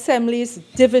House of Assembly's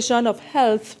Division of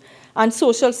Health and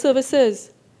Social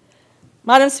Services.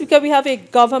 Madam Speaker, we have a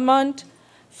government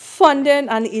funding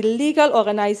an illegal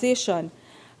organization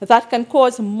that can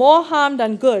cause more harm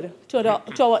than good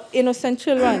to our innocent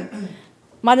children.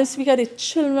 Madam Speaker, the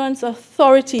Children's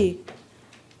Authority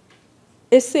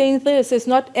is saying this. It's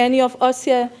not any of us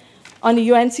here on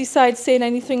the UNC side saying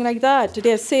anything like that.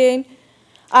 They're saying,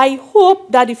 I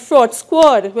hope that the fraud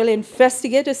squad will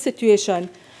investigate the situation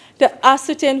to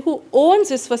ascertain who owns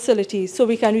this facility so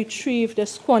we can retrieve the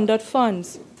squandered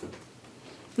funds.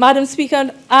 Madam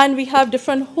Speaker, and we have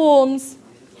different homes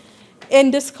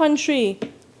in this country.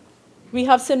 We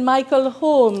have St. Michael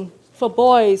Home for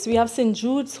boys. We have St.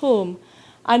 Jude's Home.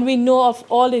 And we know of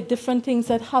all the different things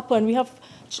that happen. We have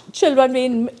children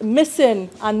being missing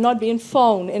and not being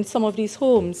found in some of these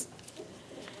homes.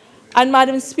 And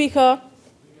Madam Speaker,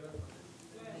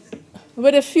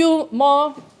 with a few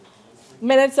more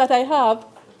minutes that I have,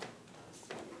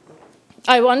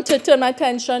 I want to turn my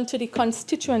attention to the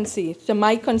constituency, to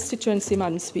my constituency,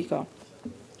 Madam Speaker.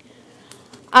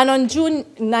 And on June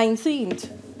 19th,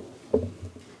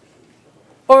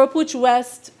 Oropouche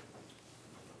West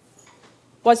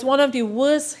was one of the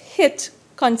worst hit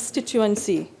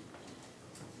constituency.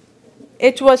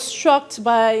 It was struck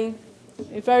by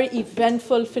a very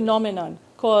eventful phenomenon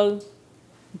called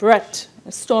Brett,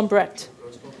 Storm Brett.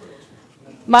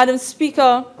 Madam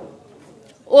Speaker,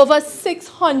 over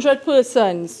 600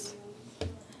 persons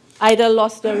either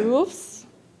lost their roofs,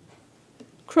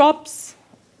 crops,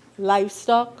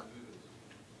 livestock.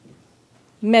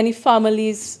 Many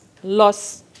families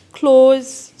lost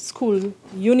clothes, school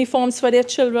uniforms for their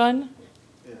children,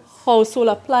 household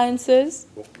appliances.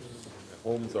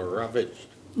 Homes are ravaged.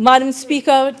 Madam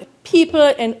Speaker,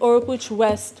 people in Oropouche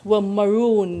West were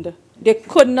marooned. They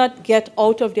could not get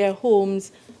out of their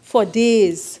homes for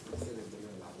days.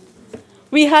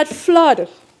 We had flood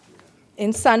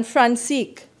in San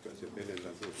Francisco,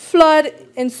 flood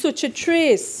in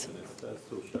Suchet-Trace,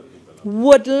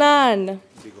 Woodland,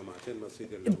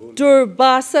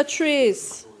 Durbassa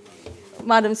Trace,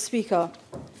 Madam Speaker.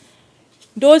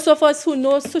 Those of us who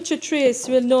know Suchet-Trace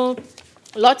will know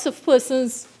lots of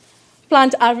persons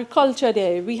plant agriculture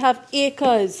there. We have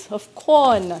acres of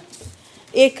corn,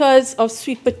 acres of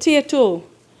sweet potato,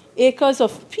 acres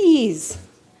of peas,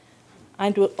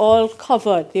 and they were all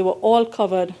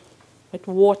covered with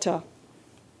water.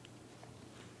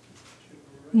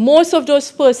 Most of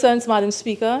those persons, Madam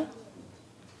Speaker,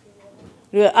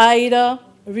 were either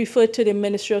referred to the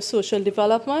Ministry of Social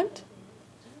Development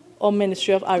or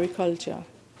Ministry of Agriculture.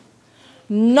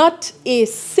 Not a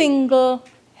single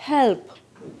help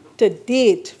to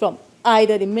date from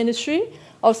either the Ministry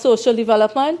of Social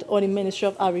Development or the Ministry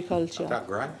of Agriculture.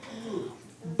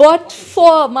 But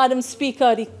for, Madam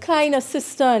Speaker, the kind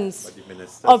assistance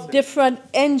of different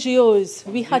NGOs,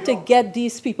 we had to get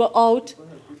these people out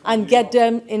and get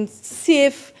them in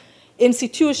safe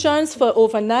institutions for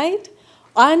overnight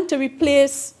and to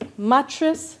replace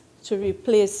mattress, to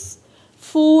replace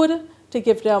food, to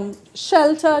give them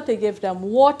shelter, to give them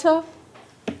water.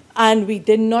 And we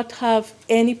did not have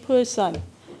any person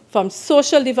from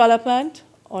social development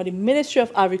or the Ministry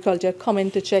of Agriculture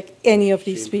coming to check any of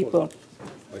these people.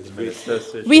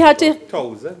 We had to,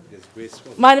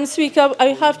 Madam Speaker, I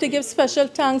have to give special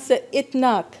thanks to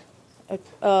ITNAC,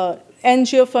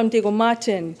 NGO from Diego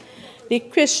Martin, the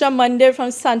Christian Mandir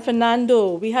from San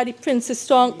Fernando. We had the Princess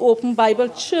Tong Open Bible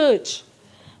Church.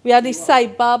 We had the Sai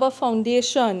Baba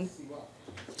Foundation.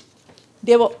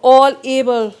 They were all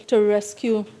able to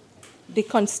rescue the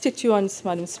constituents,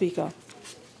 Madam Speaker.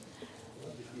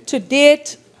 To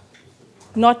date,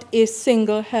 not a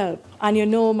single help. And you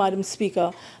know, Madam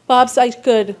Speaker, perhaps I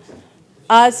could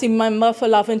as a member for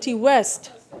Laventille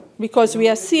West, because we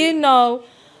are seeing now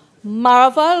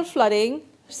Maraval flooding,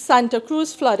 Santa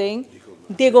Cruz flooding,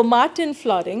 Diego Martin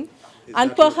flooding,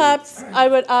 and perhaps I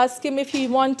would ask him if he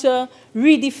wants to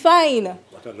redefine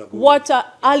what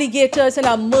alligators in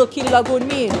a murky lagoon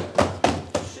mean.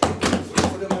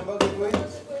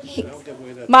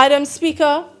 Madam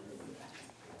Speaker,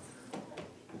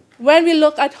 when we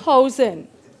look at housing,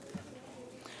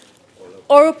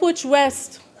 Oropouche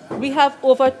West, we have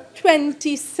over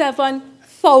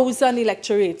 27,000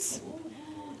 electorates.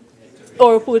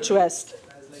 Oropouche West,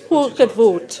 who could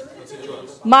vote?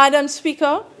 Madam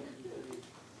Speaker,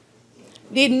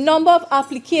 the number of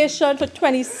applications for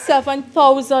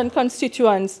 27,000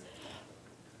 constituents,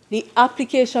 the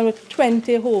application with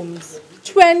 20 homes.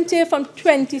 20 from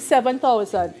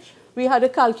 27,000. We had to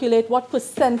calculate what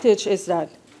percentage is that.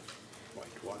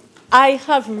 I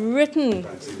have written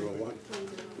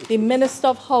the Minister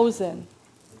of Housing.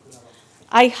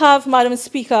 I have, Madam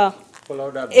Speaker,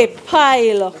 a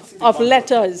pile of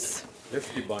letters.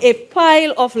 A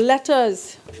pile of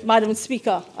letters, Madam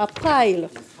Speaker, a pile.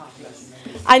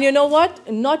 And you know what?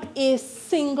 Not a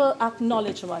single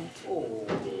acknowledgement.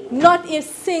 Not a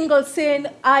single saying,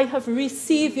 I have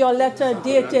received your letter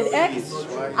dated X,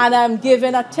 and I'm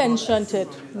giving attention to it.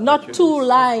 Not 2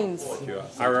 lines.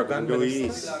 Arrogant.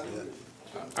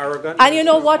 And you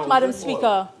know what, Madam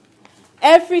Speaker?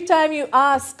 Every time you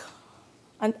ask,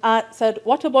 and I said,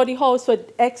 what about the house for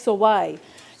X or Y?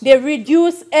 They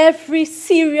reduce every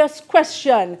serious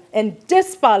question in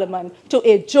this parliament to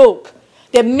a joke.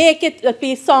 They make it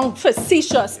be sound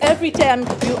facetious every time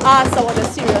you ask about a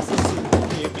serious issue.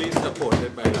 Ably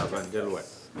supported by Laventille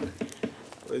West.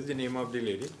 What is the name of the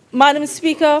lady? Madam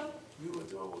Speaker,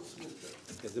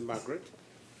 Is it Margaret?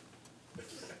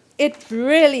 it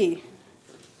really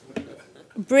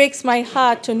breaks my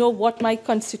heart to know what my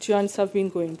constituents have been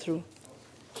going through,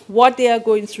 what they are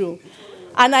going through.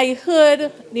 And I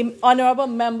heard the honorable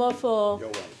member for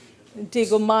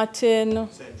Diego Martin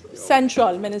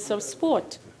Central, Minister of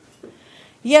Sport.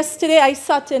 Yesterday, I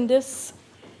sat in this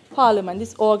Parliament,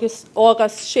 this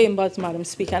August chambers, Madam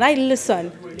Speaker, and I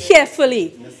listened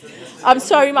carefully. I'm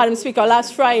sorry, Madam Speaker,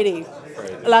 last Friday.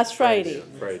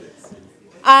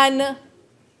 And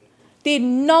the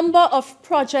number of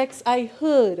projects I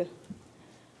heard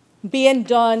being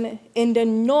done in the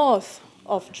north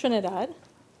of Trinidad,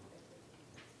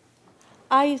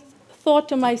 I thought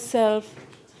to myself,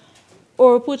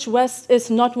 Oropouche West is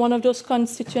not one of those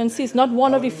constituencies, not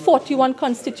one of the 41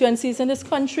 constituencies in this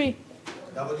country.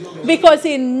 Because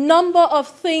a number of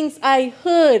things I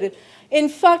heard, in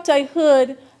fact, I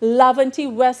heard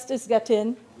Laventille West is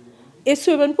getting a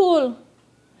swimming pool.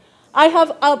 I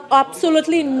have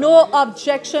absolutely no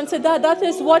objection to that. That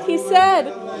is what he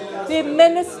said. The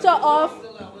Minister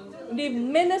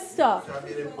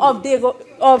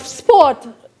of Sport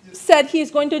said he's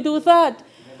going to do that.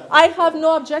 I have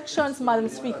no objections, Madam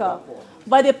Speaker.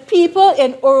 But the people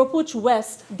in Oropouche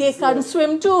West, they can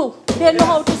swim too. They know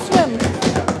how to swim.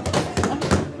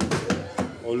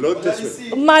 Or learn to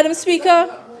swim. Madam Speaker.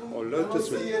 Or learn to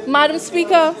swim. Madam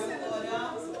Speaker.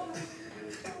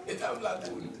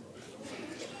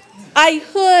 I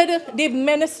heard the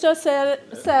minister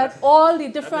said all the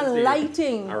different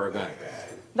lighting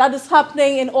that is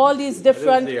happening in all these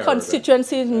different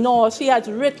constituencies north. He had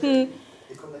written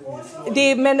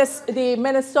the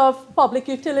Minister of Public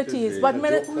Utilities. But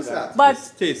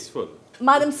Tasteful.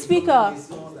 Madam Speaker,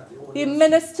 the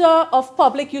Minister of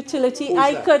Public Utility,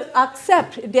 I could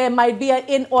accept there might be an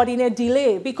inordinate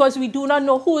delay because we do not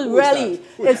know who really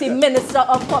is the Minister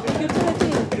of Public Utility.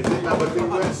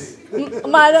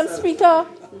 Madam Speaker,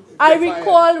 I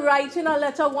recall writing a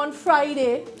letter one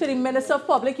Friday to the Minister of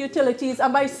Public Utilities,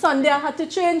 and by Sunday I had to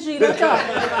change the letter.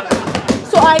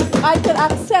 So I could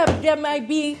accept there might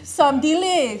be some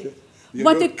delay,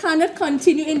 but it cannot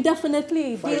continue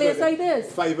indefinitely. Delays like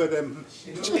this. 5 of them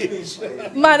changed.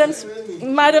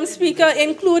 Madam Speaker,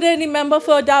 including the member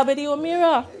for Davide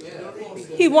O'Meara.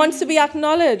 He wants to be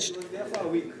acknowledged.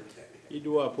 You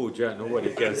do a puja and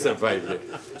nobody can survive it.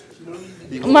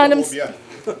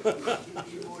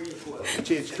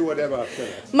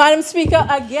 Madam Speaker,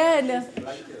 again,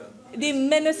 the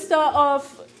Minister of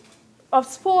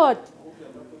Sport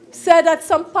said that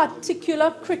some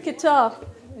particular cricketer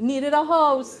needed a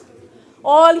house.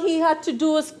 All he had to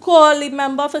do was call the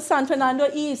member for San Fernando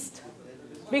East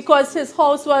because his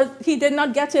house he did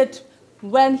not get it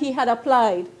when he had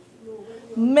applied.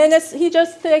 He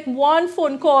just take one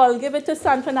phone call, give it to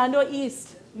San Fernando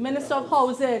East, Minister of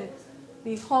Housing.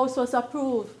 The house was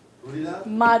approved.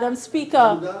 Madam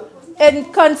Speaker,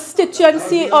 in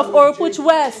constituency of Oropouche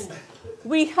West,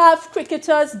 We have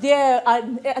cricketers there,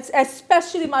 and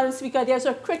especially, Madam Speaker, there's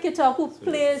a cricketer who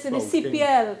plays in the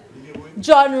CPL,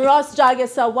 John Ross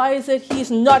Jagesa. Why is it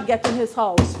he's not getting his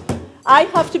house? I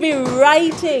have to be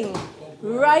writing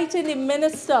the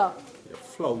minister,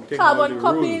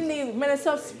 copying the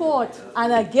Minister of Sport,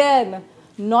 and again,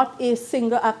 not a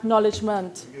single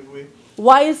acknowledgement.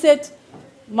 Why is it,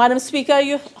 Madam Speaker,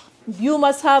 you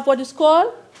must have what is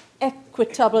called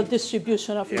equitable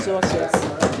distribution of resources.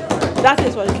 That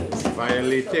is what it is.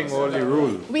 Violating all the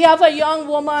rules. We have a young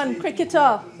woman,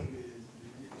 cricketer,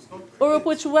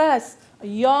 Urupuch West, a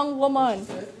young woman.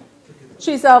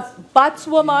 She's a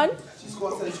batswoman,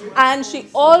 and she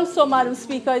also, Madam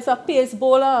Speaker, is a pace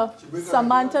bowler,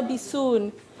 Samantha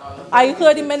Bisoon. I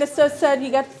heard the minister said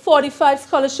he got 45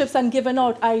 scholarships and given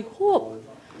out. I hope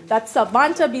that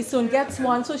Samantha Bisoon gets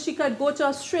one so she could go to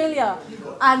Australia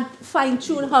and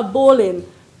fine-tune her bowling.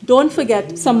 Don't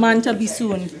forget Samantha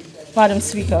Bisoon, Madam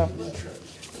Speaker.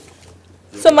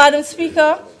 So, Madam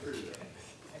Speaker,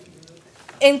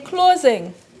 in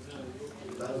closing,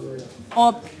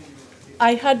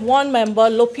 I had one member,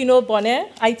 Lopino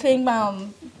Bonnet. I think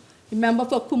the member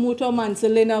for Kumuto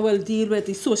Manzalina will deal with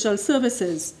the social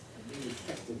services.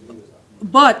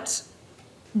 But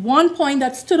one point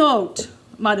that stood out,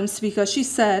 Madam Speaker, she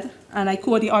said, and I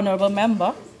quote the honorable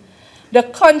member, the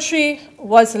country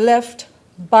was left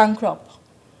bankrupt.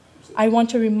 I want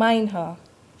to remind her,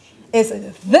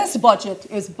 this budget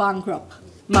is bankrupt,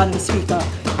 Madam Speaker,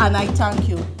 and I thank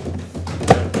you.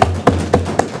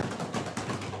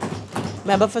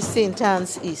 Member for St.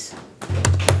 Anne's East.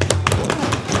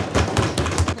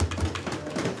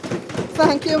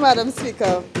 Thank you, Madam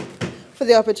Speaker, for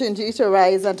the opportunity to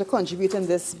rise and to contribute in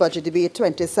this budget debate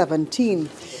 2017.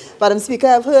 Madam Speaker,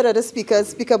 I've heard other speakers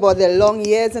speak about their long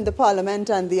years in the Parliament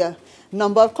and the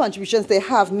number of contributions they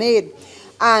have made.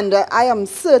 And I am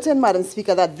certain, Madam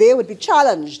Speaker, that they would be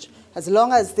challenged, as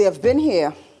long as they have been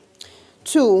here,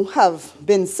 to have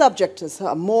been subject to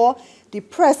a more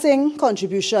depressing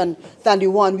contribution than the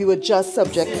one we were just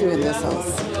subject to in this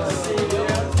House.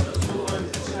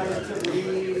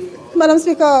 Madam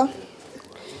Speaker,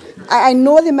 I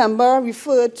know the member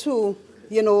referred to,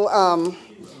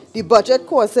 the budget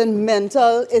causing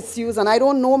mental issues, and I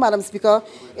don't know, Madam Speaker,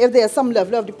 if there's some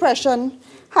level of depression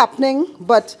happening,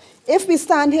 but if we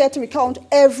stand here to recount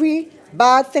every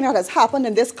bad thing that has happened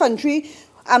in this country,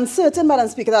 I'm certain, Madam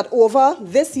Speaker, that over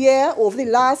this year, over the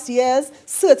last years,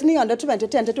 certainly under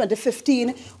 2010 to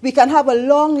 2015, we can have a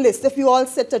long list if we all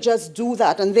sit to just do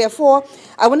that. And therefore,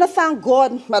 I want to thank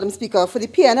God, Madam Speaker, for the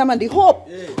PNM and the hope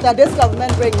that this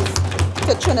government brings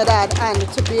to Trinidad and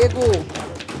Tobago.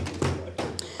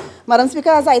 Madam Speaker,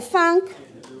 as I thank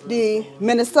the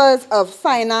Ministers of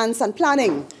Finance and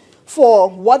Planning for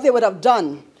what they would have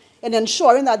done in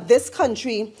ensuring that this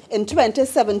country in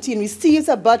 2017 receives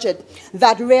a budget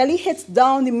that really hits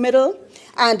down the middle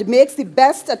and makes the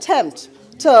best attempt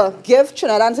to give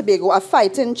Trinidad and Tobago a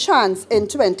fighting chance in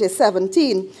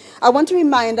 2017. I want to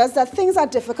remind us that things are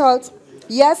difficult.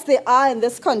 Yes, they are in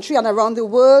this country and around the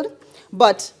world,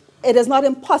 but it is not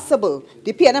impossible.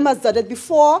 The PNM has done it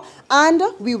before, and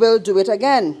we will do it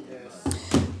again.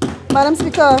 Madam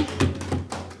Speaker,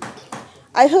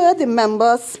 I heard the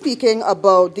member speaking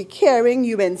about the caring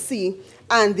UNC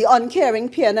and the uncaring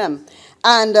PNM.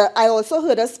 And I also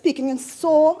heard her speaking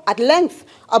so at length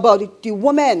about the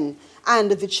women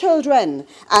and the children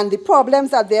and the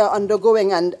problems that they are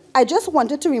undergoing. And I just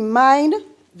wanted to remind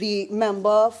the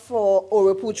member for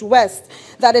Urupuch West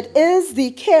that it is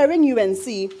the caring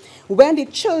UNC, when the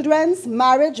children's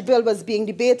marriage bill was being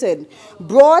debated,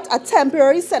 brought a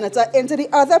temporary senator into the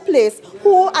other place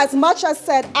who as much as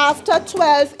said after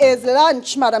 12 is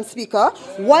lunch, Madam Speaker.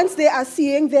 Once they are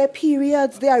seeing their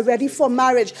periods, they are ready for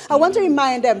marriage. I want to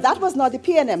remind them that was not the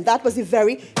PNM, that was the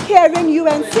very caring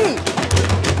UNC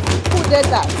who did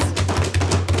that.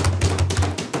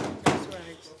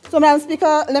 So, Madam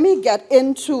Speaker, let me get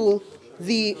into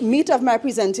the meat of my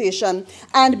presentation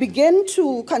and begin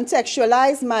to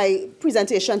contextualize my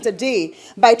presentation today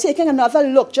by taking another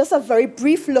look, just a very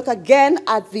brief look again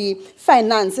at the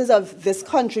finances of this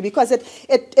country, because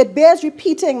it bears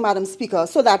repeating, Madam Speaker,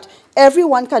 so that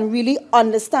everyone can really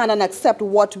understand and accept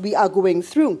what we are going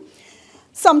through.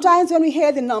 Sometimes when we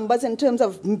hear the numbers in terms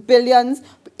of billions,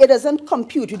 it doesn't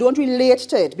compute. You don't relate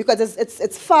to it because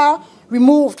it's far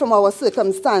removed from our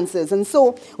circumstances. And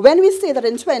so when we say that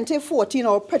in 2014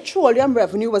 our petroleum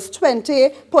revenue was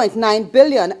 20.9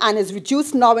 billion and is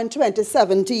reduced now in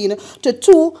 2017 to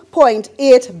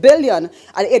 2.8 billion,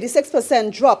 an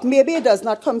 86% drop, maybe it does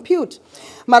not compute.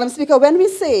 Madam Speaker, when we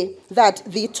say that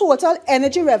the total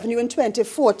energy revenue in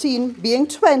 2014 being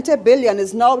 20 billion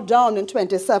is now down in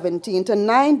 2017 to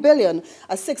 9 billion,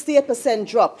 a 68%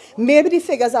 drop, maybe the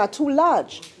figures are too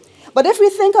large. But if we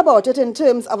think about it in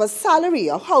terms of a salary,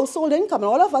 a household income, and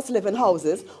all of us live in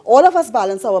houses, all of us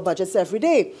balance our budgets every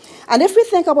day. And if we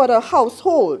think about a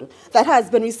household that has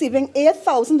been receiving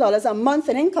 $8,000 a month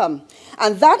in income,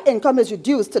 and that income is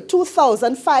reduced to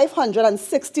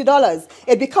 $2,560,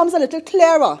 it becomes a little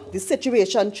clearer the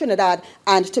situation Trinidad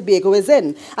and Tobago is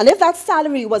in. And if that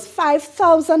salary was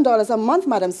 $5,000 a month,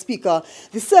 Madam Speaker,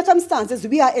 the circumstances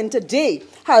we are in today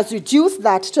has reduced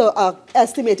that to an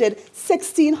estimated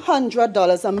 $1,600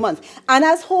 a month. And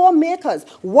as homemakers,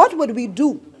 what would we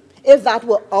do if that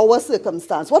were our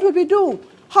circumstance? What would we do?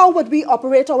 How would we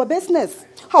operate our business?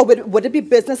 How would it be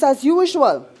business as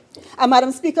usual? And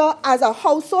Madam Speaker, as a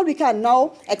household, we can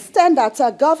now extend that to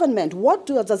a government. What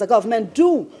does a government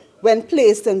do when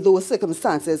placed in those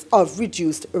circumstances of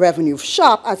reduced revenue,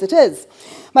 sharp as it is?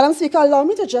 Madam Speaker, allow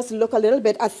me to just look a little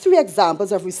bit at 3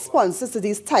 examples of responses to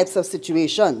these types of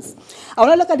situations. I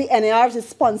want to look at the NAR's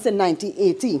response in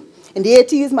 1980. In the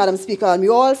 80s, Madam Speaker, and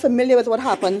we're all familiar with what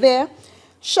happened there,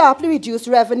 sharply reduced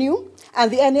revenue, and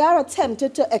the NAR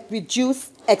attempted to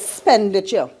reduce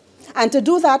expenditure. And to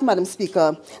do that, Madam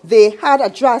Speaker, they had a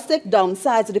drastic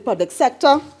downside to the public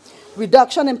sector,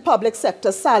 reduction in public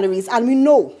sector salaries, and we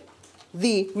know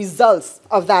the results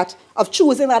of that, of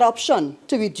choosing that option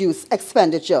to reduce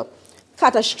expenditure.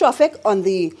 Catastrophic on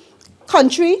the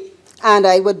country, and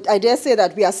I dare say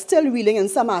that we are still reeling in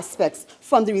some aspects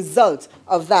from the result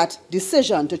of that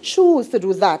decision to choose to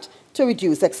do that to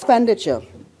reduce expenditure.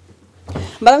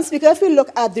 Madam Speaker, if we look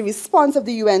at the response of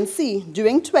the UNC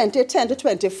during 2010 to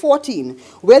 2014,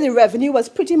 where the revenue was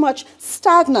pretty much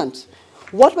stagnant,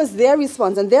 what was their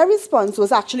response? And their response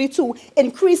was actually to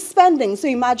increase spending. So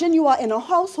imagine you are in a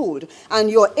household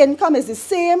and your income is the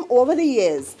same over the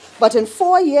years. But in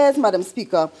 4 years, Madam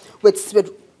Speaker,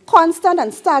 with constant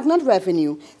and stagnant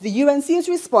revenue, the UNC's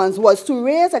response was to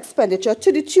raise expenditure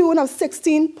to the tune of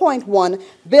 16.1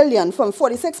 billion from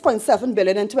 46.7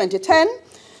 billion in 2010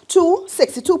 to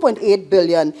 62.8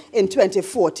 billion in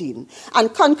 2014.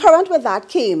 And concurrent with that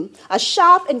came a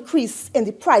sharp increase in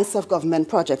the price of government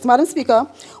projects. Madam Speaker,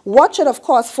 what should have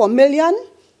cost 4 million,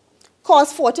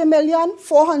 cost 40 million,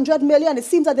 400 million? It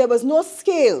seems that there was no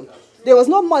scale. There was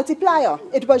no multiplier.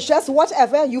 It was just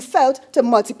whatever you felt to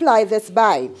multiply this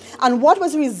by. And what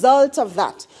was the result of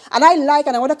that? And I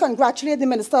want to congratulate the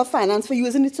Minister of Finance for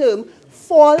using the term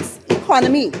false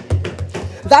economy.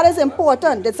 That is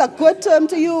important. It's a good term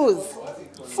to use.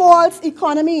 False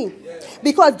economy.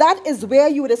 Because that is where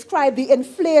you would describe the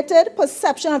inflated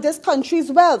perception of this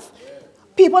country's wealth.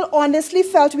 People honestly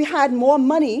felt we had more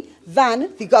money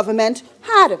than the government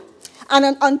had.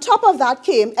 And on top of that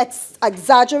came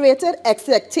exaggerated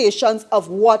expectations of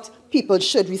what people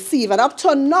should receive. And up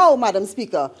to now, Madam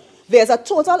Speaker, there's a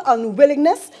total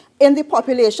unwillingness in the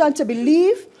population to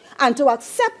believe and to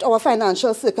accept our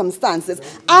financial circumstances.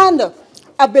 And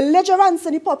a belligerence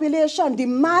in the population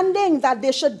demanding that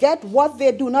they should get what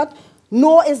they do not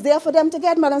know is there for them to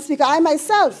get, Madam Speaker. I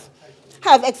myself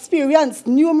have experienced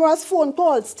numerous phone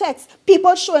calls, texts,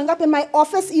 people showing up in my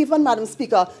office even, Madam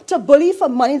Speaker, to bully for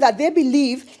money that they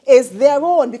believe is their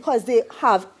own because they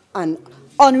have an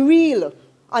unreal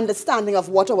understanding of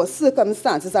what our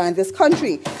circumstances are in this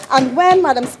country. And when,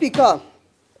 Madam Speaker,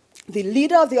 the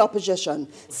leader of the opposition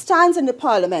stands in the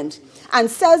parliament and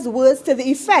says words to the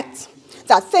effect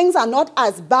that things are not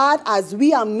as bad as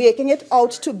we are making it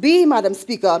out to be, Madam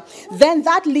Speaker, then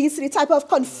that leads to the type of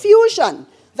confusion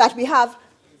that we have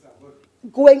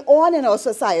going on in our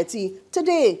society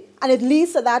today. And it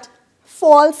leads to that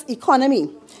false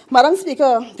economy. Madam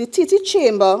Speaker, the TT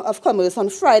Chamber of Commerce on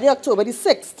Friday, October the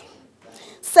 6th,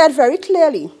 said very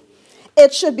clearly,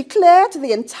 it should be clear to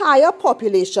the entire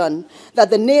population that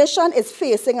the nation is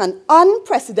facing an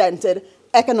unprecedented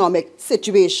economic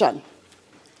situation.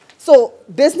 So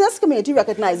business community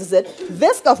recognizes it,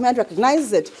 this government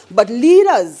recognizes it, but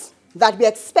leaders that we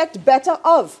expect better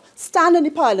of stand in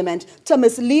the parliament to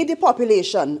mislead the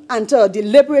population and to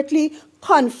deliberately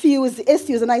confuse the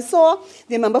issues. And I saw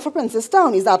the member for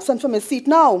Princestown, he's absent from his seat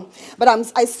now, but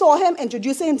I saw him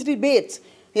introducing into the debate,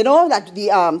 you know, that the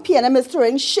PNM is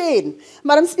throwing shade.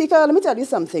 Madam Speaker, let me tell you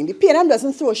something. The PNM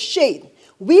doesn't throw shade.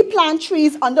 We plant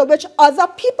trees under which other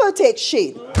people take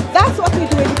shade. That's what we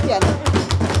do in the PNM.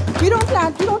 We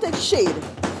don't take shade.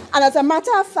 And as a matter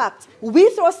of fact, we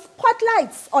throw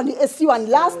spotlights on the issue, and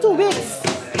last 2 weeks,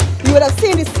 you would have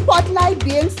seen the spotlight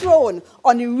being thrown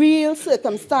on the real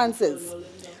circumstances.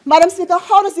 Madam Speaker,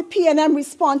 how does the PNM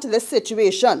respond to this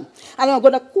situation? And I'm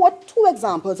going to quote 2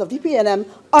 examples of the PNM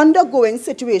undergoing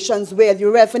situations where the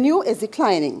revenue is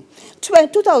declining.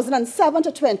 2007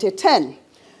 to 2010.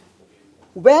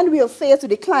 When we are faced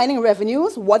with declining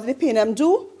revenues, what did the PNM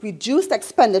do? Reduced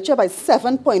expenditure by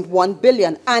 7.1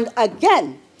 billion. And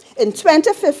again, in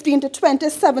 2015 to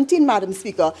 2017, Madam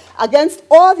Speaker, against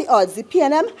all the odds, the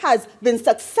PNM has been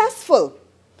successful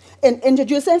in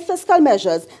introducing fiscal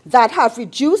measures that have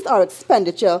reduced our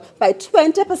expenditure by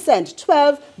 20%,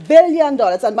 $12 billion.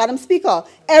 And Madam Speaker,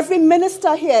 every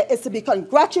minister here is to be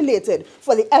congratulated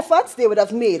for the efforts they would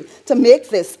have made to make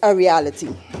this a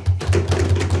reality.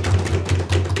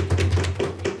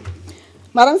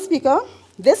 Madam Speaker,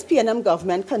 this PNM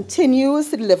government continues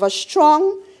to deliver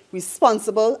strong,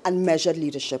 responsible, and measured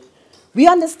leadership. We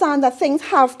understand that things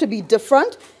have to be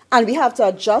different and we have to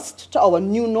adjust to our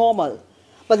new normal.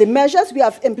 But the measures we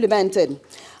have implemented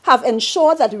have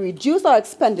ensured that we reduce our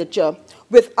expenditure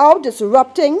without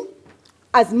disrupting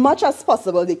as much as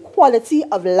possible the quality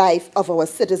of life of our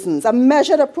citizens, a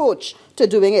measured approach to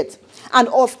doing it. And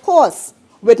of course,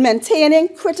 with maintaining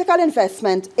critical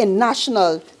investment in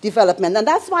national development. And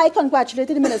that's why I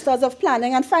congratulated the Ministers of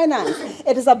Planning and Finance.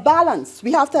 It is a balance.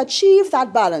 We have to achieve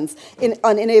that balance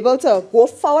and enable to go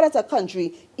forward as a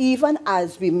country, even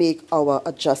as we make our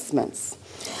adjustments.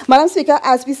 Madam Speaker,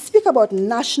 as we speak about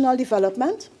national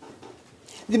development,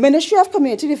 the Ministry of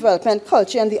Community Development,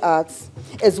 Culture and the Arts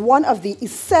is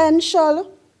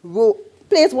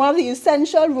plays one of the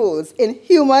essential roles in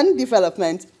human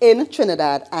development in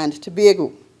Trinidad and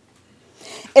Tobago.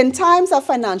 In times of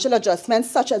financial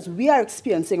adjustments such as we are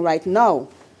experiencing right now,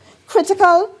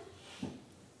 critical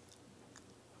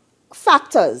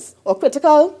factors or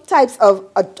critical types of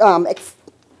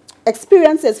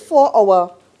experiences for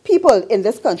our people in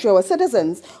this country, our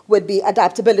citizens, would be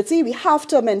adaptability. We have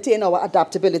to maintain our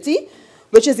adaptability,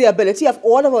 which is the ability of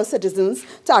all of our citizens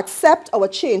to accept our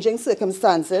changing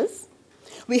circumstances.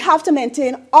 We have to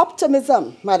maintain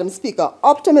optimism, Madam Speaker,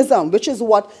 optimism, which is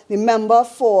what the member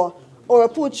for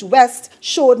Oropouche West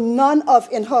showed none of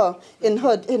in her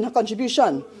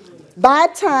contribution.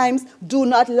 Bad times do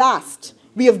not last.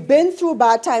 We have been through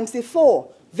bad times before.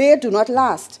 They do not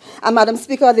last. And Madam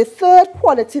Speaker, the third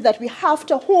quality that we have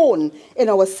to hone in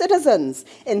our citizens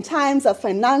in times of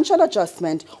financial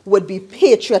adjustment would be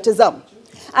patriotism.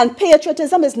 And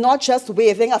patriotism is not just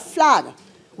waving a flag.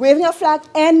 Waving a flag,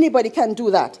 anybody can do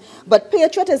that. But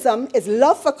patriotism is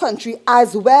love for country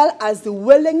as well as the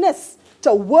willingness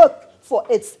to work for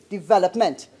its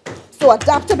development. So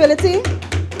adaptability,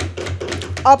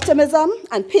 optimism,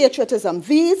 and patriotism,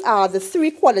 these are the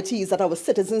 3 qualities that our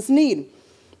citizens need.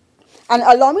 And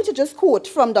allow me to just quote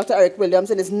from Dr. Eric Williams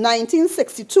in his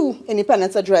 1962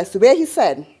 Independence Address, where he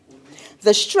said,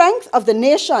 "The strength of the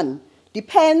nation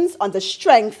depends on the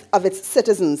strength of its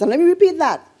citizens." And let me repeat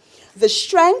that. The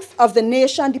strength of the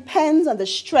nation depends on the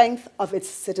strength of its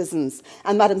citizens.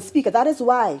 And Madam Speaker, that is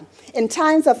why, in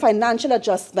times of financial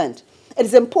adjustment, it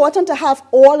is important to have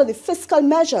all of the fiscal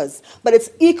measures, but it's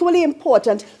equally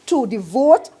important to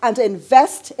devote and to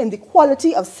invest in the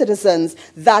quality of citizens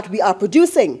that we are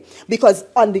producing, because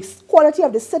on the quality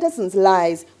of the citizens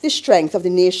lies the strength of the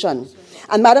nation.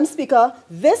 And Madam Speaker,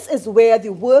 this is where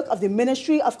the work of the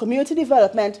Ministry of Community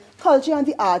Development, Culture and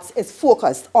the Arts is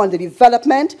focused on the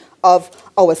development of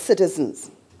our citizens.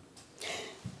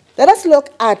 Let us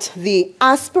look at the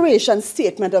aspiration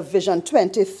statement of Vision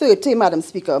 2030, Madam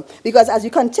Speaker, because as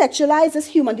you contextualize this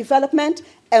human development,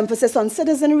 emphasis on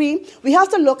citizenry, we have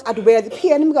to look at where the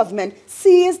PNM government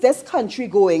sees this country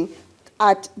going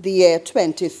at the year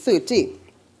 2030.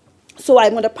 So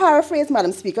I'm going to paraphrase,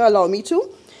 Madam Speaker, allow me to.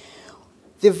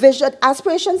 The vision,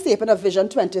 aspiration statement of Vision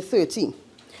 2030.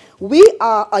 We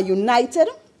are a united,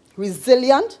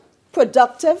 resilient,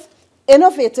 productive,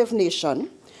 innovative nation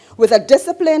with a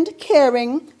disciplined,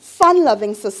 caring,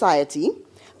 fun-loving society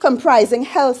comprising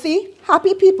healthy,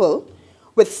 happy people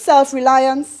with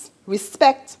self-reliance,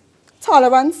 respect,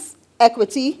 tolerance,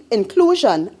 equity,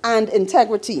 inclusion, and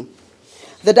integrity.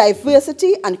 The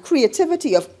diversity and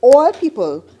creativity of all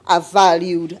people are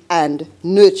valued and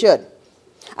nurtured.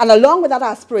 And along with that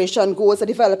aspiration goes a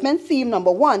development theme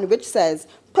number 1, which says,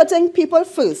 putting people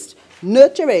first,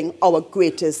 nurturing our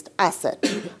greatest asset.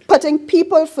 Putting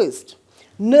people first,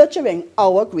 nurturing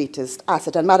our greatest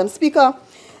asset. And Madam Speaker,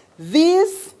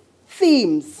 these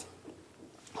themes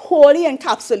wholly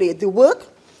encapsulate the work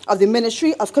of the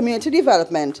Ministry of Community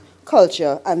Development,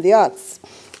 Culture and the Arts.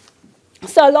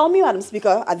 So allow me, Madam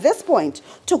Speaker, at this point,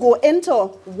 to go into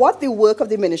what the work of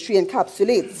the ministry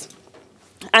encapsulates.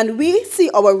 And we see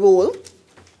our role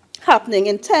happening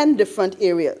in 10 different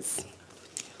areas.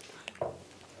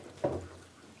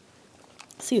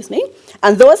 Excuse me.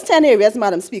 And those 10 areas,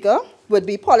 Madam Speaker, would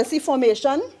be policy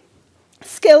formation,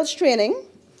 skills training,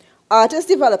 artist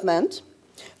development,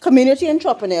 community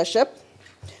entrepreneurship,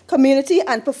 community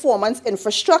and performance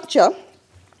infrastructure,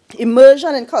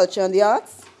 immersion in culture and the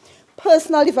arts,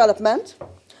 personal development,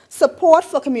 support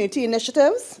for community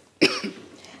initiatives,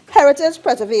 heritage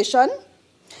preservation,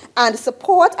 and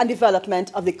support and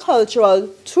development of the cultural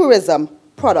tourism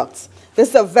products. This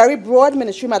is a very broad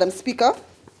ministry, Madam Speaker,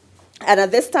 and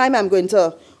at this time I'm going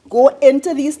to go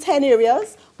into these 10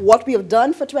 areas, what we have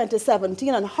done for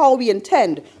 2017 and how we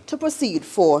intend to proceed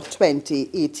for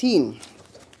 2018.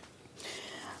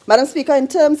 Madam Speaker, in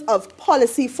terms of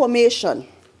policy formation,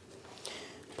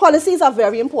 policies are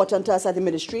very important to us at the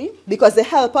ministry because they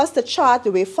help us to chart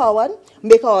the way forward,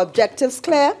 make our objectives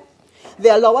clear. They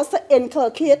allow us to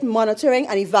inculcate monitoring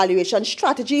and evaluation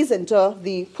strategies into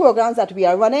the programs that we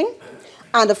are running,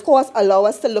 and of course allow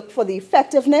us to look for the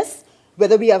effectiveness,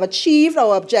 whether we have achieved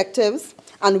our objectives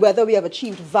and whether we have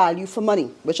achieved value for money,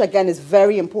 which again is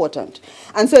very important.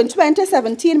 And so in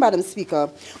 2017, Madam Speaker,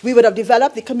 we would have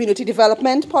developed the community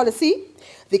development policy,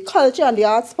 the culture and the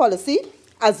arts policy,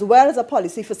 as well as a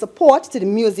policy for support to the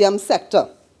museum sector.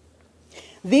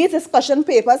 These discussion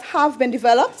papers have been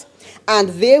developed and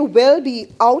they will be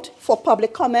out for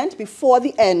public comment before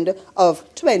the end of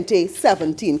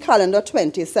 2017, calendar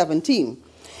 2017.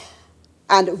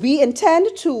 And we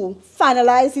intend to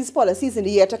finalize these policies in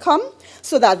the year to come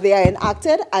so that they are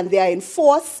enacted and they are in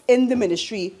force in the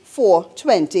ministry for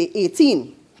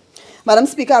 2018. Madam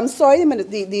Speaker, I'm sorry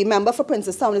the member for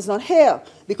Princestown is not here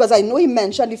because I know he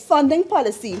mentioned the funding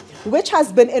policy, which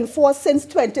has been in force since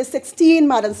 2016,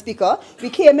 Madam Speaker. We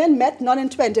came in, met none in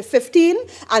 2015,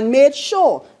 and made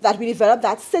sure that we developed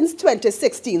that since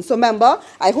 2016. So, member,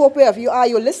 I hope wherever you are,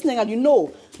 you're listening and you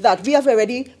know that we have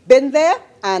already been there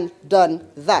and done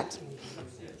that.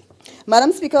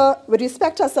 Madam Speaker, with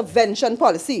respect to our subvention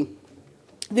policy,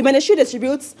 the ministry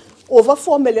distributes over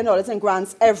 $4 million in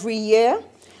grants every year,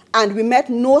 and we met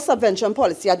no subvention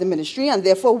policy at the ministry, and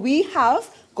therefore we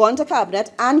have gone to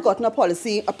Cabinet and gotten a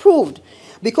policy approved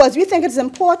because we think it's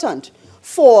important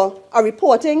for a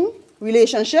reporting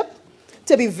relationship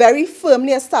to be very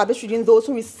firmly established between those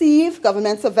who receive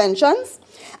government subventions,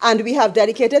 and we have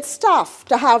dedicated staff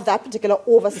to have that particular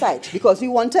oversight because we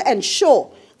want to ensure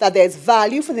that there is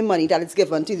value for the money that is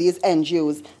given to these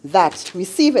NGOs that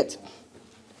receive it.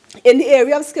 In the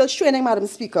area of skills training, Madam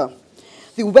Speaker,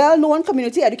 the well-known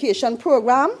community education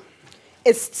program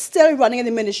is still running in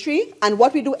the ministry, and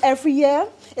what we do every year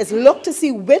is look to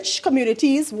see which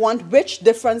communities want which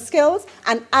different skills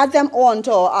and add them on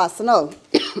to our arsenal.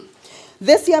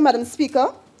 This year, Madam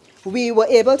Speaker, we were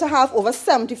able to have over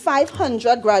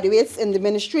 7,500 graduates in the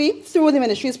ministry, through the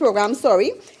ministry's program,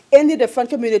 in the different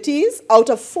communities out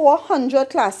of 400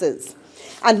 classes.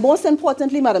 And most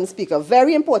importantly, Madam Speaker,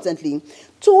 very importantly,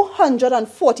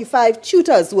 245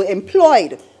 tutors were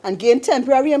employed and gained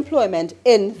temporary employment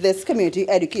in this community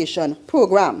education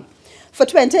program. For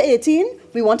 2018,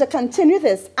 we want to continue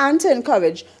this and to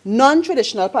encourage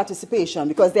non-traditional participation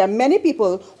because there are many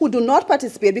people who do not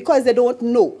participate because they don't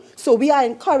know. So we are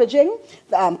encouraging,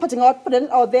 putting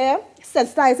it out there,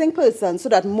 sensitizing persons so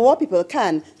that more people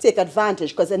can take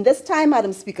advantage. Because in this time,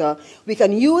 Madam Speaker, we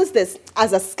can use this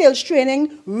as a skills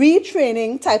training,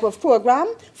 retraining type of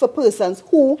program for persons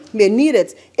who may need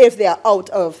it if they are out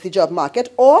of the job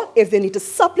market or if they need to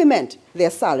supplement their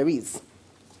salaries.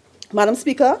 Madam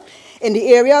Speaker, in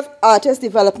the area of artist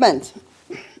development,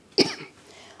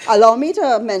 allow me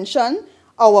to mention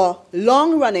our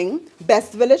long-running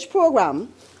Best Village program,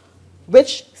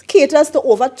 which caters to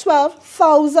over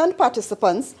 12,000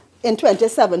 participants in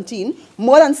 2017,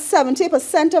 more than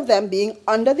 70% of them being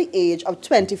under the age of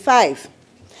 25.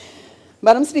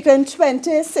 Madam Speaker, in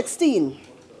 2016,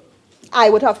 I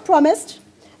would have promised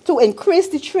to increase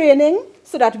the training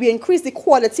so that we increase the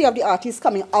quality of the artists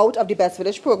coming out of the Best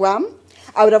Village program.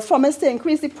 I would have promised to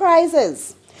increase the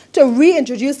prizes, to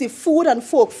reintroduce the food and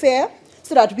folk fair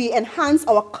so that we enhance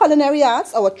our culinary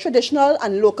arts, our traditional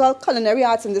and local culinary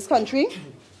arts in this country,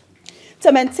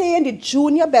 to maintain the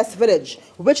Junior Best Village,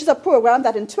 which is a program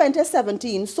that in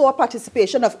 2017 saw a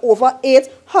participation of over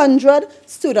 800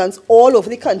 students all over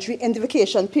the country in the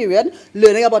vacation period,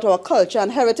 learning about our culture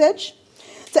and heritage,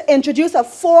 to introduce a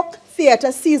folk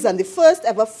theatre season, the first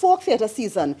ever folk theatre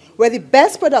season, where the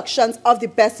best productions of the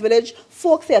best village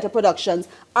folk theatre productions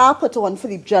are put on for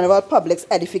the general public's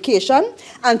edification,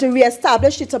 and to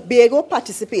re-establish the Tobago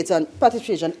participation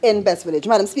in Best Village.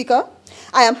 Madam Speaker,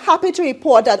 I am happy to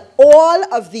report that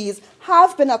all of these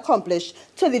have been accomplished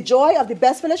to the joy of the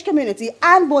Best Village community,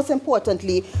 and most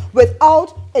importantly,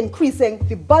 without increasing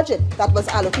the budget that was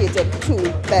allocated to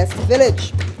Best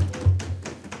Village.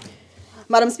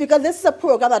 Madam Speaker, this is a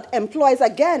program that employs,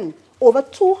 again, over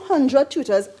 200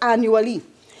 tutors annually.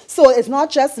 So it's not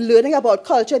just learning about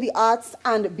culture, the arts,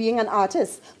 and being an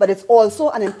artist, but it's also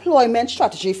an employment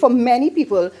strategy for many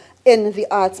people in the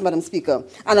arts, Madam Speaker.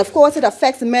 And of course, it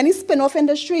affects many spin-off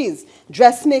industries: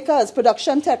 dressmakers,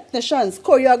 production technicians,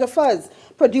 choreographers,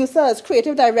 producers,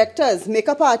 creative directors,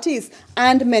 makeup artists,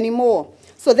 and many more.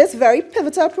 So this very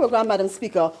pivotal program, Madam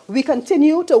Speaker, we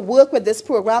continue to work with this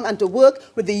program and to work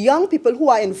with the young people who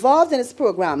are involved in this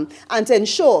program, and to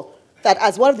ensure that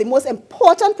as one of the most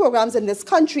important programs in this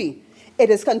country,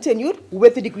 it is continued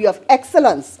with the degree of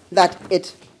excellence that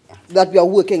we are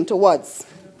working towards.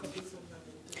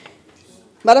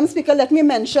 Madam Speaker, let me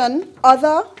mention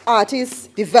other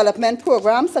artist development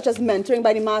programs, such as Mentoring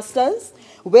by the Masters,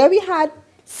 where we had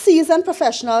seasoned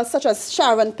professionals such as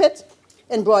Sharon Pitt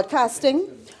in broadcasting,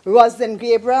 Roslyn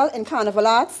Gabriel in carnival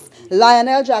arts,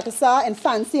 Lionel Jacassa in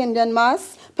fancy Indian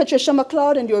mass, Patricia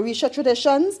McLeod in the Orisha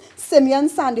traditions, Simeon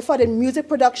Sandiford in music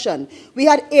production. We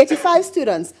had 85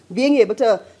 students being able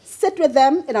to sit with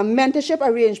them in a mentorship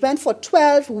arrangement for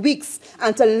 12 weeks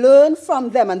and to learn from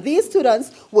them. And these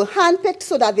students were handpicked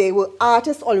so that they were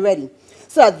artists already,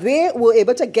 so that they were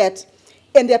able to get,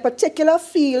 in their particular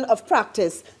field of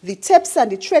practice, the tips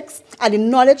and the tricks and the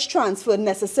knowledge transfer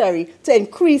necessary to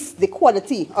increase the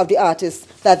quality of the artists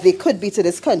that they could be to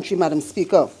this country, Madam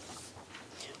Speaker.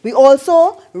 We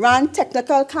also ran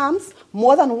technical camps.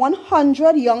 More than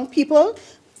 100 young people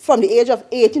from the age of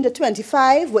 18 to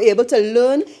 25 were able to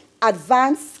learn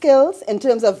advanced skills in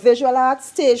terms of visual arts,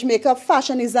 stage makeup,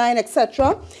 fashion design,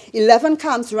 etc. 11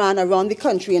 camps ran around the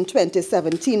country in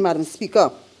 2017, Madam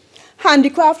Speaker.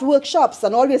 Handicraft workshops,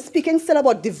 and all we're speaking still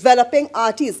about developing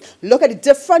artists. Look at the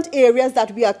different areas that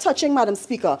we are touching, Madam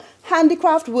Speaker.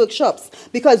 Handicraft workshops,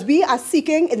 because we are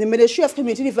seeking in the Ministry of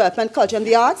Community Development, Culture and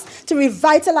the Arts to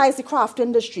revitalize the craft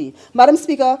industry. Madam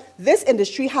Speaker, this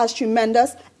industry has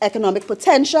tremendous economic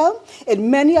potential.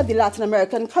 In many of the Latin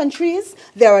American countries,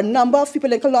 there are a number of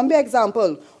people, in Colombia,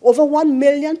 example, over 1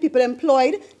 million people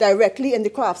employed directly in the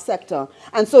craft sector.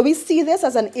 And so we see this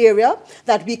as an area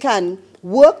that we can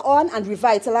work on and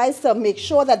revitalize to make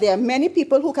sure that there are many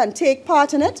people who can take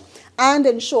part in it, and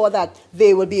ensure that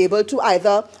they will be able to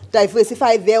either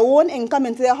diversify their own income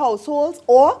into their households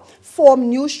or form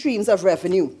new streams of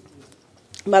revenue.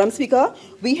 Madam Speaker,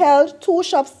 we held two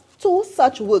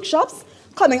such workshops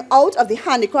coming out of the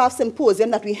Handicraft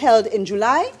Symposium that we held in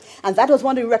July, and that was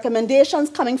one of the recommendations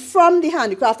coming from the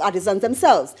handicraft artisans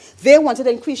themselves. They wanted to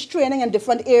increase training in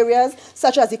different areas,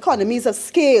 such as economies of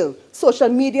scale, social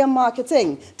media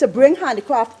marketing, to bring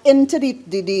handicraft into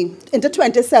into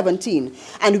 2017.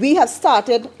 And we have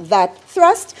started that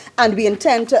thrust, and we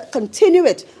intend to continue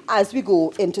it as we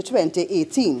go into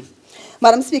 2018.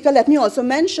 Madam Speaker, let me also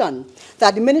mention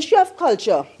that the Ministry of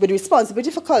Culture, with responsibility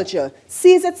for culture,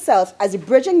 sees itself as a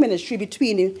bridging ministry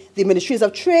between the Ministries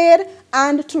of Trade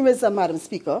and Tourism, Madam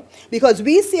Speaker, because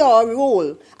we see our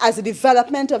role as the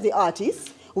development of the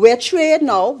artists, where trade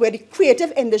now, where the creative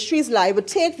industries lie, would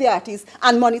take the artists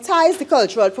and monetize the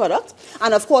cultural product.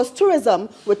 And of course, tourism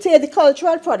would take the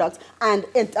cultural product and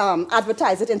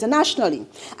advertise it internationally.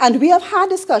 And we have had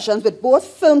discussions with both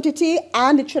Film TT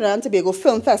and the Trinidad and Tobago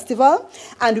Film Festival,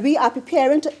 and we are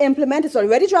preparing to implement, it's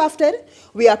already drafted,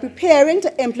 we are preparing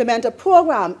to implement a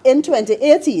program in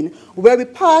 2018 where we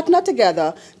partner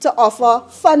together to offer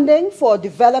funding for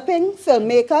developing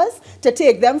filmmakers, to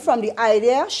take them from the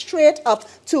idea straight up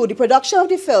to the production of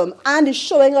the film and the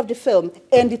showing of the film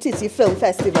in the TT Film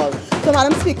Festival. So,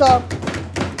 Madam Speaker,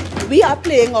 we are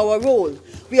playing our role.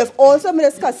 We have also been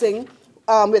discussing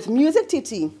with Music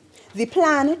TT the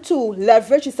plan to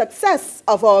leverage the success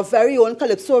of our very own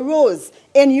Calypso Rose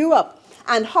in Europe,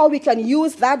 and how we can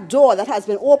use that door that has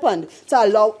been opened to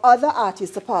allow other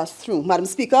artists to pass through. Madam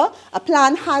Speaker, a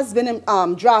plan has been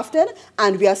drafted,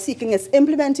 and we are seeking its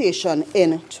implementation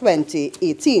in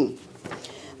 2018.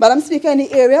 Madam Speaker, in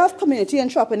the area of community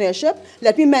entrepreneurship,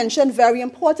 let me mention very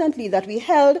importantly that we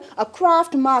held a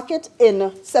craft market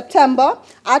in September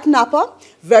at Napa.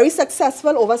 Very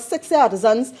successful. Over 60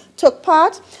 artisans took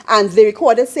part, and they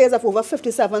recorded sales of over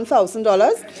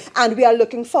 $57,000. And we are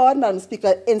looking forward, Madam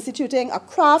Speaker, instituting a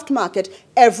craft market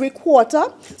every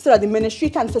quarter so that the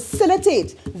ministry can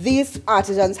facilitate these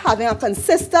artisans having a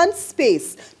consistent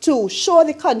space to show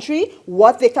the country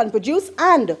what they can produce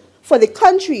and for the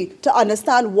country to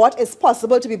understand what is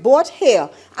possible to be bought here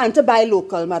and to buy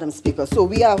local, Madam Speaker. So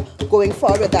we are going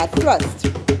forward with that thrust.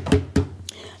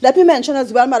 Let me mention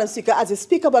as well, Madam Speaker, as we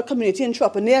speak about community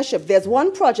entrepreneurship, there's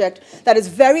one project that is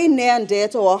very near and dear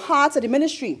to our hearts at the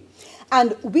ministry.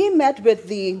 And we met with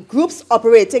the groups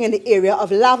operating in the area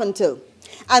of Laventille.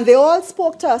 And they all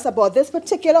spoke to us about this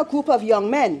particular group of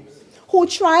young men who,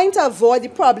 trying to avoid the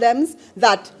problems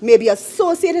that may be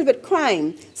associated with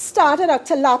crime, started a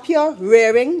tilapia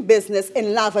rearing business in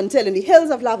Laventille, in the hills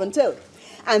of Laventille.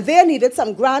 And they needed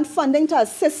some grant funding to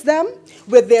assist them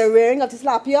with their rearing of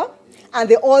tilapia, and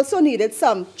they also needed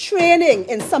some training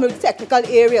in some of the technical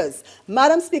areas.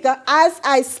 Madam Speaker, as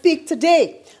I speak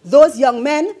today, those young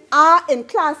men are in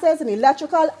classes in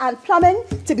electrical and plumbing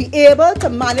to be able to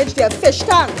manage their fish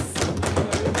tanks.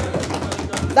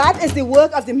 That is the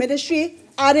work of the ministry,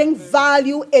 adding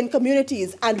value in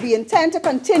communities, and we intend to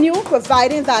continue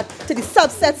providing that to the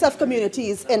subsets of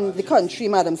communities in the country,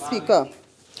 Madam Speaker.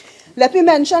 Let me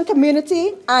mention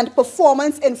community and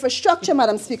performance infrastructure,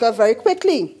 Madam Speaker, very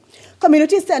quickly.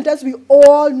 Community centers, we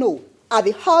all know, are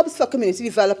the hubs for community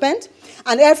development,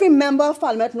 and every member of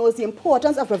Parliament knows the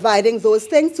importance of providing those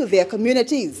things to their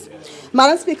communities.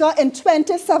 Madam Speaker, in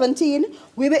 2017,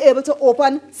 we were able to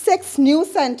open 6 new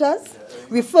centers,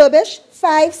 refurbish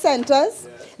 5 centers.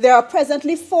 There are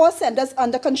presently 4 centers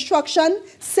under construction,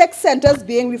 6 centers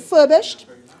being refurbished,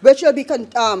 which will be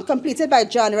completed by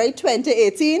January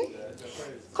 2018.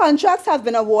 Contracts have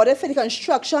been awarded for the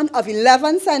construction of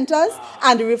 11 centers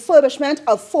and the refurbishment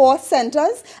of 4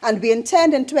 centers, and we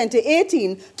intend in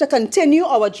 2018 to continue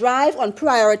our drive on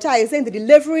prioritizing the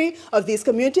delivery of these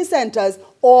community centers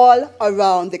all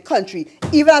around the country,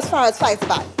 even as far as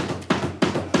Feisbach.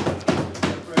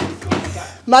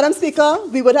 Madam Speaker,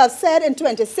 we would have said in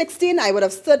 2016, I would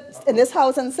have stood in this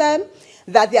House and said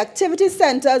that the activity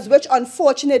centers, which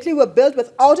unfortunately were built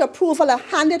without approval, are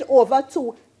handed over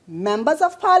to members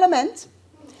of Parliament,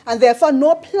 and therefore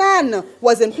no plan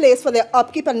was in place for their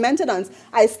upkeep and maintenance.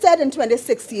 I said in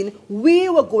 2016 we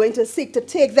were going to seek to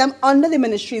take them under the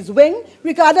ministry's wing,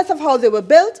 regardless of how they were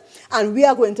built, and we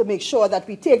are going to make sure that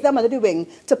we take them under the wing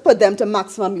to put them to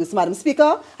maximum use. Madam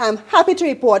Speaker, I'm happy to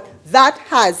report that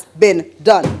has been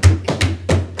done.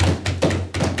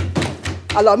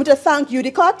 Allow me to thank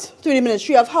UDCOT through the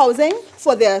Ministry of Housing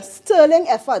for their sterling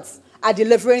efforts at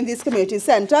delivering these community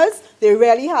centers. They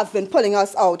really have been pulling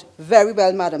us out very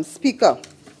well, Madam Speaker.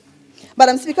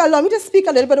 Madam Speaker, allow me to speak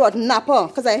a little bit about Napa,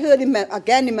 because I heard,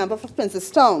 again, the member for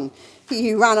Princestown,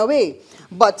 he ran away.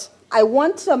 But I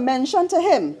want to mention to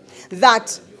him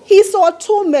that he saw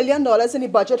 $2 million in the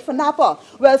budget for Napa.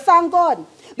 Well, thank God,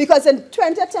 because in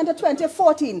 2010 to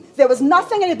 2014, there was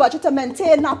nothing in the budget to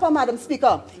maintain Napa, Madam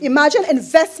Speaker. Imagine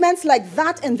investments like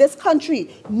that in this country,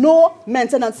 no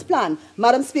maintenance plan.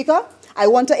 Madam Speaker, I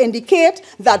want to indicate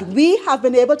that we have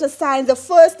been able to sign the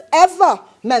first ever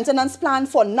maintenance plan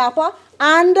for Napa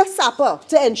and Sapa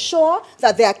to ensure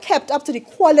that they are kept up to the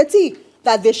quality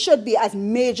that they should be as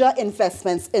major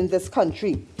investments in this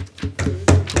country.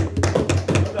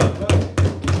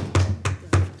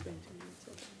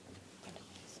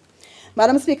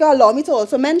 Madam Speaker, allow me to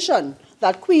also mention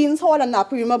that Queen's Hall and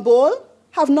Naparima Bowl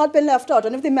have not been left out.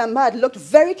 And if the member had looked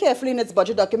very carefully in its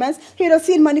budget documents, he would have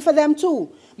seen money for them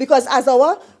too. Because as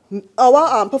our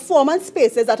performance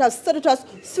spaces that have stood us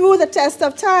through the test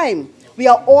of time, we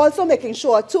are also making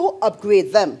sure to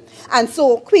upgrade them. And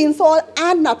so Queen's Hall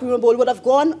and Naparima Bowl would have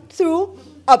gone through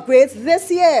upgrades this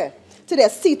year to their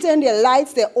seating, their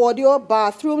lights, their audio,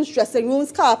 bathrooms, dressing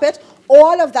rooms, carpet.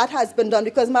 All of that has been done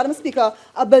because, Madam Speaker,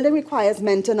 a building requires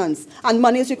maintenance, and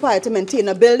money is required to maintain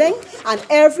a building. And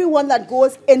everyone that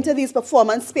goes into these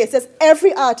performance spaces,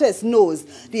 every artist knows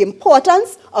the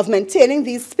importance of maintaining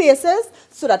these spaces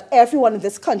so that everyone in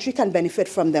this country can benefit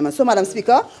from them. And so, Madam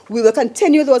Speaker, we will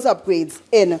continue those upgrades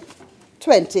in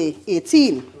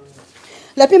 2018.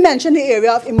 Let me mention the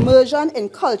area of immersion in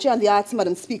culture and the arts,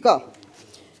 Madam Speaker.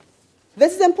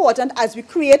 This is important as we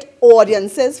create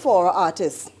audiences for our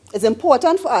artists. It's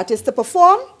important for artists to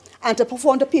perform and to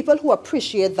perform to people who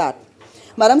appreciate that.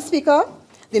 Madam Speaker,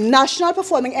 the national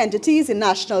performing entities, the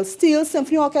National Steel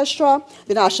Symphony Orchestra,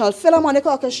 the National Philharmonic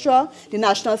Orchestra, the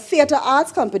National Theatre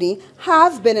Arts Company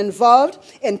have been involved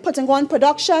in putting on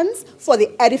productions for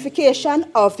the edification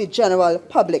of the general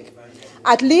public.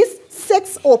 At least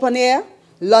 6 open-air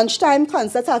lunchtime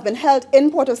concerts have been held in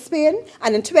Port of Spain,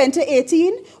 and in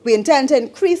 2018, we intend to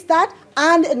increase that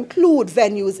and include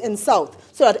venues in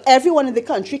South so that everyone in the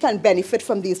country can benefit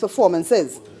from these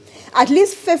performances. At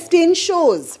least 15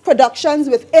 shows, productions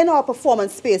within our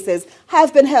performance spaces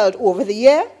have been held over the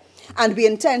year, and we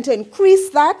intend to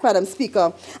increase that, Madam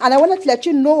Speaker. And I want to let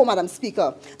you know, Madam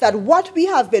Speaker, that what we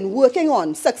have been working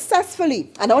on successfully,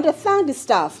 and I want to thank the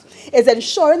staff, is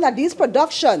ensuring that these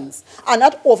productions are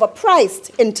not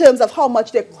overpriced in terms of how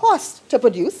much they cost to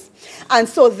produce, and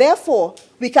so therefore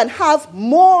we can have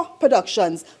more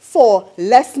productions for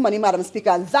less money, Madam Speaker,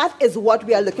 and that is what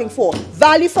we are looking for.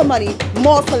 Value for money,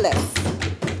 more for less.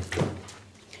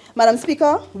 Madam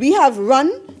Speaker, we have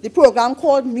run the program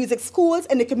called Music Schools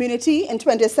in the Community in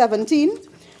 2017.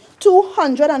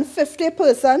 250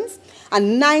 persons,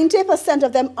 and 90%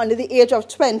 of them under the age of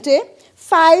 20.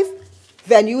 5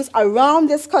 venues around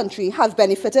this country have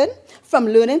benefited from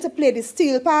learning to play the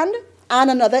steel pan and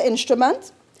another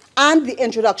instrument, and the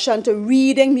introduction to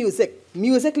reading music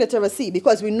literacy,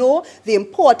 because we know the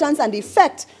importance and the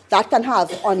effect that can have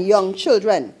on young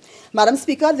children. Madam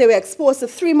Speaker, they were exposed to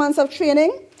 3 months of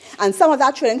training, and some of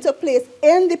that training took place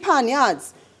in the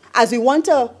panyards, as we want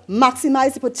to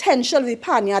maximize the potential of the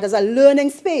panyard as a learning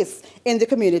space in the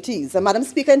communities. And Madam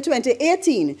Speaker, in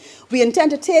 2018, we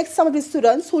intend to take some of the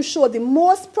students who show the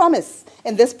most promise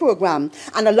in this program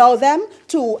and allow them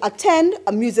to attend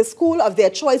a music school of their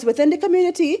choice within the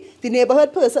community. The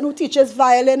neighborhood person who teaches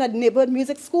violin at the neighborhood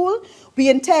music school, we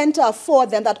intend to afford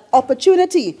them that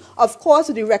opportunity, of course,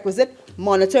 with the requisite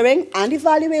monitoring and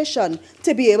evaluation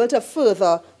to be able to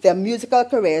further their musical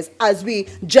careers as we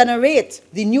generate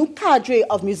the new cadre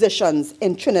of musicians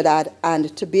in Trinidad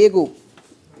and Tobago.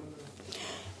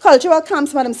 Cultural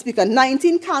camps, Madam Speaker,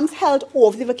 19 camps held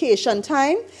over the vacation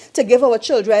time to give our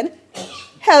children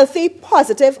healthy,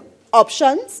 positive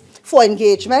options for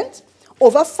engagement.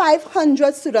 Over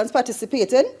 500 students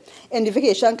participated in the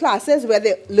vacation classes where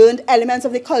they learned elements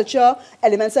of the culture,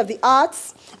 elements of the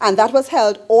arts, and that was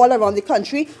held all around the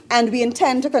country, and we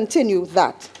intend to continue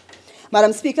that.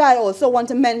 Madam Speaker, I also want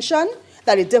to mention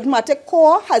that the Diplomatic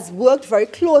Corps has worked very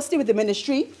closely with the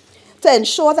ministry to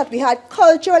ensure that we had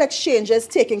cultural exchanges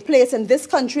taking place in this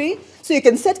country. So you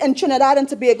can sit in Trinidad and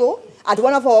Tobago at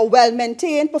one of our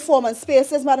well-maintained performance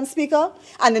spaces, Madam Speaker,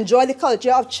 and enjoy the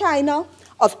culture of China,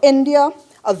 of India,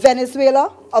 of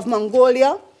Venezuela, of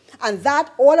Mongolia, and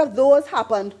that all of those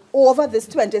happened over this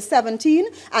 2017,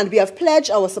 and we have pledged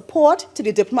our support to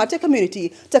the diplomatic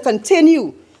community to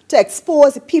continue to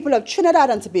expose the people of Trinidad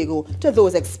and Tobago to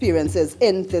those experiences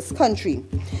in this country.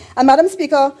 And Madam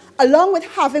Speaker, along with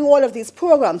having all of these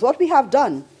programs, what we have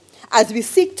done as we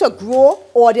seek to grow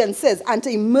audiences and to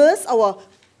immerse our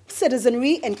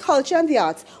citizenry in culture and the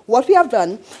arts, what we have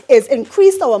done is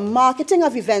increased our marketing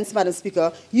of events, Madam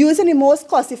Speaker, using the most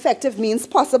cost-effective means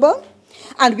possible.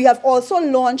 And we have also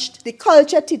launched the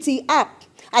Culture TT app.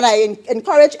 And I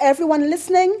encourage everyone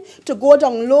listening to go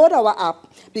download our app,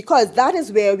 because that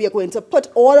is where we are going to put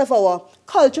all of our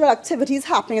cultural activities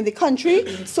happening in the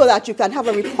country so that you can have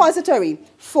a repository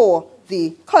for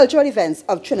the cultural events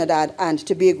of Trinidad and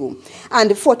Tobago.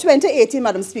 And for 2018,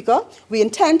 Madam Speaker, we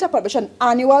intend to publish an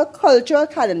annual cultural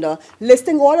calendar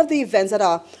listing all of the events that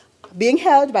are being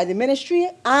held by the ministry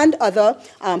and other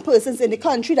persons in the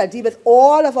country that deal with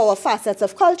all of our facets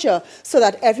of culture, so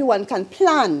that everyone can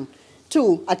plan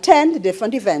to attend the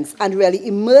different events and really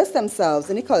immerse themselves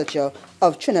in the culture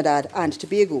of Trinidad and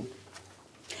Tobago.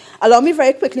 Allow me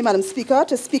very quickly, Madam Speaker,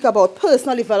 to speak about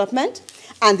personal development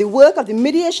and the work of the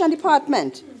mediation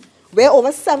department, where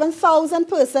over 7,000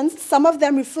 persons, some of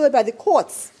them referred by the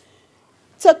courts,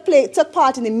 took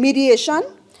part in the mediation,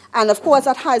 and of course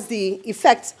that has the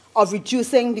effect of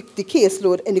reducing the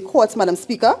caseload in the courts, Madam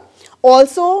Speaker.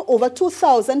 Also, over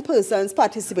 2,000 persons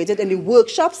participated in the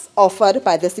workshops offered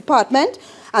by this department,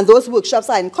 and those workshops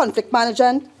are in conflict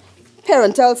management,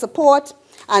 parental support,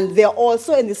 and they're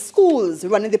also in the schools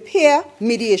running the peer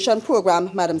mediation program,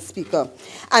 Madam Speaker.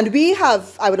 And we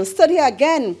have, I would have stood here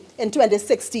again in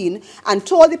 2016 and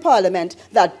told the Parliament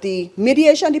that the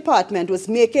mediation department was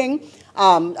making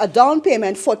a down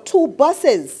payment for 2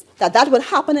 buses, that would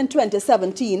happen in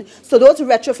 2017. So those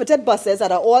retrofitted buses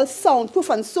that are all soundproof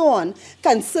and so on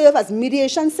can serve as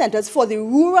mediation centers for the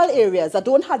rural areas that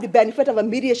don't have the benefit of a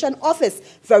mediation office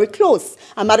very close.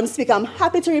 And Madam Speaker, I'm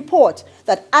happy to report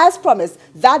that, as promised,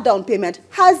 that down payment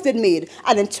has been made.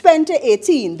 And in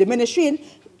 2018, the ministry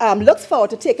looks forward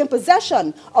to taking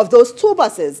possession of those 2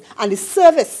 buses and the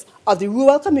service of the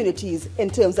rural communities in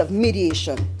terms of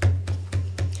mediation.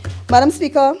 Madam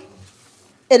Speaker,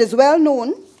 it is well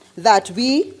known that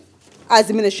we, as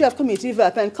the Ministry of Community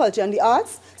Development, Culture and the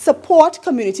Arts, support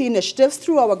community initiatives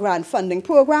through our grant funding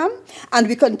program, and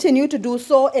we continue to do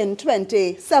so in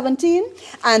 2017,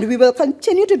 and we will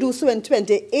continue to do so in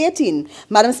 2018.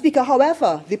 Madam Speaker,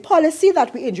 however, the policy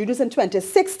that we introduced in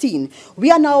 2016, we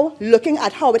are now looking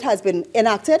at how it has been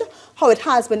enacted, how it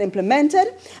has been implemented,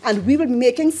 and we will be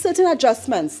making certain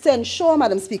adjustments to ensure,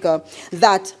 Madam Speaker,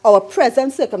 that our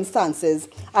present circumstances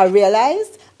are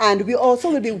realized, and we also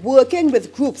will be working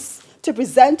with groups to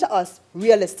present to us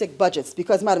realistic budgets.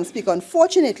 Because, Madam Speaker,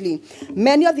 unfortunately,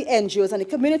 many of the NGOs and the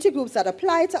community groups that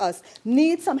apply to us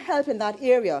need some help in that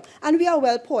area, and we are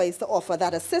well poised to offer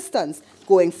that assistance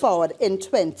going forward in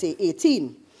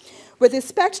 2018. With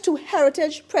respect to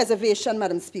heritage preservation,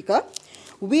 Madam Speaker,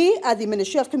 we at the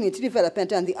Ministry of Community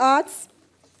Development and the Arts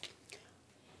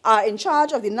are in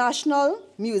charge of the National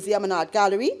Museum and Art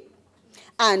Gallery,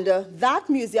 and that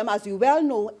museum, as you well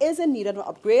know, is in need of an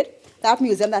upgrade. That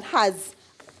museum that has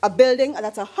a building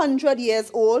that's 100 years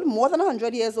old, more than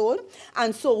 100 years old.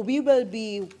 And so we will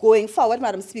be going forward,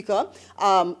 Madam Speaker,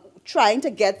 trying to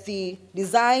get the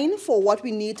design for what we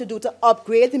need to do to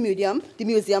upgrade the museum,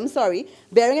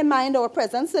 bearing in mind our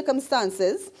present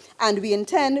circumstances, and we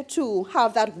intend to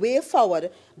have that way forward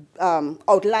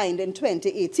outlined in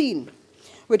 2018.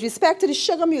 With respect to the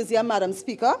Sugar Museum, Madam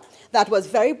Speaker, that was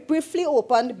very briefly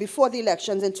opened before the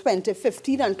elections in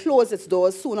 2015 and closed its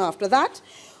doors soon after that,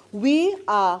 we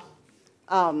are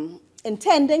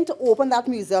intending to open that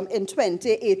museum in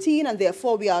 2018, and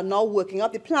therefore we are now working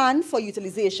up the plan for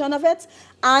utilization of it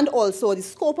and also the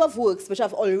scope of works which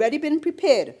have already been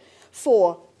prepared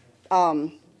for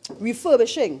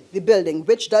refurbishing the building,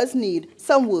 which does need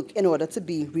some work in order to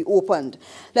be reopened.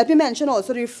 Let me mention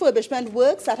also the refurbishment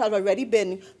works that have already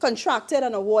been contracted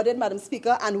and awarded, Madam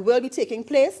Speaker, and will be taking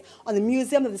place on the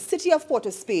Museum of the City of Port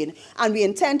of Spain. And we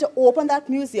intend to open that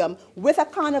museum with a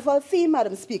carnival theme,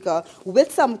 Madam Speaker,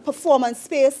 with some performance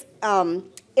space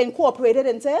incorporated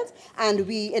into it. And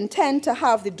we intend to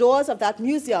have the doors of that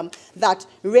museum that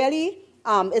really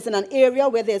is in an area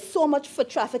where there's so much foot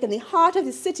traffic in the heart of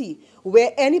the city,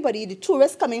 where anybody, the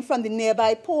tourists coming from the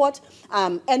nearby port,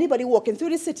 anybody walking through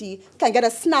the city can get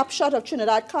a snapshot of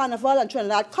Trinidad Carnival and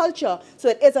Trinidad culture. So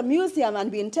it is a museum,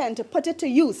 and we intend to put it to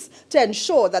use to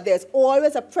ensure that there's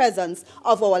always a presence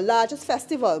of our largest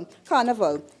festival,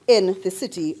 Carnival, in the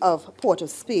city of Port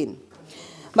of Spain.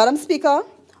 Madam Speaker,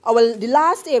 the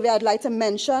last area I'd like to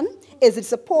mention is the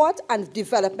support and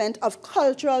development of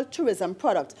cultural tourism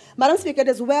products. Madam Speaker, it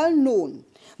is well known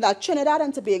that Trinidad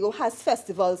and Tobago has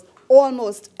festivals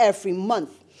almost every month.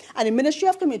 And the Ministry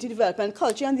of Community Development,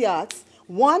 Culture and the Arts,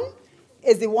 one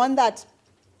is the one that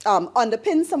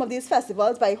underpins some of these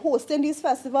festivals by hosting these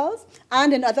festivals,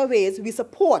 and in other ways we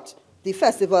support the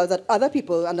festivals that other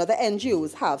people and other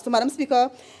NGOs have. So, Madam Speaker,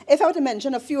 if I were to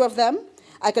mention a few of them,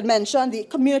 I could mention the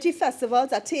community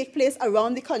festivals that take place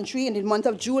around the country in the month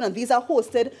of June, and these are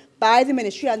hosted by the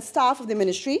ministry and staff of the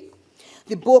ministry.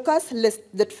 The Bocas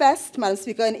Lit Fest, Madam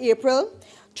Speaker, in April.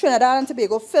 Trinidad and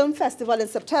Tobago Film Festival in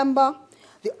September.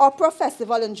 The Opera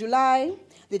Festival in July.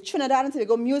 The Trinidad and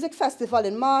Tobago Music Festival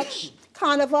in March.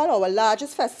 Carnival, our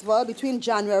largest festival, between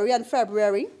January and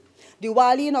February.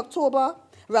 Diwali in October.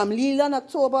 Ramleela in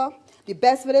October. The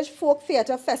Best Village Folk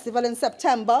Theatre Festival in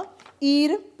September.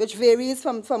 Eid, which varies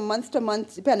from month to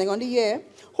month depending on the year.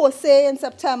 Hosein in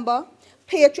September.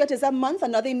 Patriotism Month,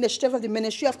 another initiative of the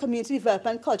Ministry of Community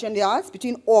Development, Culture and the Arts,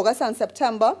 between August and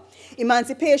September.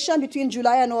 Emancipation between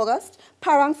July and August.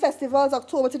 Parang Festivals,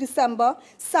 October to December.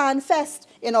 Sandfest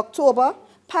in October.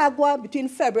 Pagua between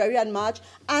February and March.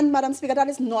 And, Madam Speaker, that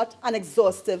is not an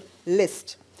exhaustive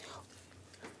list.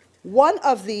 One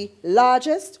of the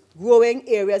largest growing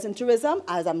areas in tourism,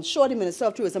 as I'm sure the Minister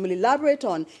of Tourism will elaborate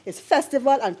on, is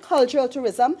festival and cultural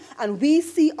tourism. And we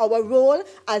see our role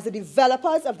as the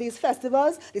developers of these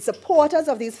festivals, the supporters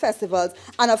of these festivals,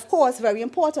 and of course, very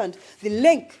important, the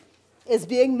link is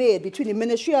being made between the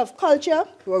Ministry of Culture,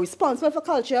 who are responsible for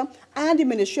culture, and the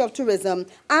Ministry of Tourism,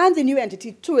 and the new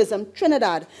entity, Tourism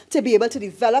Trinidad, to be able to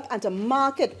develop and to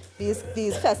market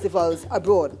these festivals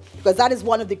abroad, because that is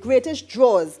one of the greatest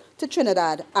draws to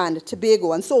Trinidad and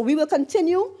Tobago. And so we will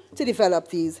continue to develop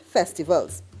these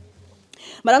festivals.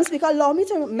 Madam Speaker, allow me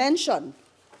to mention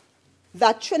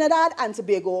that Trinidad and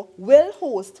Tobago will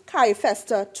host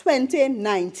CARIFESTA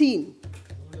 2019.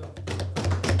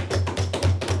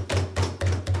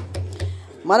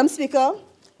 Madam Speaker,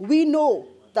 we know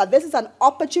that this is an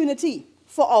opportunity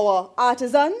for our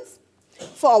artisans,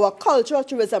 for our cultural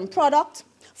tourism product,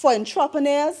 for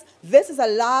entrepreneurs. This is a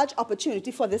large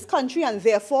opportunity for this country, and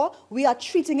therefore we are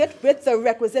treating it with the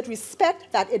requisite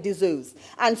respect that it deserves.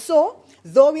 And so,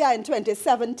 though we are in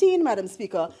 2017, Madam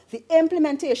Speaker, the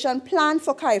implementation plan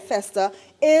for CARIFESTA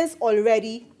is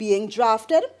already being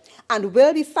drafted and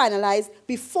will be finalized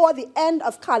before the end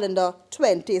of calendar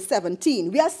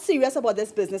 2017. We are serious about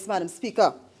this business, Madam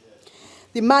Speaker.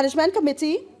 The Management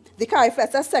Committee, the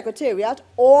CARIFESTA Secretariat,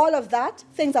 all of that,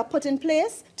 things are put in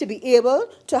place to be able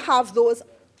to have those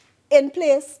in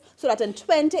place so that in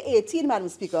 2018, Madam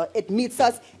Speaker, it meets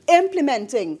us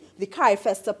implementing the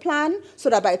CARIFESTA plan so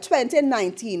that by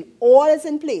 2019, all is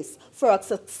in place for a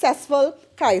successful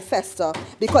CARIFESTA,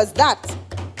 because that,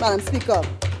 Madam Speaker,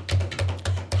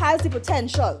 has the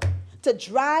potential to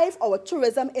drive our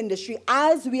tourism industry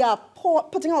as we are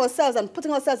putting ourselves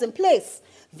in place.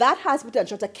 That has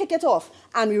potential to kick it off,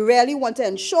 and we really want to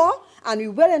ensure, and we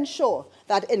will ensure,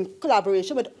 that in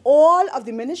collaboration with all of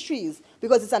the ministries,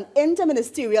 because it's an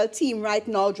interministerial team right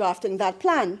now drafting that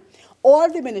plan, all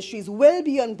the ministries will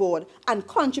be on board and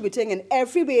contributing in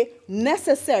every way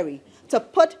necessary to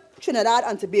put Trinidad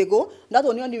and Tobago not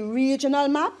only on the regional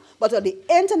map, but on the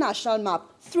international map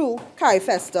through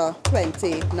CARIFESTA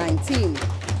 2019.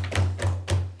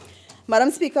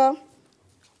 Madam Speaker,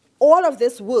 all of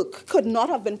this work could not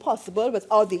have been possible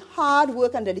without the hard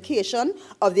work and dedication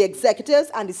of the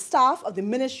executives and the staff of the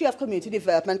Ministry of Community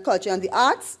Development, Culture and the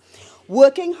Arts,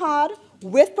 working hard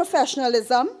with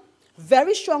professionalism,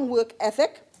 very strong work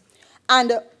ethic,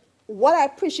 and what I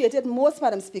appreciated most,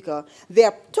 Madam Speaker, they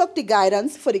took the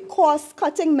guidance for the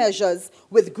cost-cutting measures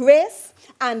with grace,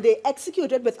 and they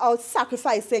executed without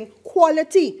sacrificing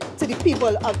quality to the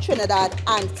people of Trinidad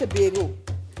and Tobago.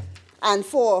 And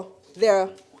for their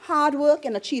hard work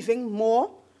in achieving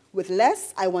more with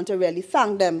less, I want to really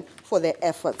thank them for their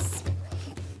efforts.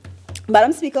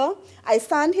 Madam Speaker, I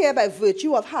stand here by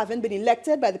virtue of having been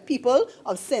elected by the people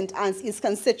of St. Anne's East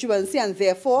constituency, and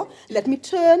therefore, let me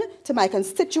turn to my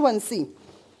constituency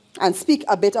and speak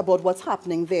a bit about what's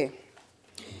happening there.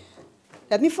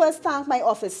 Let me first thank my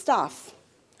office staff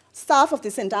of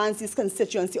the St. Anne's East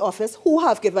constituency office, who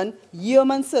have given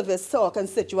yeoman service to our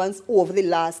constituents over the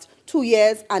last 2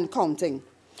 years and counting.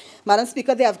 Madam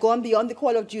Speaker, they have gone beyond the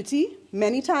call of duty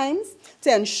many times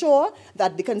to ensure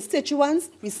that the constituents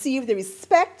receive the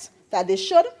respect that they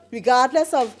should,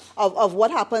 regardless of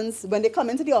what happens when they come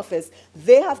into the office.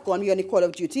 They have gone beyond the call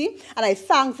of duty, and I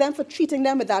thank them for treating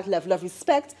them with that level of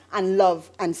respect and love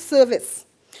and service.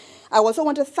 I also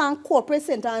want to thank corporate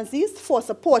St. Anne's East for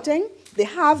supporting. They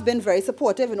have been very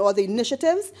supportive in all the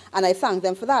initiatives, and I thank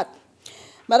them for that.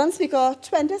 Madam Speaker,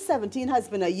 2017 has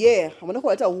been a year, I want to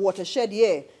call it a watershed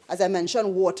year, as I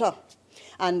mentioned, water.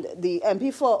 And the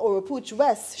MP for Oropouche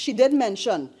West, she did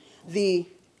mention the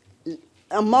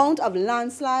amount of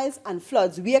landslides and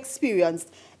floods we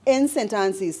experienced in St.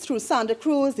 Anne's East through Santa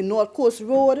Cruz, the North Coast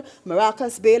Road,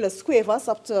 Maracas Bay, Las Cuevas,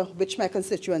 up to which my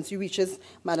constituency reaches,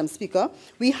 Madam Speaker.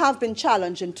 We have been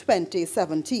challenged in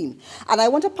 2017. And I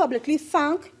want to publicly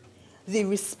thank the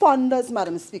responders,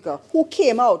 Madam Speaker, who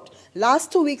came out.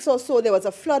 Last 2 weeks or so, there was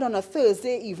a flood on a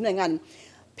Thursday evening, and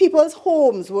people's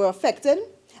homes were affected.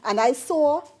 And I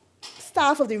saw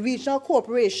staff of the regional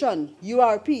corporation,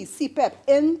 URP, CPEP,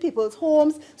 in people's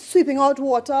homes, sweeping out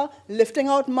water, lifting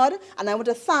out mud, and I want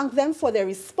to thank them for their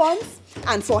response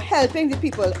and for helping the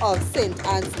people of St.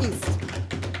 Anne's East.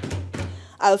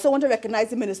 I also want to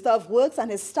recognize the Minister of Works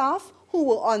and his staff, who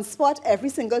were on spot every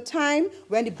single time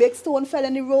when the big stone fell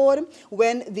in the road,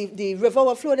 when the river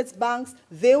overflowed its banks.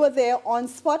 They were there on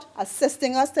spot,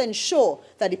 assisting us to ensure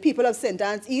that the people of St.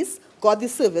 Anne's East got the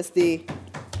service they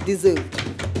deserved.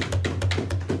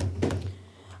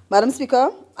 Madam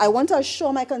Speaker, I want to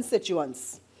assure my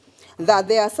constituents that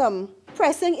there are some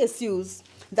pressing issues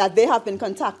that they have been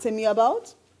contacting me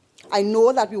about. I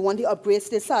know that we want the upgrades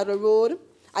to the Saddle Road.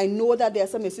 I know that there are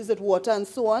some issues with water and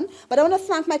so on, but I want to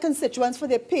thank my constituents for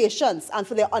their patience and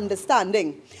for their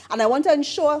understanding. And I want to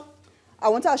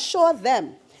assure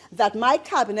them that my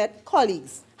cabinet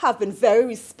colleagues have been very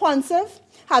responsive,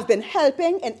 have been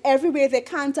helping in every way they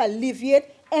can to alleviate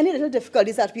any little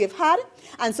difficulties that we have had,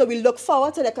 and so we look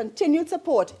forward to their continued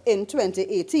support in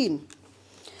 2018.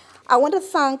 I want to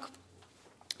thank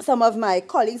some of my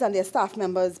colleagues and their staff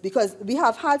members because we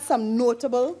have had some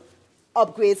notable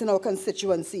upgrades in our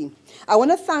constituency. I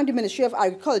want to thank the Ministry of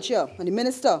Agriculture and the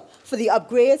Minister for the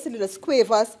upgrades to the Las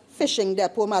Cuevas fishing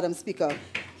depot, Madam Speaker.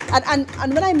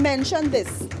 And when I mention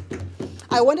this,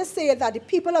 I want to say that the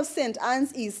people of St.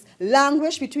 Anne's East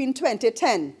languished between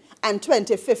 2010 and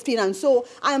 2015, and so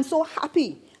I am so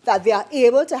happy that they are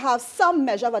able to have some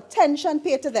measure of attention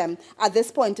paid to them at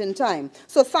this point in time.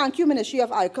 So thank you, Ministry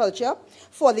of Agriculture,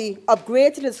 for the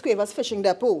upgrade to the Squavers Fishing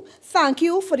Depot. Thank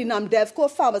you for the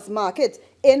Namdevco Farmers Market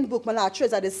in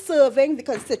Bukmalatris that is serving the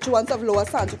constituents of Lower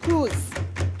Santa Cruz.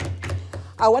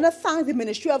 I want to thank the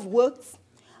Ministry of Works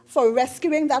for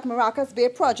rescuing that Maracas Bay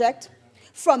project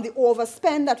from the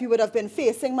overspend that we would have been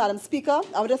facing, Madam Speaker.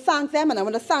 I want to thank them, and I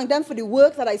want to thank them for the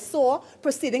work that I saw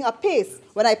proceeding apace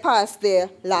when I passed there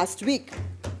last week.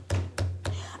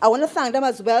 I want to thank them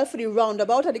as well for the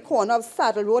roundabout at the corner of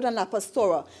Saddle Road and La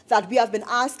Pastora that we have been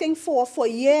asking for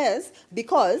years,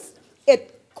 because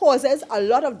it causes a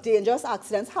lot of dangerous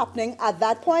accidents happening at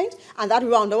that point, and that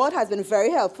roundabout has been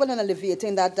very helpful in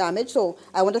alleviating that damage, so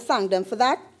I want to thank them for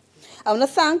that. I want to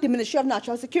thank the Ministry of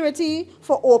National Security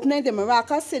for opening the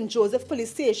Maracas St. Joseph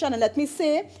Police Station. And let me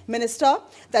say, Minister,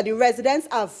 that the residents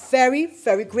are very,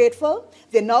 very grateful.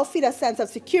 They now feel a sense of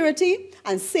security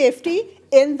and safety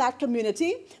in that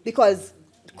community, because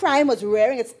crime was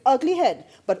rearing its ugly head.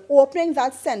 But opening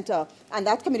that center and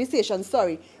that community station,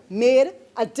 made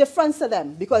a difference to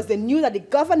them, because they knew that the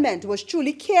government was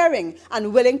truly caring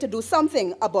and willing to do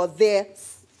something about their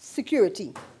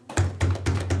security.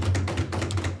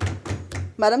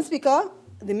 Madam Speaker,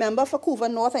 the member for Couva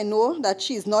North, I know that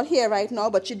she's not here right now,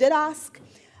 but she did ask,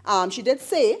 she did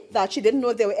say that she didn't know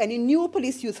if there were any new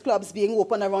police youth clubs being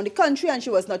opened around the country, and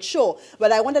she was not sure.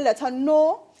 But I want to let her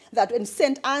know that in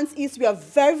St. Anne's East, we are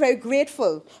very, very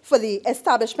grateful for the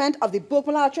establishment of the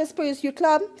Bukmalatris Police Youth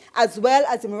Club, as well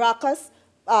as the Maracas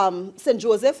St.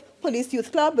 Joseph Police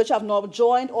Youth Club, which have now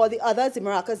joined all the others, the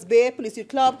Maracas Bay Police Youth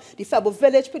Club, the Febo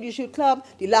Village Police Youth Club,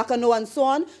 the Lacano, and so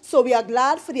on. So we are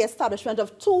glad for the establishment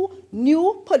of 2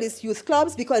 new police youth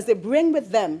clubs, because they bring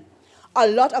with them a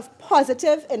lot of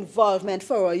positive involvement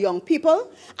for our young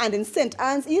people. And in St.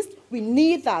 Anne's East, we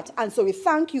need that. And so we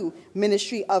thank you,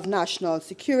 Ministry of National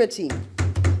Security.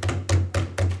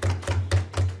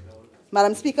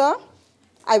 Madam Speaker,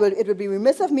 it would be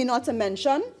remiss of me not to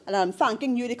mention, and I'm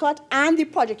thanking UDICOT and the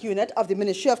project unit of the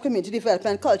Ministry of Community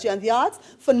Development, Culture and the Arts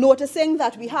for noticing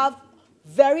that we have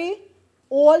very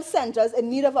old centers in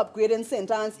need of upgrade in St.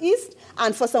 Anne's East,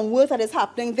 and for some work that is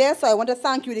happening there. So I want to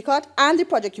thank UDICOT and the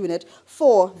project unit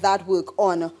for that work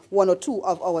on 1 or 2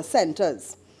 of our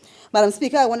centers. Madam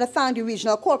Speaker, I want to thank the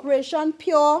Regional Corporation,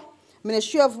 PURE,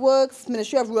 Ministry of Works,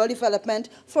 Ministry of Rural Development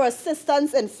for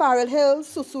assistance in Farrell Hills,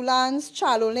 Susulans,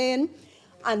 Charlo Lane,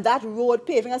 and that road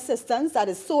paving assistance that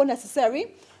is so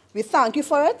necessary. We thank you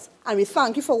for it, and we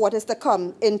thank you for what is to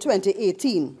come in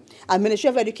 2018. And Ministry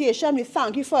of Education, we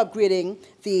thank you for upgrading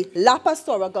the La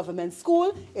Pastora Government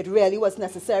School. It really was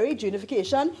necessary during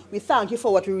vacation. We thank you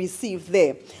for what we received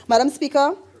there. Madam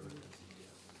Speaker,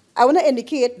 I want to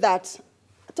indicate that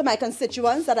to my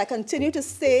constituents that I continue to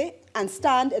stay and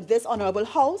stand in this honorable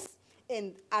house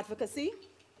in advocacy.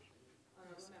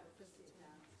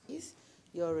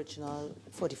 Your original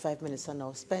 45 minutes are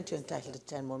now spent. You're entitled to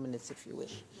 10 more minutes if you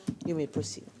wish. You may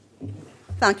proceed.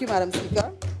 Thank you, Madam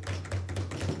Speaker.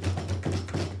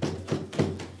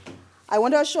 I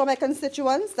want to assure my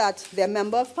constituents that their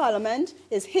Member of Parliament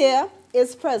is here,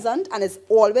 is present, and is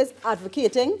always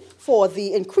advocating for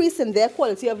the increase in their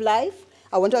quality of life.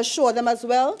 I want to assure them as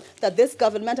well that this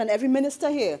government and every minister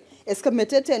here is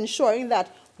committed to ensuring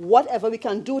that whatever we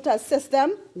can do to assist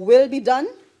them will be done.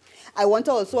 I want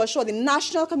to also assure the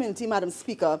national community, Madam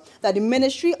Speaker, that the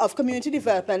Ministry of Community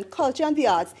Development, Culture and the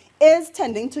Arts is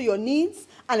tending to your needs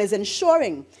and is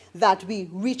ensuring that we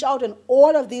reach out in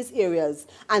all of these areas,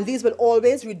 and these will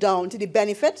always redound to the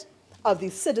benefit of the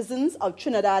citizens of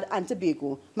Trinidad and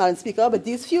Tobago. Madam Speaker, with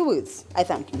these few words, I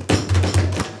thank you.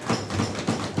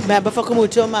 Member for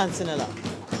Kamuto Mansinala.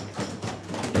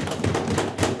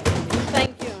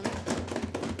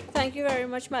 Thank you very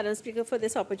much, Madam Speaker, for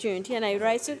this opportunity, and I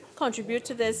rise to contribute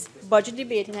to this budget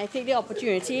debate, and I take the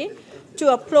opportunity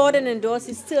to applaud and endorse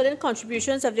the sterling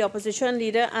contributions of the opposition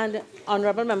leader and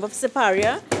Honourable Member for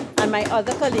Siparia and my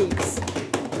other colleagues.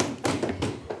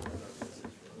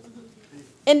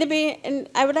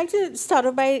 I would like to start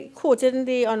off by quoting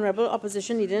the Honourable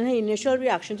Opposition Leader in her initial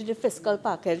reaction to the fiscal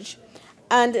package.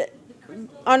 And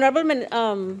Honourable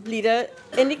Leader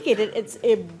indicated it's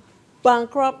a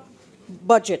bankrupt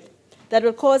budget that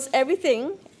will cause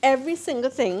everything, every single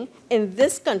thing in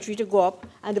this country to go up,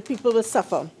 and the people will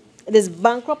suffer. It is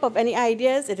bankrupt of any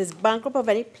ideas, it is bankrupt of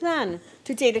any plan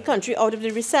to take the country out of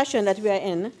the recession that we are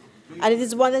in, and it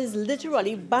is one that is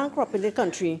literally bankrupt in the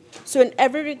country. So in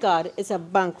every regard, it's a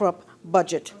bankrupt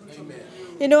budget. Amen.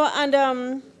 You know,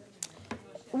 and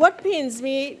what pains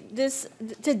me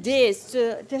today is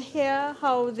to hear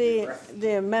how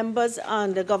the members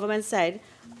on the government side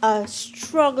are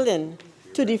struggling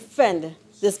to defend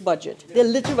this budget. They're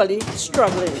literally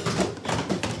struggling.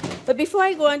 But before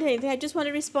I go on to anything, I just want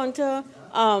to respond to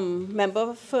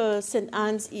member for St.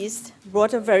 Anne's East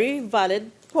brought a very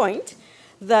valid point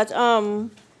that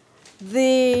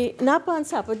the Napa and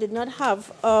Sapa did not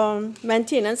have a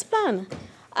maintenance plan.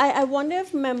 I wonder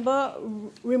if member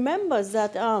remembers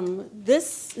that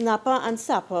this Napa and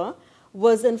Sapa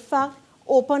was in fact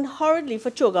opened hurriedly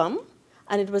for Chogam,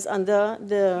 and it was under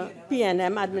the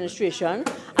PNM administration.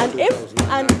 And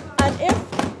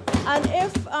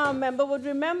if member would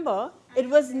remember, it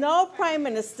was now Prime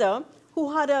Minister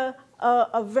who had a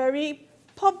very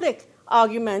public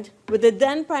argument with the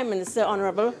then Prime Minister,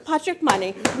 Honorable Patrick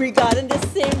Manning, regarding the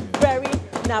same very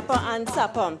Napa and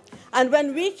Sapa. And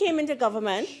when we came into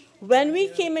government,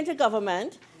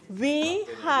 we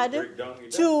had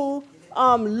to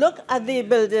look at the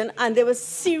building, and there was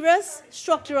serious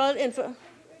structural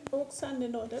Folks, and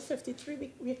in order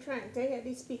 53, we're trying to hear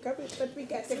the speaker, but we're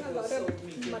getting a lot of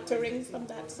muttering from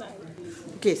that side.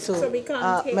 Okay, so we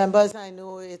can't hear. Members, I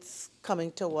know it's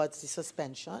coming towards the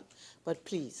suspension, but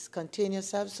please contain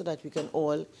yourselves so that we can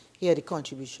all hear the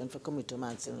contribution for Commuter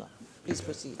Manson. Please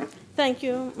proceed. Thank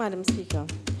you, Madam Speaker.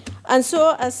 And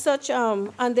so, as such,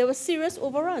 and there were serious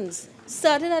overruns.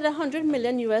 Started at $100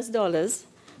 million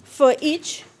for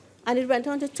each, and it went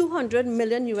on to $200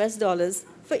 million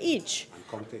for each.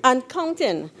 And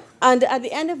counting. And at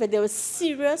the end of it, there were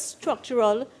serious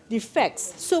structural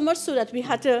defects, so much so that we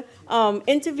had to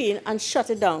intervene and shut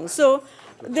it down. So,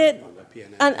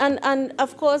 and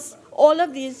of course, all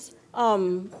of these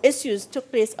issues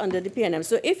took place under the PNM.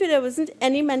 So if there wasn't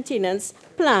any maintenance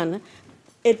plan,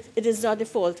 it is not the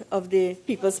fault of the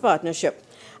People's Partnership.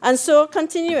 And so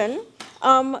continuing,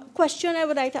 question I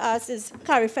would like to ask is,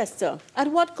 Carrie Fester,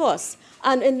 at what cost?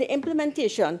 And in the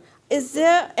implementation, is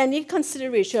there any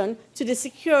consideration to the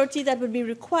security that would be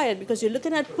required? Because you're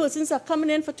looking at persons are coming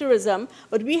in for tourism,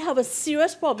 but we have a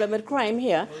serious problem with crime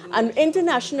here. And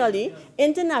internationally,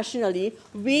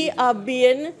 we are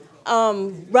being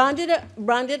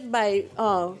branded by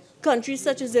countries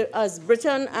such as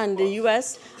Britain and the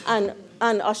US and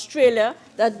Australia,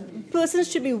 that persons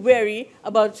should be wary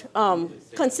about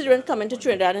considering coming to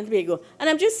Trinidad and Tobago. And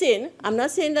I'm just saying, I'm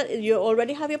not saying that you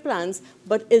already have your plans,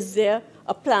 but is there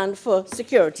a plan for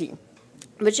security?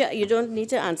 Which you don't need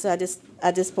to answer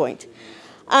at this point.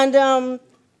 And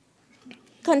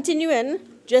continuing,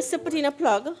 just to put in a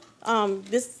plug,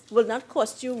 this will not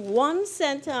cost you 1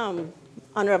 cent,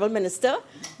 Honorable Minister,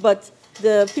 but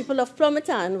the people of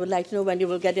Plumerton would like to know when you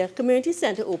will get their community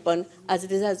center open, as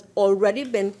it has already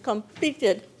been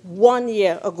completed 1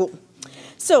 year ago.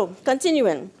 So,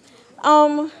 continuing.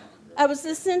 I was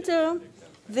listening to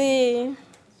the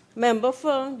member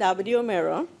for Davide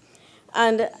O'Meara,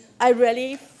 and I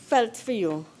really felt for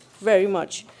you very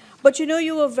much. But you know,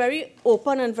 you were very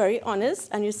open and very honest,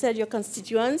 and you said your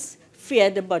constituents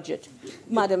feared the budget,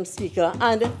 Madam Speaker,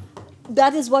 and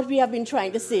that is what we have been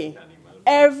trying to say.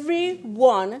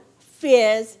 Everyone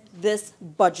fears this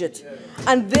budget.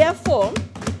 And therefore,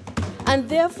 I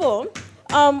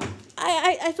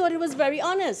thought it was very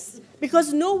honest,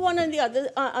 because no one on the other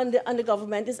on the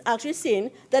government is actually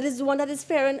saying that is the one that is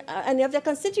fearing any of their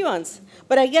constituents.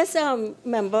 But I guess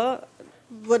member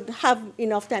would have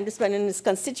enough time to spend in his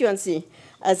constituency,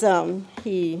 as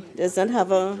he doesn't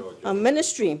have a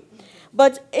ministry.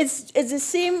 But it's the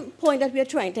same point that we are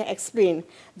trying to explain,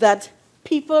 that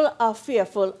people are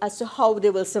fearful as to how they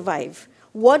will survive.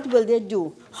 What will they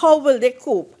do? How will they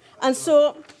cope? And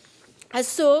so,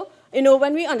 you know,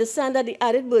 when we understand that the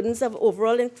added burdens of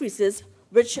overall increases,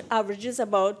 which averages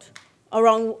around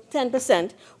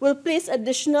 10%, will place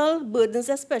additional burdens,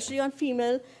 especially on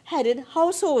female-headed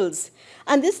households.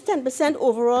 And this 10%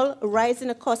 overall rise in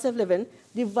the cost of living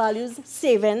devalues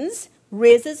savings,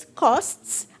 raises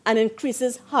costs, and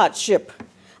increases hardship.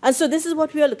 And so this is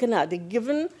what we are looking at, the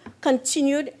given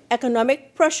continued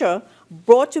economic pressure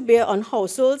brought to bear on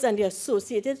households and the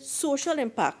associated social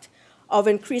impact of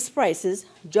increased prices,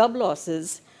 job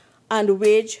losses, and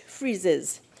wage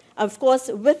freezes. Of course,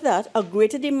 with that, a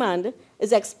greater demand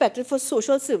is expected for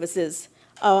social services,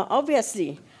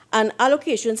 obviously, and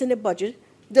allocations in the budget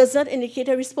does not indicate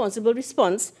a responsible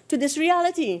response to this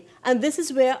reality. And this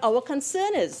is where our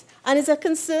concern is. And it's a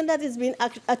concern that is being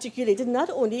articulated not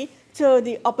only to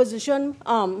the opposition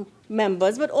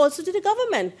members, but also to the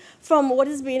government from what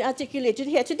is being articulated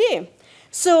here today.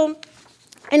 So,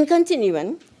 in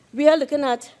continuing, we are looking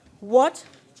at what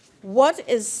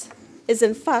is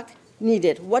in fact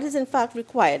needed, what is in fact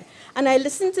required. And I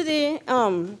listened to the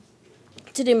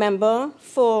member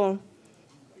for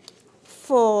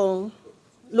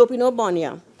Lopino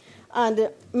Bonia, and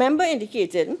the member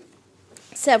indicated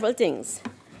several things.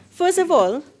 First of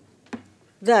all,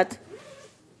 that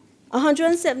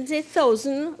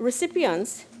 170,000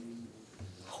 recipients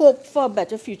hope for a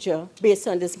better future based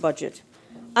on this budget.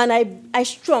 And I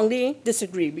strongly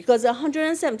disagree, because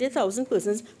 170,000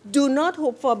 persons do not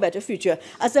hope for a better future.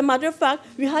 As a matter of fact,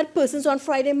 we had persons on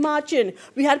Friday marching.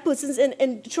 We had persons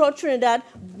throughout Trinidad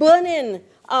burning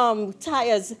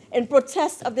tires in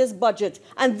protest of this budget.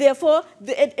 And therefore,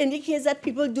 it indicates that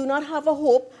people do not have a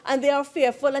hope, and they are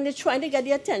fearful, and they're trying to get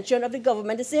the attention of the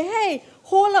government to say, hey,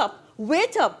 hold up,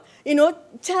 wait up. You know,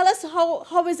 tell us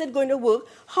how is it going to work?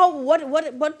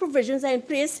 What provisions are in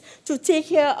place to take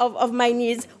care of my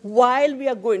needs while we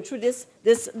are going through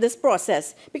this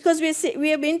process? Because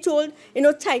we are being told, you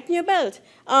know, tighten your belt.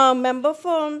 Member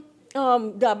from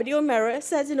W. O'Meara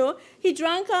says, you know, he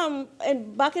drank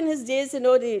back in his days, you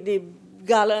know, the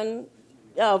gallon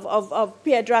of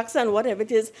Padarath and whatever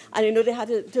it is, and you know they had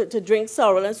to drink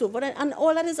sorrel and so forth, and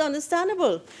all that is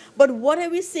understandable. But what are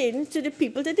we saying to the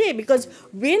people today? Because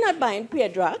we're not buying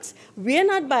Padarath, we're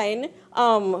not buying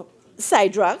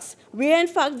Sidrax, we're in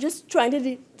fact just trying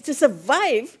to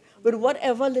survive with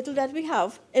whatever little that we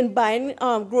have, in buying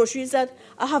groceries that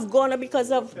have gone up because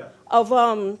of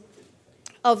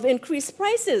increased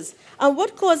prices. And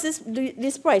what causes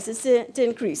these prices to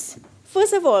increase?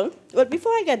 First of all, well,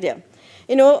 before I get there,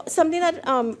 you know, something that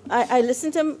I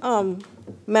listened to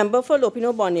member for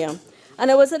Lopino Bonia,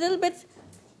 and I was a little bit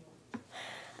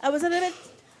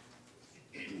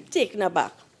taken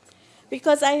aback,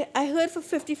 because I heard for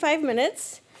 55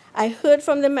 minutes, I heard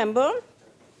from the member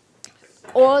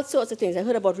all sorts of things. I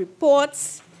heard about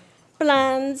reports,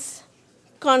 plans,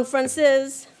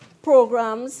 conferences,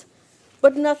 programs,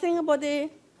 but nothing about the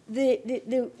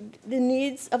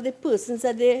needs of the persons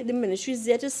that the ministry is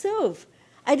there to serve.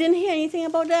 I didn't hear anything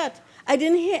about that. I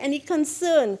didn't hear any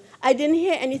concern. I didn't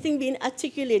hear anything being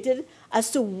articulated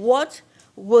as to what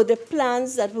were the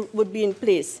plans that would be in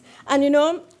place. And, you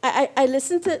know, I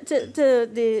listened to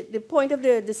the point of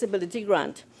the disability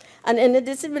grant. And in the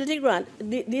disability grant,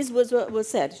 these words were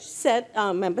said.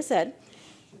 Member said,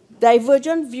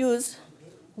 divergent views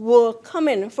were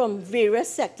coming from various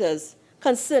sectors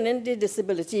concerning the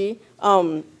disability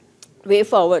way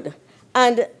forward.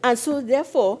 And so,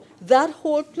 therefore, that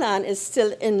whole plan is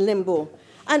still in limbo.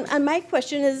 And my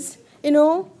question is, you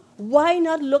know, why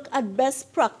not look at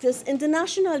best practice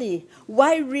internationally?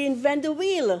 Why reinvent the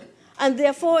wheel? And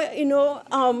therefore, you know,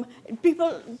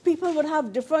 people would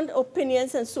have different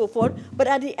opinions and so forth, but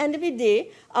at the end of the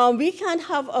day, we can't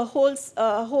have a whole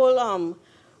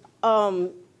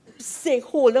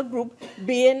stakeholder group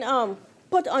being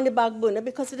put on the back burner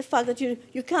because of the fact that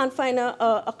you can't find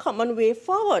a common way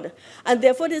forward. And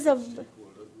therefore, it's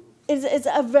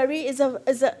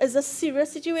a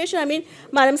serious situation. I mean,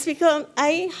 Madam Speaker,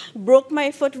 I broke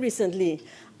my foot recently,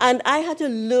 and I had to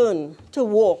learn to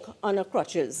walk on a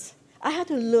crutches. I had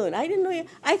to learn. I didn't know.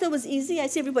 I thought it was easy. I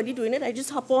see everybody doing it. I just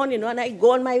hop on, you know, and I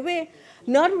go on my way,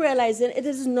 not realizing it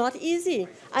is not easy.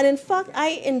 And in fact,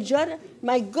 I injured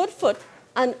my good foot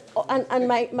and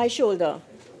my shoulder.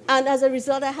 And as a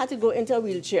result, I had to go into a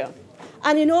wheelchair.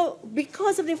 And, you know,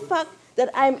 because of the fact that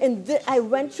I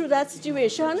went through that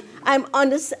situation, I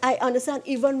understand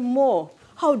even more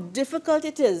how difficult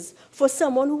it is for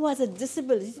someone who has a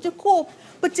disability to cope,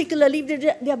 particularly if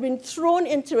they have been thrown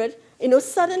into it, you know,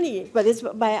 suddenly, whether it's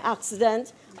by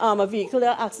accident, a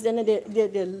vehicular accident, and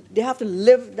they have to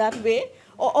live that way,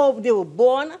 or they were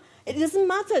born. It doesn't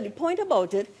matter. The point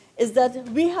about it is that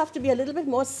we have to be a little bit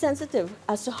more sensitive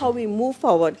as to how we move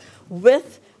forward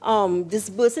with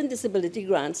disbursing disability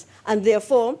grants, and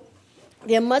therefore,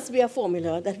 there must be a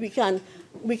formula that we can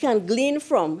glean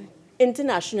from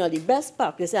internationally, best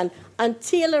practice, and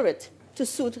tailor it to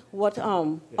suit what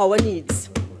our needs.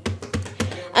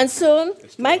 And so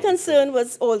my concern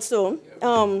was also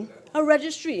a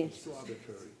registry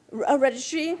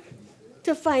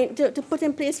to put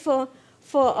in place for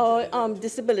our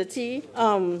disability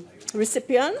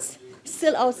recipients,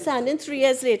 still outstanding 3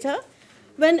 years later.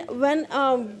 When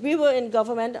we were in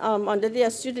government under the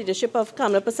astute leadership of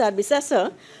Kamala Prasad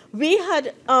Bisesa, we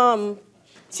had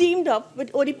teamed up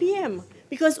with ODPM,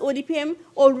 because ODPM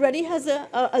already has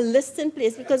a list in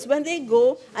place, because when they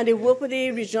go and they work with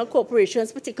the regional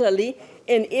corporations, particularly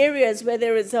in areas where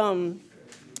there is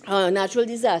natural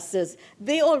disasters,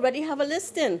 they already have a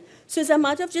list in. So it's a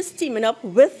matter of just teaming up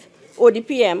with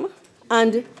ODPM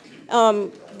and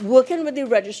working with the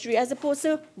registry, as opposed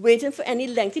to waiting for any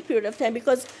lengthy period of time,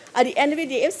 because at the end of the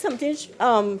day, if something,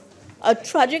 a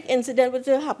tragic incident were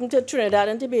to happen to Trinidad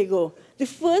and Tobago, the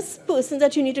first person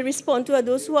that you need to respond to are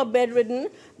those who are bedridden,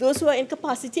 those who are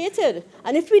incapacitated.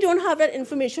 And if we don't have that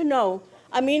information now,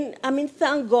 I mean,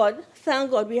 thank God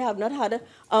we have not had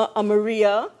a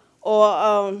Maria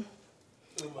or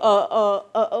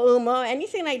Irma or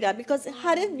anything like that, because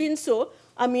had it been so,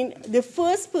 I mean, the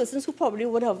first persons who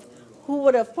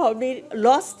would have probably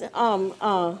lost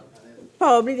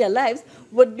probably their lives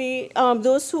would be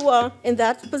those who are in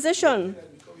that position.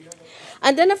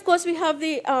 And then, of course, we have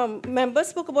the member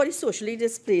spoke about the socially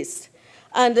displaced.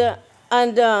 And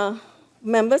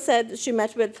member said she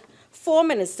met with 4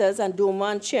 ministers and Duma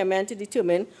and chairman to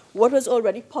determine what was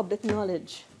already public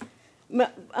knowledge.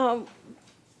 Madam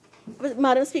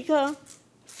Speaker,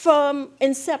 from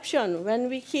inception, when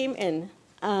we came in,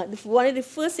 one of the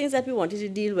first things that we wanted to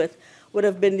deal with would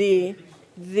have been the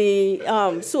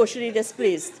socially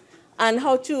displaced and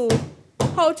how to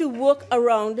work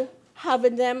around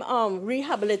having them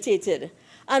rehabilitated.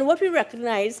 And what we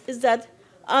recognize is that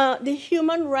the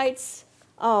human rights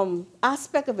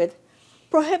aspect of it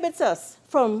prohibits us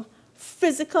from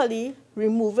physically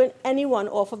removing anyone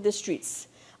off of the streets.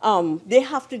 They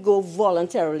have to go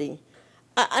voluntarily.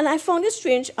 And I found it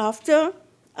strange after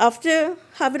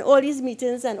having all these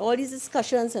meetings and all these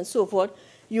discussions and so forth,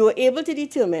 you were able to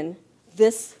determine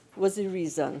this was the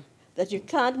reason, that you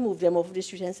can't move them off the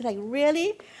street. And it's like,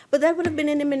 really? But that would have been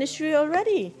in the ministry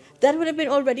already. That would have been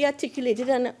already articulated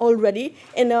and already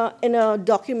in a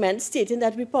document stating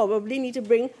that we probably need to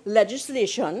bring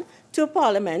legislation to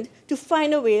Parliament to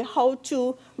find a way how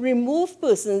to remove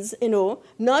persons,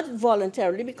 not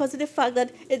voluntarily, because of the fact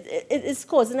that it is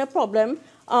causing a problem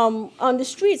on the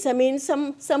streets. I mean,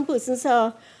 some persons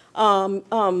are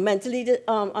mentally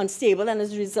unstable, and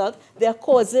as a result, they are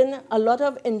causing a lot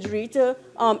of injury to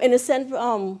innocent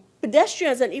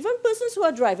pedestrians and even persons who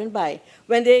are driving by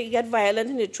when they get violent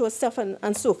and they throw stuff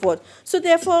and so forth. So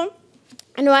therefore,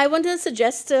 I want to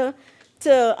suggest to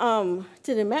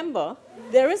the member,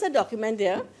 there is a document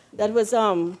there that was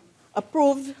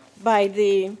approved by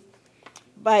the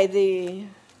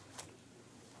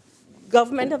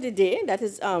government of the day, that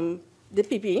is the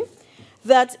PP,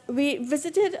 that we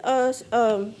visited a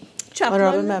chaplain.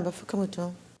 Honourable Member for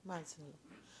Kamuto, Manson.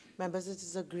 Members, it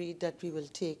is agreed that we will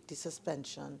take the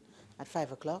suspension at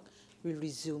 5 o'clock. We'll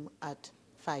resume at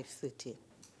 5:30.